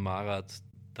mind is Marat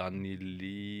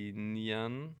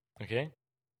Danilinian. Okay.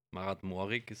 Marat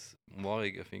Morik,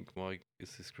 I think Morik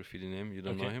is his graffiti name. You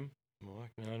don't know Okay. him? Well,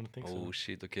 I don't think Oh so.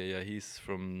 shit! Okay, yeah, he's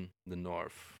from the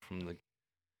north, from the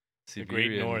The Great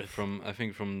Siberian, North. I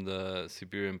think from the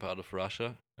Siberian part of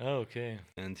Russia. Oh, okay.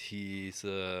 And he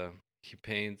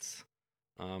paints.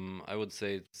 I would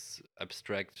say it's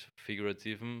abstract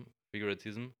figuratism.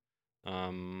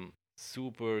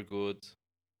 Super good,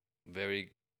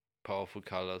 very powerful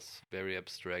colors, very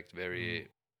abstract, very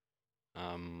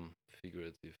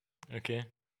figurative. Okay.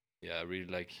 Yeah, I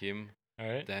really like him. All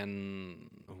right. Then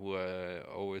who I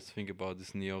always think about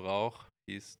is Neo Rauch.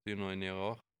 Do you know Neo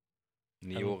Rauch?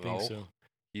 I don't think so.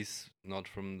 He's not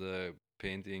from the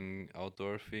painting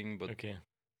outdoor thing, but Okay.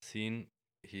 scene.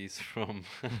 He's from.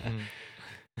 Mhm.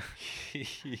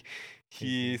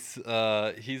 He's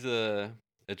a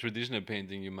traditional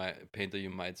painter you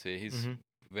might say. He's Mhm.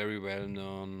 very well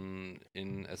known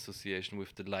in association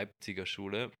with the Leipziger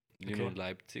Schule. You know Okay.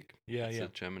 Leipzig? Yeah, It's yeah. a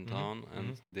German Mhm, town,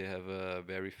 and mhm. they have a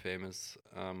very famous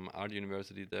art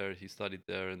university there. He studied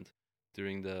there, and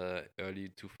during the early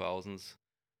 2000s,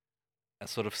 a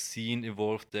sort of scene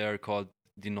evolved there called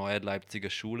Die Neue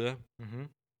Leipziger Schule, Mhm.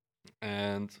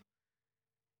 and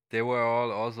they were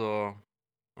all also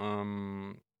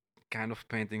kind of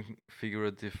painting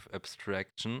figurative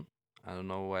abstraction. I don't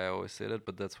know why I always say that,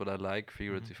 but that's what I like,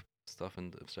 figurative stuff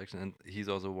and abstraction. And he's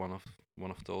also one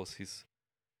of those. He's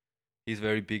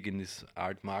very big in this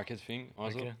art market thing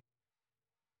also. Okay.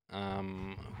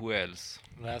 Who else?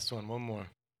 Last one more.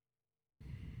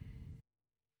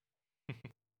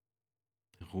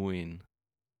 Ruin.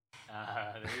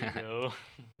 Ah, there you go.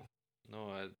 No,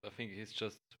 I think he's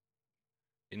just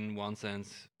in one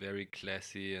sense very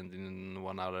classy, and in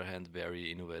one other hand very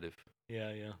innovative.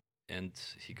 Yeah, yeah. And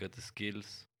he got the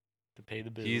skills. To pay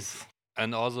the bills.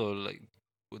 And also like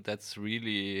that's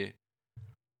really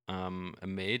a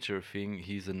major thing.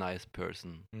 He's a nice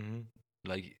person. Mhm.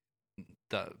 Like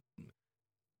that.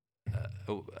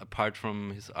 Apart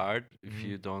from his art, if Mhm.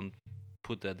 you don't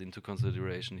put that into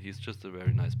consideration, he's just a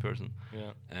very nice person.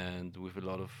 Yeah. And with a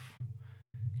lot of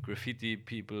graffiti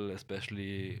people,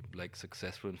 especially like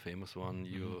successful and famous one,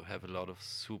 you have a lot of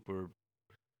super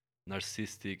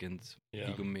narcissistic and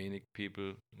egomaniac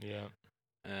people. Yeah.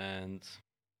 And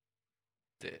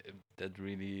that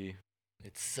really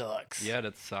It sucks. Yeah,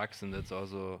 that sucks, and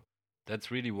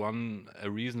that's really a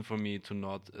reason for me to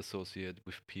not associate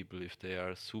with people if they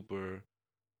are super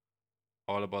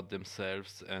all about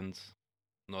themselves and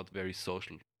not very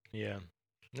social. Yeah.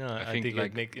 No, I think, think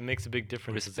like, it makes a big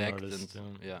difference as an Respect artist.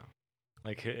 and yeah,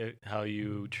 Like how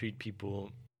you treat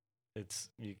people,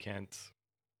 you can't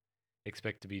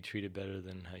expect to be treated better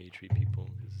than how you treat people.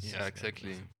 'Cause it's yeah, just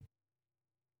exactly. not-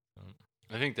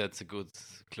 I think that's a good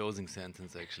closing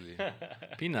sentence actually.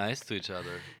 Be nice to each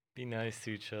other. Be nice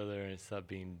to each other and stop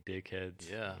being dickheads.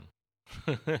 Yeah.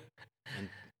 and- And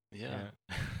yeah,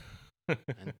 yeah.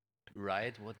 and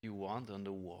write what you want on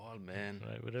the wall, man.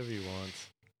 Right, whatever you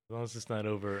want. As long as it's not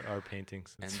over our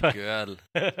paintings. And it's fine. girl,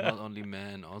 not only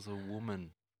man, also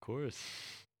woman. Of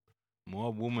course.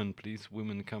 More women, please.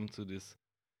 Women, come to this.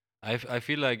 I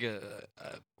feel like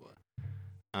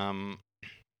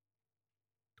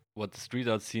what the street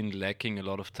art scene lacking a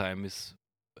lot of time is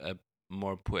a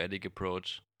more poetic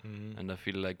approach. Mhm. And I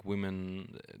feel like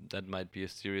women, that might be a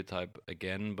stereotype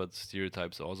again, but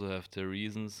stereotypes also have their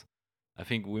reasons. I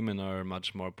think women are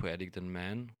much more poetic than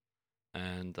men,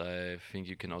 and I think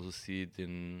you can also see it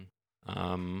in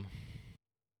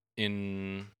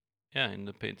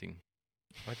the painting.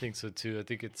 I think so too. I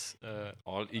think it's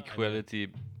All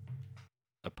equality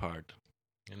apart.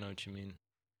 I know what you mean.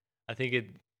 I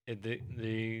think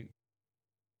the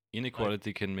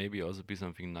Inequality can maybe also be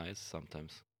something nice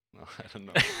sometimes. No, I don't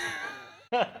know.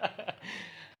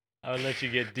 I would let you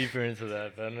get deeper into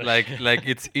that, but I'm not like sure. like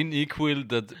it's unequal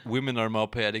that women are more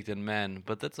poetic than men,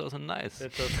 but that's also nice.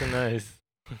 That's also nice.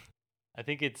 I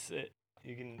think it's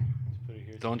you can put Put it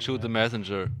here so Don't we shoot the have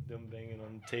messenger. them banging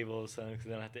on the table or something, because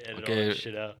then I have to edit all Okay. that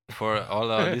shit out. For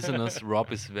all our listeners,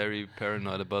 Rob is very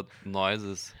paranoid about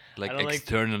noises, like I don't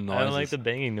external I noises. don't like the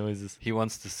banging noises. He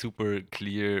wants the super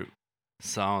clear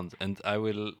sound, and I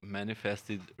will manifest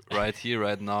it right here,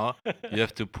 right now. You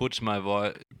have to pitch my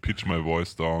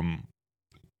voice down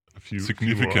A few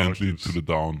significantly octaves. to the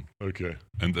down. Okay.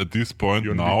 And at this point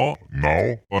You're now,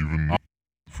 Even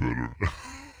further.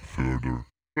 Further.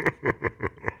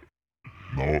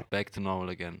 Now. back to normal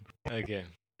again. Okay.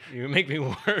 You make me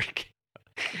work.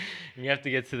 You have to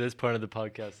get to this part of the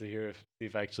podcast to hear see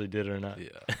if I actually did it or not.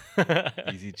 Yeah,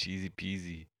 easy cheesy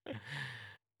peasy.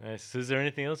 Nice. So is there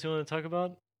anything else you want to talk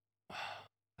about?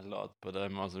 A lot, but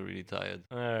I'm also really tired.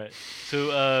 All right.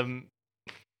 So,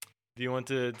 do you want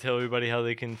to tell everybody how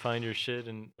they can find your shit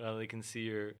and how they can see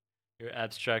your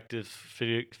abstractive,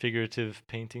 figurative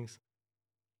paintings?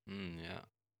 Yeah.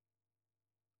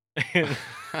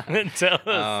 Tell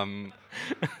us.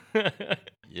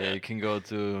 Yeah, you can go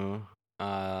to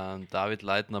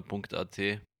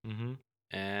davidleitner.at Mm-hmm.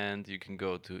 and you can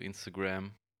go to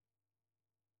Instagram.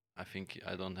 I think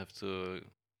I don't have to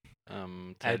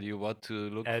tell At- you what to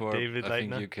look at for. David I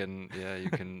think Leitner? you can. Yeah, you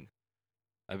can.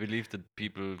 I believe that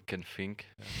people can think.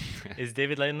 Is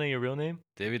David Leitner your real name?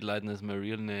 David Leitner is my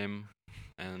real name,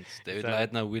 and David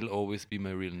that- Leitner will always be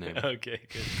my real name. Okay,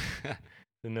 good.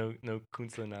 So no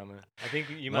Künstlername. I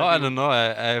think you might. No, I be- don't know.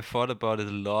 I thought about it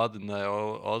a lot, and I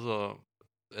also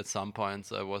at some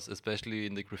points I was, especially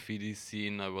in the graffiti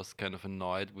scene, I was kind of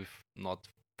annoyed with not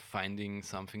finding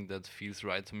something that feels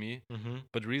right to me. Mhm.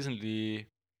 But recently,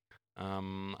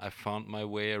 I found my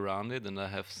way around it, and I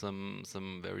have some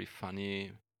very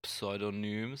funny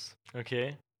pseudonyms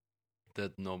Okay.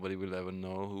 that nobody will ever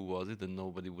know who was it, and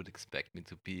nobody would expect me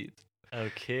to be it.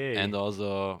 Okay. And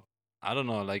also, I don't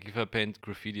know, like if I paint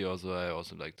graffiti, also I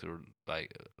also like to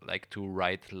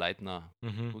write Leitner.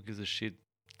 Mhm. Who gives a shit?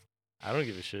 I don't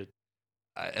give a shit.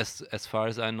 As far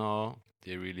as I know,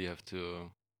 they really have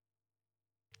to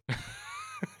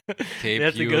They tape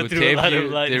have to you. go through a lot of They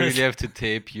lightness. really have to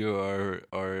tape you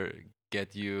or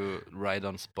get you right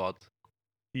on spot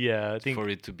Yeah, I think. for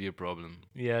it to be a problem.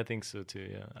 Yeah, I think so too.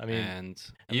 Yeah, I mean, And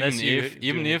unless even you if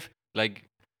doing it- like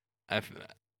I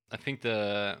think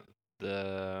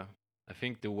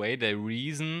the way they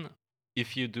reason,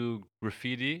 if you do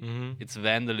graffiti, mhm, it's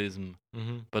vandalism.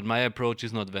 mhm. But my approach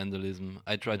is not vandalism.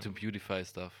 I try Yeah. to beautify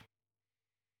stuff.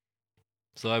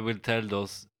 So I will tell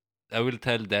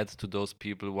that to those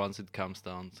people once it comes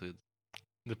down to it.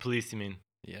 The police, you mean?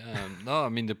 Yeah, no, I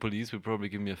mean the police will probably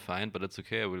give me a fine, but that's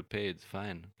okay. I will pay it.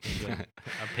 Fine. Okay.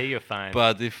 I'll pay your fine.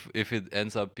 But if it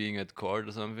ends up being at court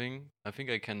or something, I think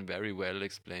I can very well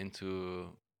explain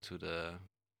to the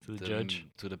to the judge,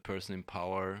 to the person in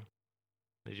power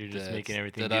that you're just making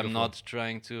everything that I'm beautiful. not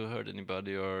trying to hurt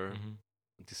anybody or Mhm.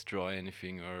 destroy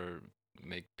anything or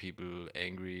make people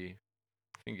angry.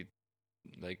 I think it,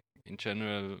 like in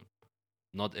general,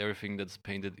 not everything that's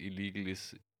painted illegal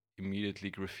is immediately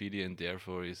graffiti and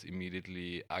therefore is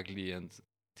immediately ugly and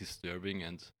disturbing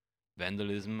and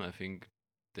vandalism. I think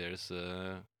there's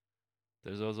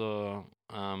also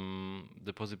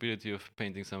the possibility of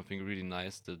painting something really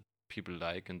nice that people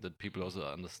like and that people also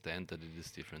understand that it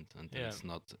is different and that Yeah. it's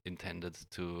not intended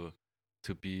to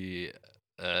be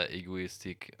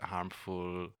egoistic,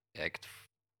 harmful act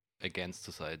against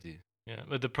society. Yeah,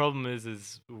 but the problem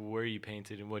is where you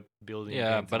paint it and what building. you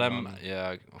Yeah, paint but it I'm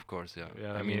on. of course, yeah.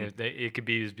 Yeah, I mean, it could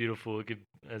be as beautiful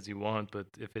as you want, but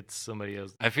if it's somebody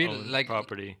else's I feel like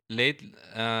property.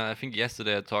 I think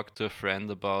yesterday I talked to a friend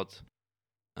about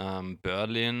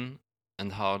Berlin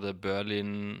and how the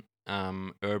Berlin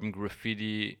urban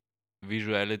graffiti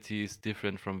visuality is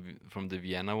different from the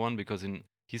Vienna one, because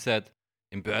he said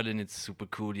in Berlin it's super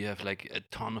cool. You have like a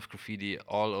ton of graffiti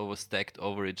all over stacked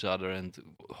over each other and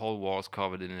whole walls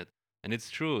covered in it. And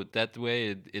it's true. That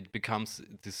way it becomes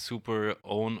this super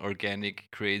own organic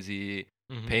crazy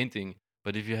Mhm. painting.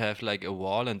 But if you have like a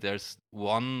wall and there's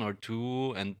one or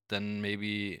two and then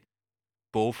maybe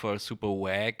both are super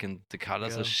whack and the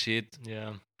colors Yeah. are shit, Yeah,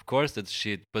 of course that's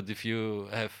shit. But if you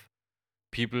have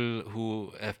people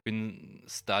who have been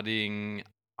studying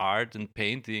art and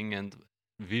painting and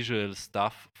visual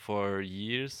stuff for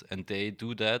years and they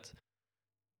do that,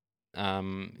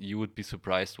 you would be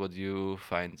surprised what you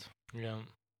find. yeah.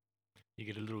 You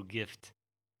get a little gift.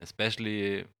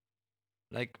 Especially,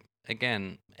 like,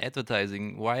 again,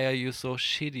 advertising. Why are you so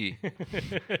shitty?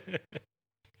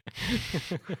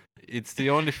 It's the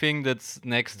only thing that's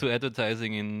next to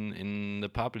advertising in the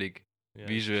public Yeah, that's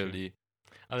true. visually.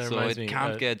 Oh, that So reminds it me,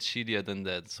 can't get shittier than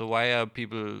that. So why are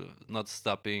people not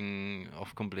stopping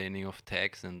of complaining of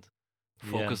tax and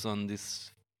Focus on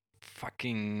this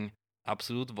fucking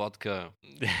Absolute vodka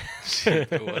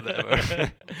shit or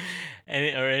whatever.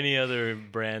 Any other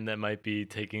brand that might be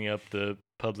taking up the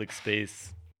public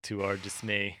space to our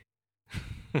dismay.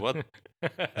 What?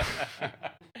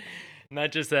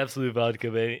 Not just Absolute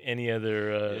Vodka, but any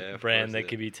other Yeah, of brand course, that yeah.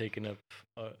 could be taken up,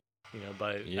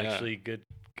 by Yeah. actually good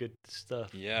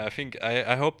stuff. Yeah, I think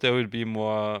I hope there will be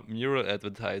more mural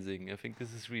advertising. I think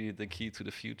this is really the key to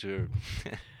the future.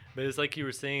 But it's like you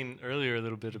were saying earlier a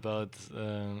little bit about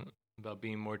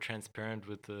being more transparent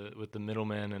with the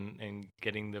middleman and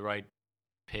getting the right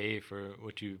pay for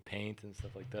what you paint and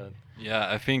stuff like that. Yeah,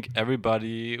 I think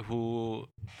everybody who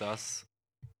does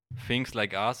things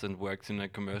like us and works in a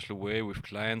commercial way with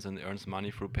clients and earns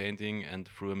money through painting and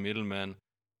through a middleman,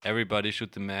 everybody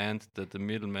should demand that the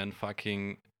middleman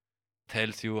fucking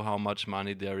tells you how much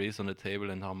money there is on the table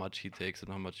and how much he takes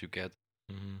and how much you get.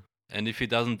 Mm-hmm. And if he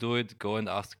doesn't do it, go and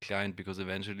ask the client, because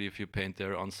eventually if you paint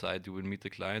there on site, you will meet the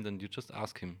client and you just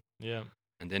ask him. Yeah.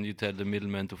 And then you tell the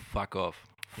middleman to fuck off.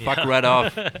 Yeah. Fuck right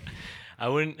off. I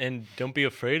wouldn't, and don't be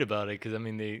afraid about it, because I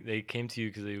mean they came to you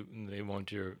because they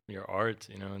want your art,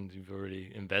 and you've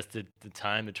already invested the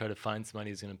time to try to find somebody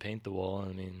who's going to paint the wall.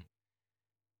 I mean,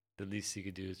 the least you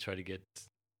could do is try to get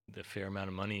the fair amount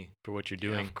of money for what you're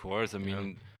Yeah, doing. of course. I you know?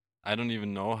 mean, I don't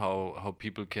even know how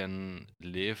people can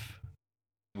live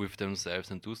with themselves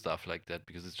and do stuff like that,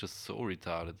 because it's just so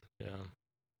retarded. Yeah.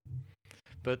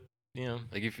 But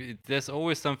Like there's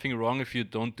always something wrong if you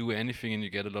don't do anything and you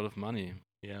get a lot of money.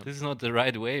 yeah, This is not the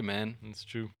right way, man. it's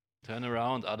true. Turn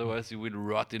around, otherwise you will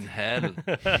rot in hell.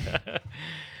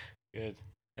 Good.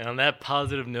 And on that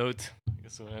positive note, I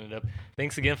guess we'll end it up.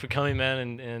 Thanks again for coming,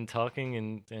 man, and talking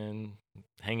and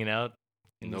hanging out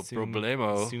in No the Soon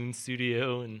problemo. Soon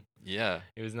studio, and Yeah.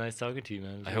 it was nice talking to you,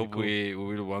 man. It was I really hope cool. we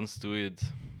will once do it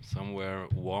somewhere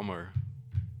warmer.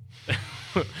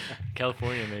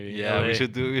 California, maybe. Yeah, LA.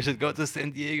 we should go to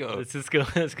San Diego. Let's just go.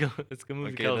 Let's go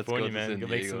move Okay, to let's go California, to man. San Go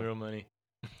make some Diego. real money.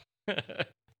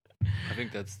 I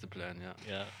think that's the plan, yeah.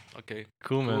 Yeah. Okay.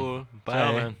 Cool, man. Cool. Bye.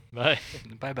 Ciao, man. Bye.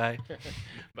 Bye bye.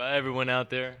 Bye, everyone out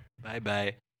there. Bye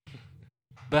bye.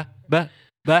 Bye bye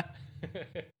bye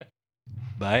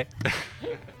bye.